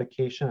from the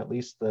medication, at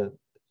least the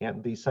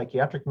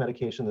psychiatric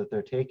medication that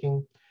they're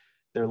taking.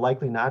 They're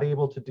likely not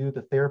able to do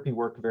the therapy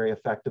work very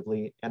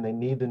effectively, and they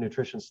need the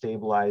nutrition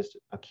stabilized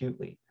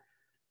acutely.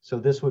 So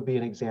this would be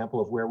an example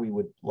of where we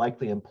would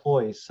likely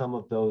employ some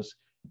of those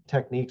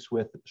techniques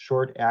with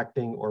short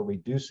acting or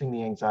reducing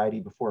the anxiety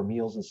before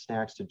meals and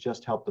snacks to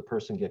just help the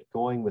person get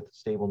going with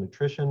stable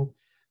nutrition,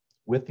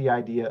 with the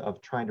idea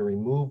of trying to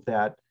remove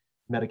that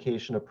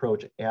medication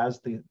approach as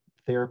the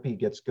therapy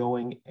gets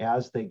going,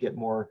 as they get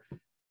more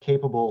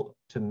capable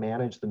to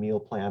manage the meal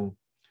plan.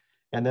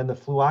 And then the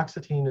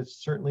fluoxetine is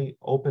certainly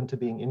open to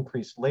being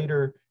increased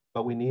later,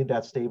 but we need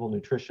that stable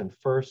nutrition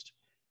first.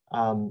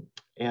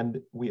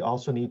 And we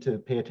also need to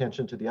pay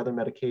attention to the other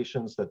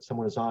medications that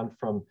someone is on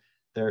from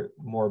their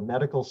more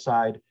medical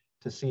side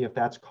to see if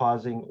that's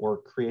causing or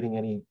creating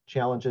any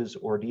challenges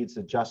or needs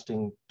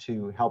adjusting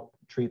to help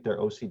treat their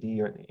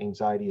OCD or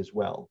anxiety as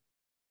well.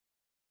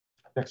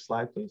 Next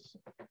slide, please.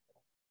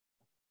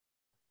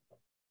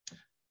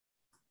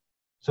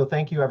 So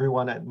thank you,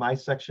 everyone. My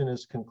section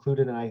is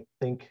concluded, and I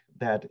think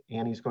that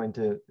Annie's going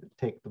to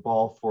take the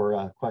ball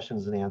for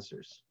questions and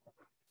answers.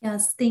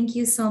 Yes, thank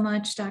you so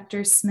much,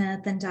 Dr.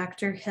 Smith and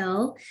Dr.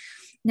 Hill.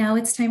 Now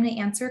it's time to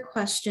answer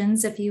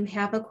questions. If you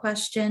have a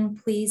question,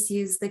 please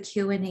use the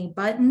Q&A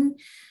button,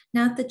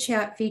 not the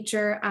chat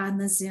feature on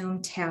the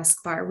Zoom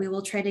taskbar. We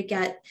will try to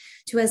get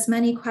to as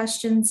many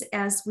questions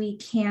as we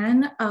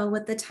can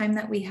with the time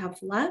that we have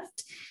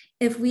left.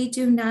 If we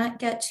do not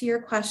get to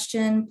your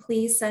question,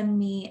 please send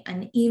me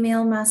an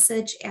email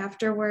message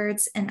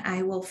afterwards and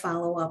I will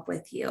follow up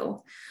with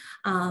you.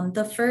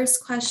 The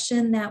first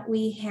question that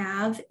we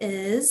have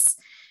is,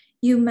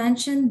 you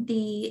mentioned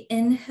the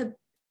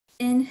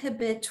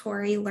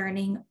inhibitory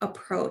learning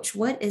approach.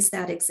 What is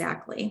that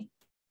exactly?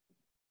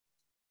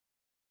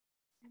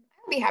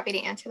 I'd be happy to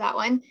answer that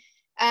one.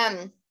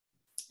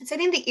 So I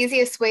think the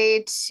easiest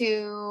way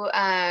to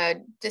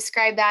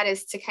describe that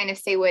is to kind of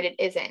say what it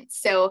isn't.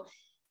 So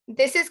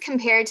this is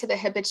compared to the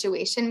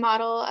habituation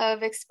model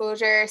of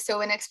exposure. So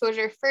when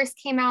exposure first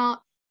came out,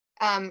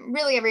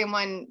 really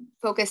everyone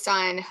focused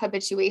on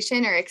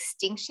habituation or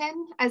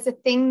extinction as a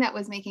thing that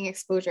was making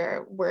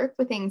exposure work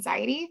with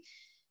anxiety.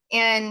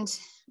 And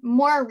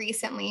more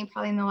recently,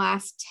 probably in the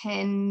last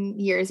 10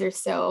 years or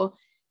so,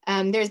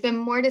 there's been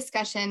more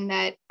discussion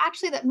that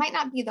actually that might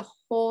not be the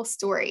whole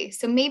story.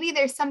 So maybe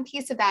there's some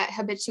piece of that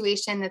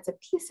habituation that's a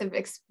piece of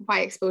why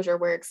exposure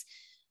works.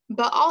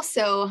 But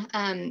also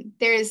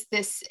there's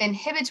this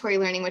inhibitory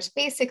learning, which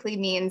basically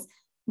means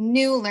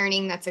new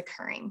learning that's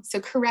occurring. So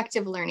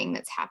corrective learning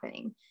that's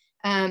happening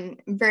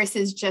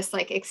versus just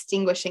like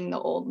extinguishing the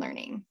old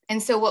learning.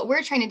 And so what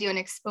we're trying to do in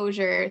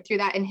exposure through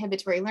that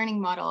inhibitory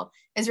learning model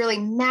is really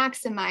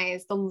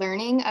maximize the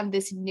learning of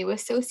this new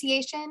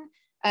association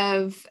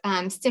of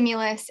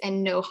stimulus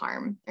and no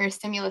harm, or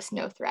stimulus,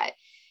 no threat.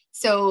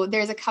 So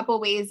there's a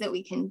couple ways that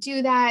we can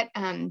do that.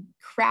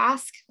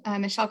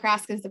 Michelle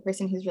Krask is the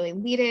person who's really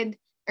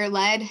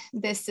led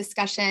this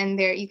discussion.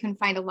 There, you can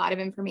find a lot of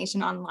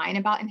information online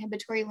about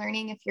inhibitory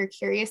learning if you're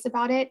curious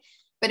about it.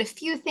 But a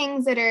few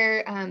things that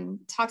are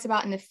talked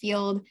about in the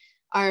field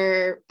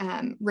are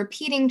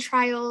repeating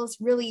trials,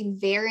 really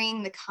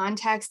varying the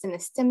context and the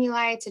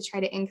stimuli to try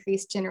to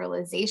increase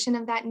generalization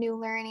of that new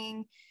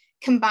learning,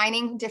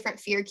 combining different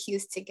fear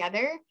cues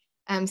together.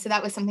 So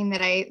that was something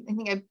that I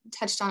think I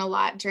touched on a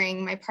lot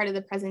during my part of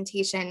the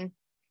presentation,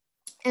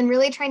 and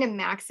really trying to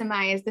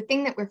maximize the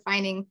thing that we're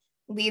finding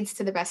leads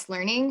to the best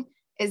learning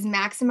is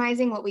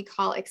maximizing what we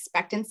call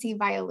expectancy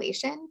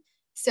violation.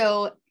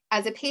 So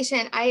as a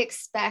patient, I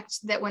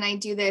expect that when I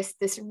do this,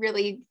 this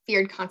really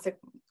feared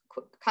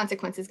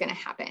consequence is going to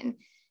happen.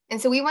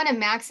 And so we want to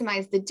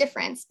maximize the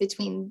difference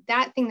between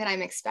that thing that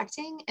I'm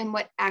expecting and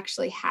what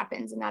actually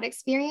happens in that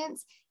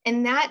experience.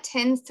 And that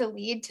tends to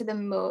lead to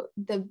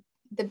the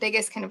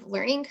biggest kind of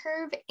learning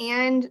curve,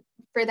 and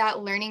for that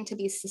learning to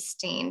be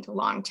sustained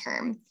long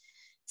term.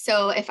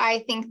 So if I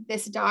think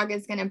this dog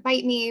is going to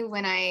bite me I'm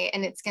going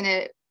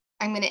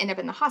to end up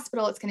in the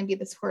hospital, it's going to be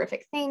this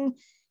horrific thing,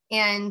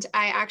 and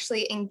I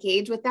actually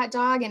engage with that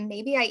dog, and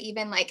maybe I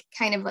even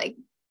kind of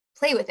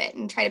play with it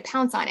and try to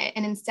pounce on it,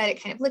 and instead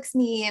it kind of licks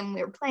me, and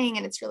we're playing,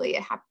 and it's really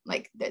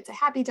it's a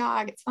happy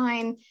dog, it's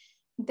fine.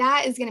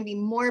 That is going to be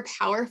more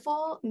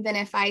powerful than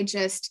if I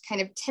just kind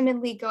of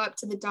timidly go up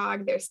to the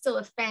dog. There's still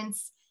a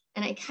fence,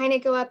 and I kind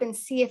of go up and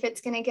see if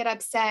it's going to get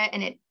upset,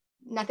 and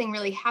nothing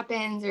really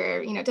happens,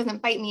 or it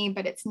doesn't bite me,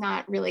 but it's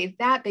not really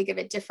that big of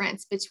a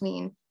difference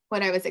between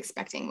what I was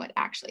expecting, what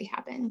actually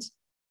happened.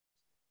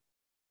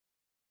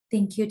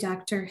 Thank you,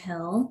 Dr.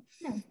 Hill.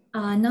 Yeah.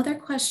 Another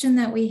question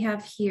that we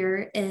have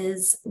here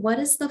is, what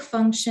is the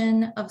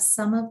function of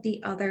some of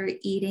the other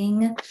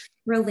eating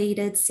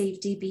related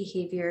safety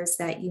behaviors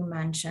that you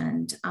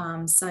mentioned,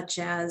 such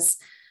as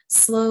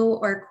slow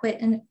or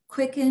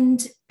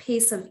quickened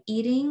pace of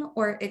eating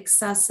or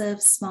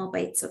excessive small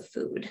bites of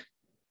food?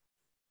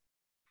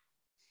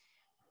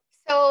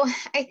 So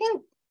I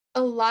think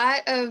a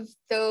lot of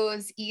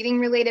those eating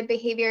related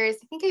behaviors,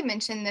 I think I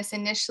mentioned this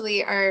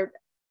initially, are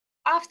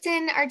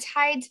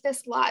tied to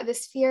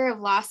this fear of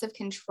loss of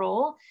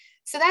control.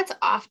 So that's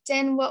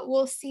often what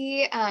we'll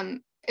see.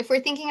 If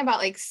we're thinking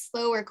about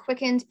slow or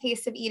quickened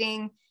pace of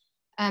eating,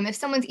 if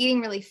someone's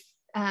eating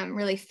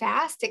really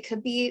fast, it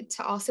could be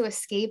to also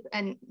escape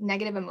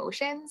negative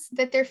emotions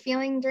that they're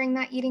feeling during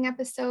that eating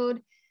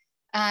episode.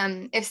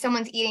 If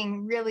someone's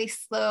eating really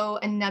slow,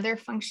 another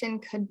function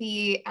could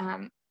be,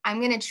 I'm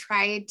going to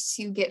try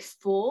to get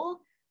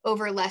full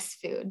over less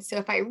food. So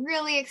if I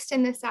really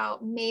extend this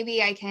out,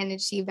 maybe I can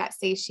achieve that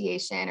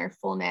satiation or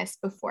fullness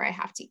before I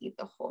have to eat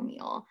the whole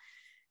meal.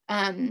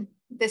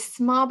 The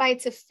small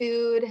bites of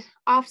food,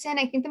 often,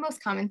 I think the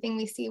most common thing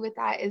we see with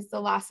that is the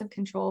loss of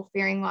control,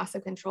 fearing loss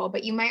of control,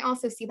 but you might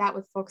also see that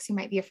with folks who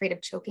might be afraid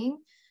of choking,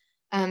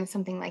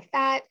 something like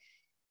that.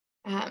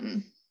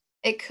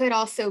 It could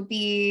also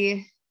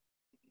be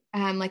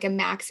like a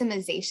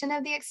maximization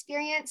of the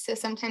experience. So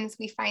sometimes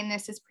we find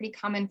this is pretty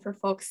common for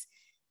folks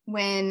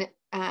when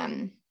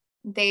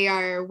they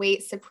are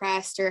weight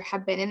suppressed or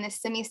have been in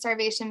this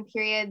semi-starvation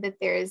period, that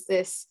there's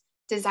this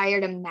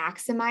desire to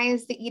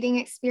maximize the eating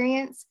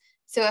experience.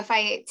 So if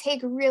I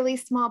take really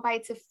small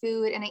bites of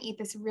food and I eat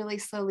this really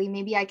slowly,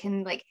 maybe I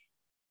can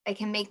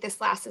make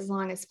this last as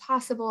long as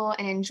possible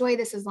and enjoy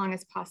this as long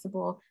as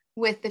possible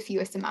with the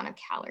fewest amount of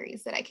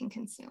calories that I can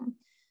consume.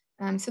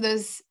 So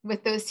those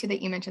two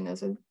that you mentioned,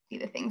 those would be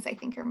the things I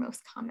think are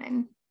most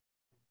common.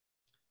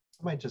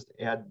 I might just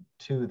add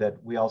too that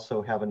we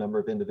also have a number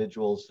of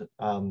individuals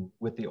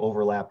with the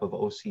overlap of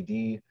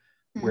OCD,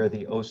 where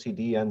the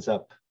OCD ends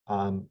up,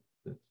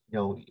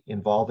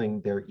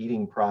 involving their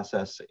eating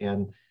process,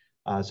 and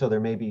so there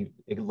may be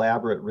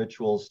elaborate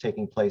rituals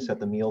taking place at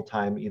the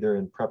mealtime, either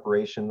in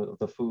preparation of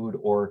the food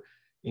or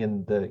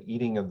in the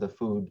eating of the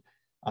food,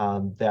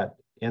 that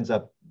ends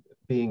up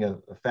being a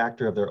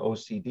factor of their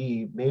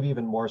OCD, maybe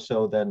even more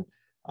so than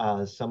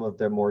some of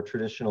their more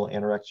traditional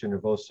anorexia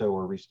nervosa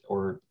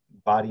or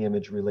body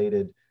image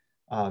related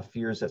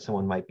fears that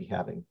someone might be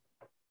having.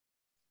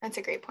 That's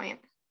a great point.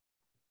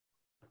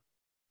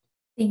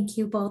 Thank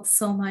you both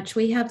so much.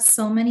 We have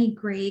so many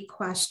great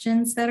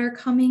questions that are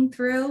coming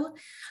through,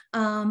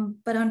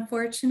 but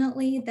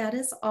unfortunately, that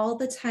is all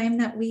the time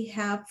that we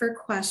have for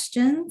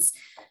questions.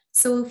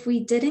 So if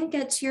we didn't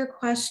get to your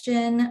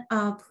question,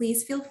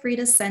 please feel free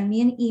to send me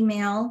an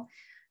email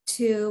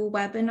to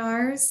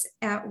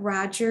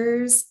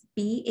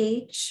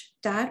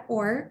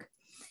webinars@rogersbh.org.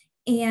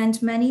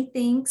 And many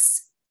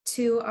thanks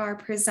to our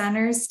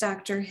presenters,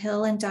 Dr.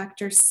 Hill and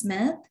Dr.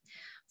 Smith,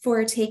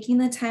 for taking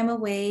the time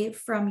away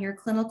from your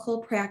clinical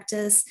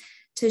practice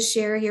to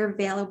share your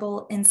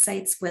valuable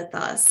insights with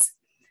us.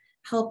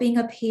 Helping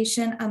a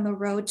patient on the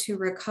road to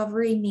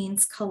recovery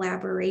means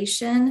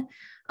collaboration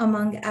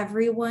among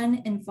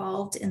everyone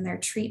involved in their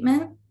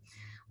treatment.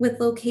 With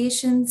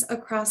locations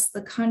across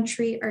the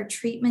country, our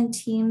treatment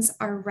teams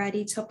are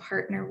ready to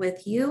partner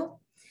with you.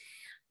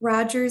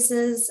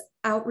 Rogers's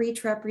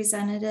outreach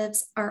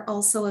representatives are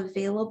also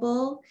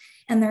available,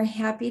 and they're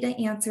happy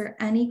to answer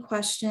any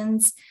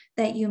questions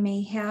that you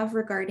may have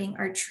regarding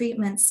our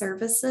treatment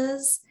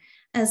services,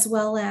 as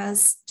well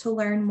as to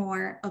learn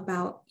more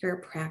about your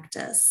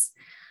practice.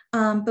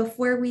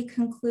 Before we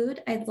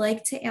conclude, I'd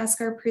like to ask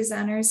our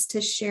presenters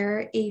to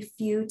share a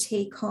few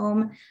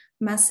take-home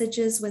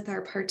messages with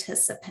our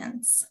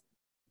participants.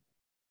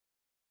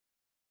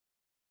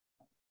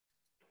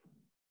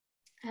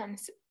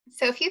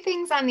 So a few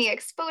things on the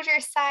exposure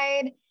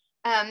side.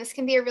 This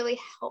can be a really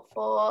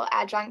helpful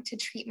adjunct to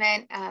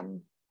treatment.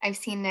 I've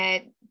seen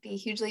it be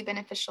hugely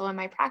beneficial in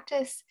my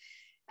practice.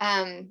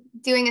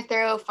 Doing a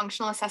thorough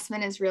functional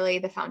assessment is really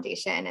the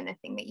foundation and the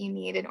thing that you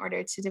need in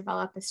order to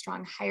develop a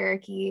strong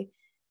hierarchy.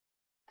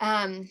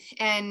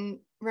 And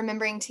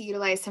remembering to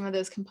utilize some of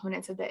those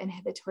components of the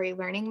inhibitory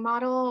learning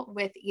model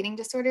with eating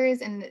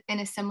disorders in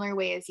a similar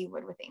way as you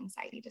would with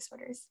anxiety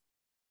disorders.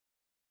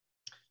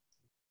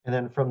 And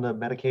then from the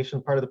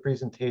medication part of the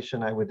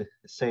presentation, I would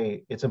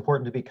say it's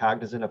important to be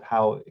cognizant of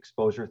how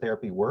exposure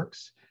therapy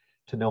works,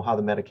 to know how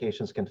the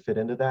medications can fit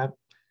into that.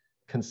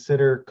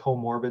 Consider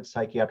comorbid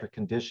psychiatric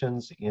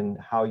conditions in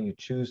how you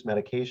choose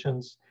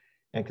medications,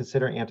 and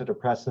consider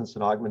antidepressants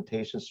and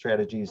augmentation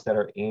strategies that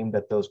are aimed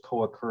at those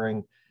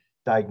co-occurring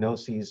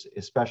diagnoses,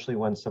 especially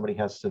when somebody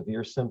has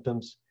severe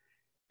symptoms.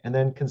 And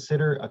then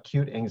consider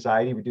acute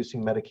anxiety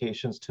reducing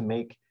medications to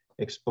make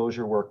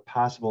exposure work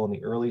possible in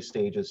the early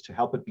stages, to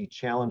help it be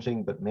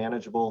challenging but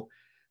manageable,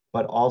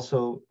 but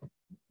also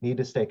need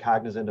to stay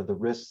cognizant of the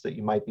risks that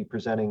you might be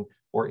presenting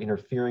or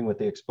interfering with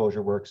the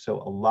exposure work.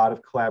 So a lot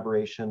of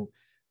collaboration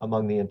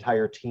among the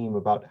entire team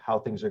about how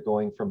things are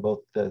going from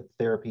both the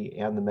therapy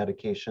and the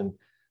medication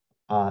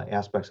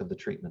aspects of the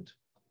treatment.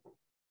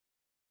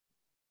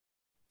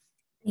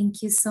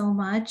 Thank you so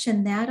much.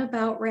 And that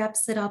about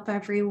wraps it up,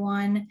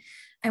 everyone.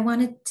 I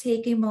want to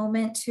take a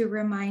moment to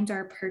remind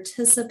our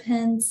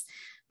participants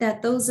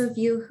that those of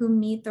you who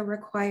meet the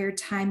required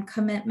time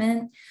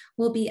commitment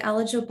will be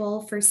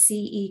eligible for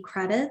CE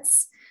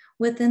credits.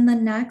 Within the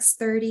next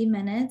 30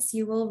 minutes,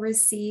 you will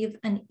receive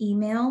an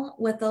email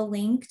with a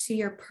link to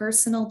your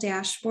personal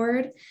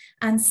dashboard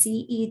on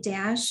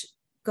ce-go.com,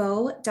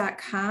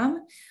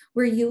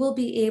 where you will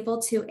be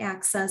able to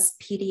access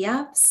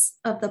PDFs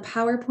of the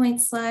PowerPoint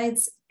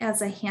slides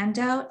as a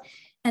handout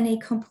and a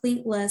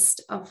complete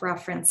list of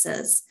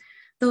references.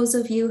 Those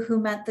of you who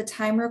met the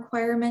time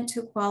requirement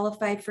to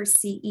qualify for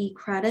CE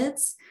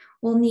credits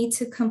will need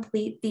to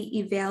complete the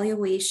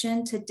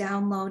evaluation to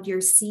download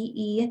your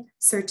CE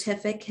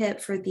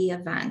certificate for the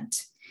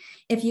event.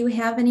 If you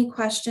have any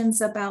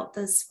questions about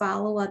this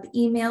follow-up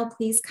email,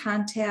 please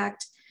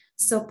contact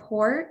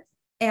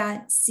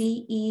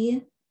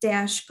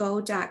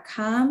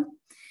support@ce-go.com.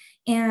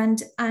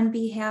 And on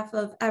behalf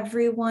of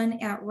everyone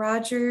at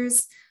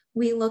Rogers,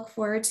 we look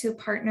forward to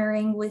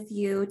partnering with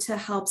you to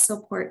help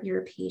support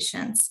your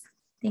patients.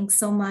 Thanks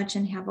so much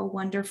and have a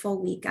wonderful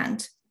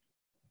weekend.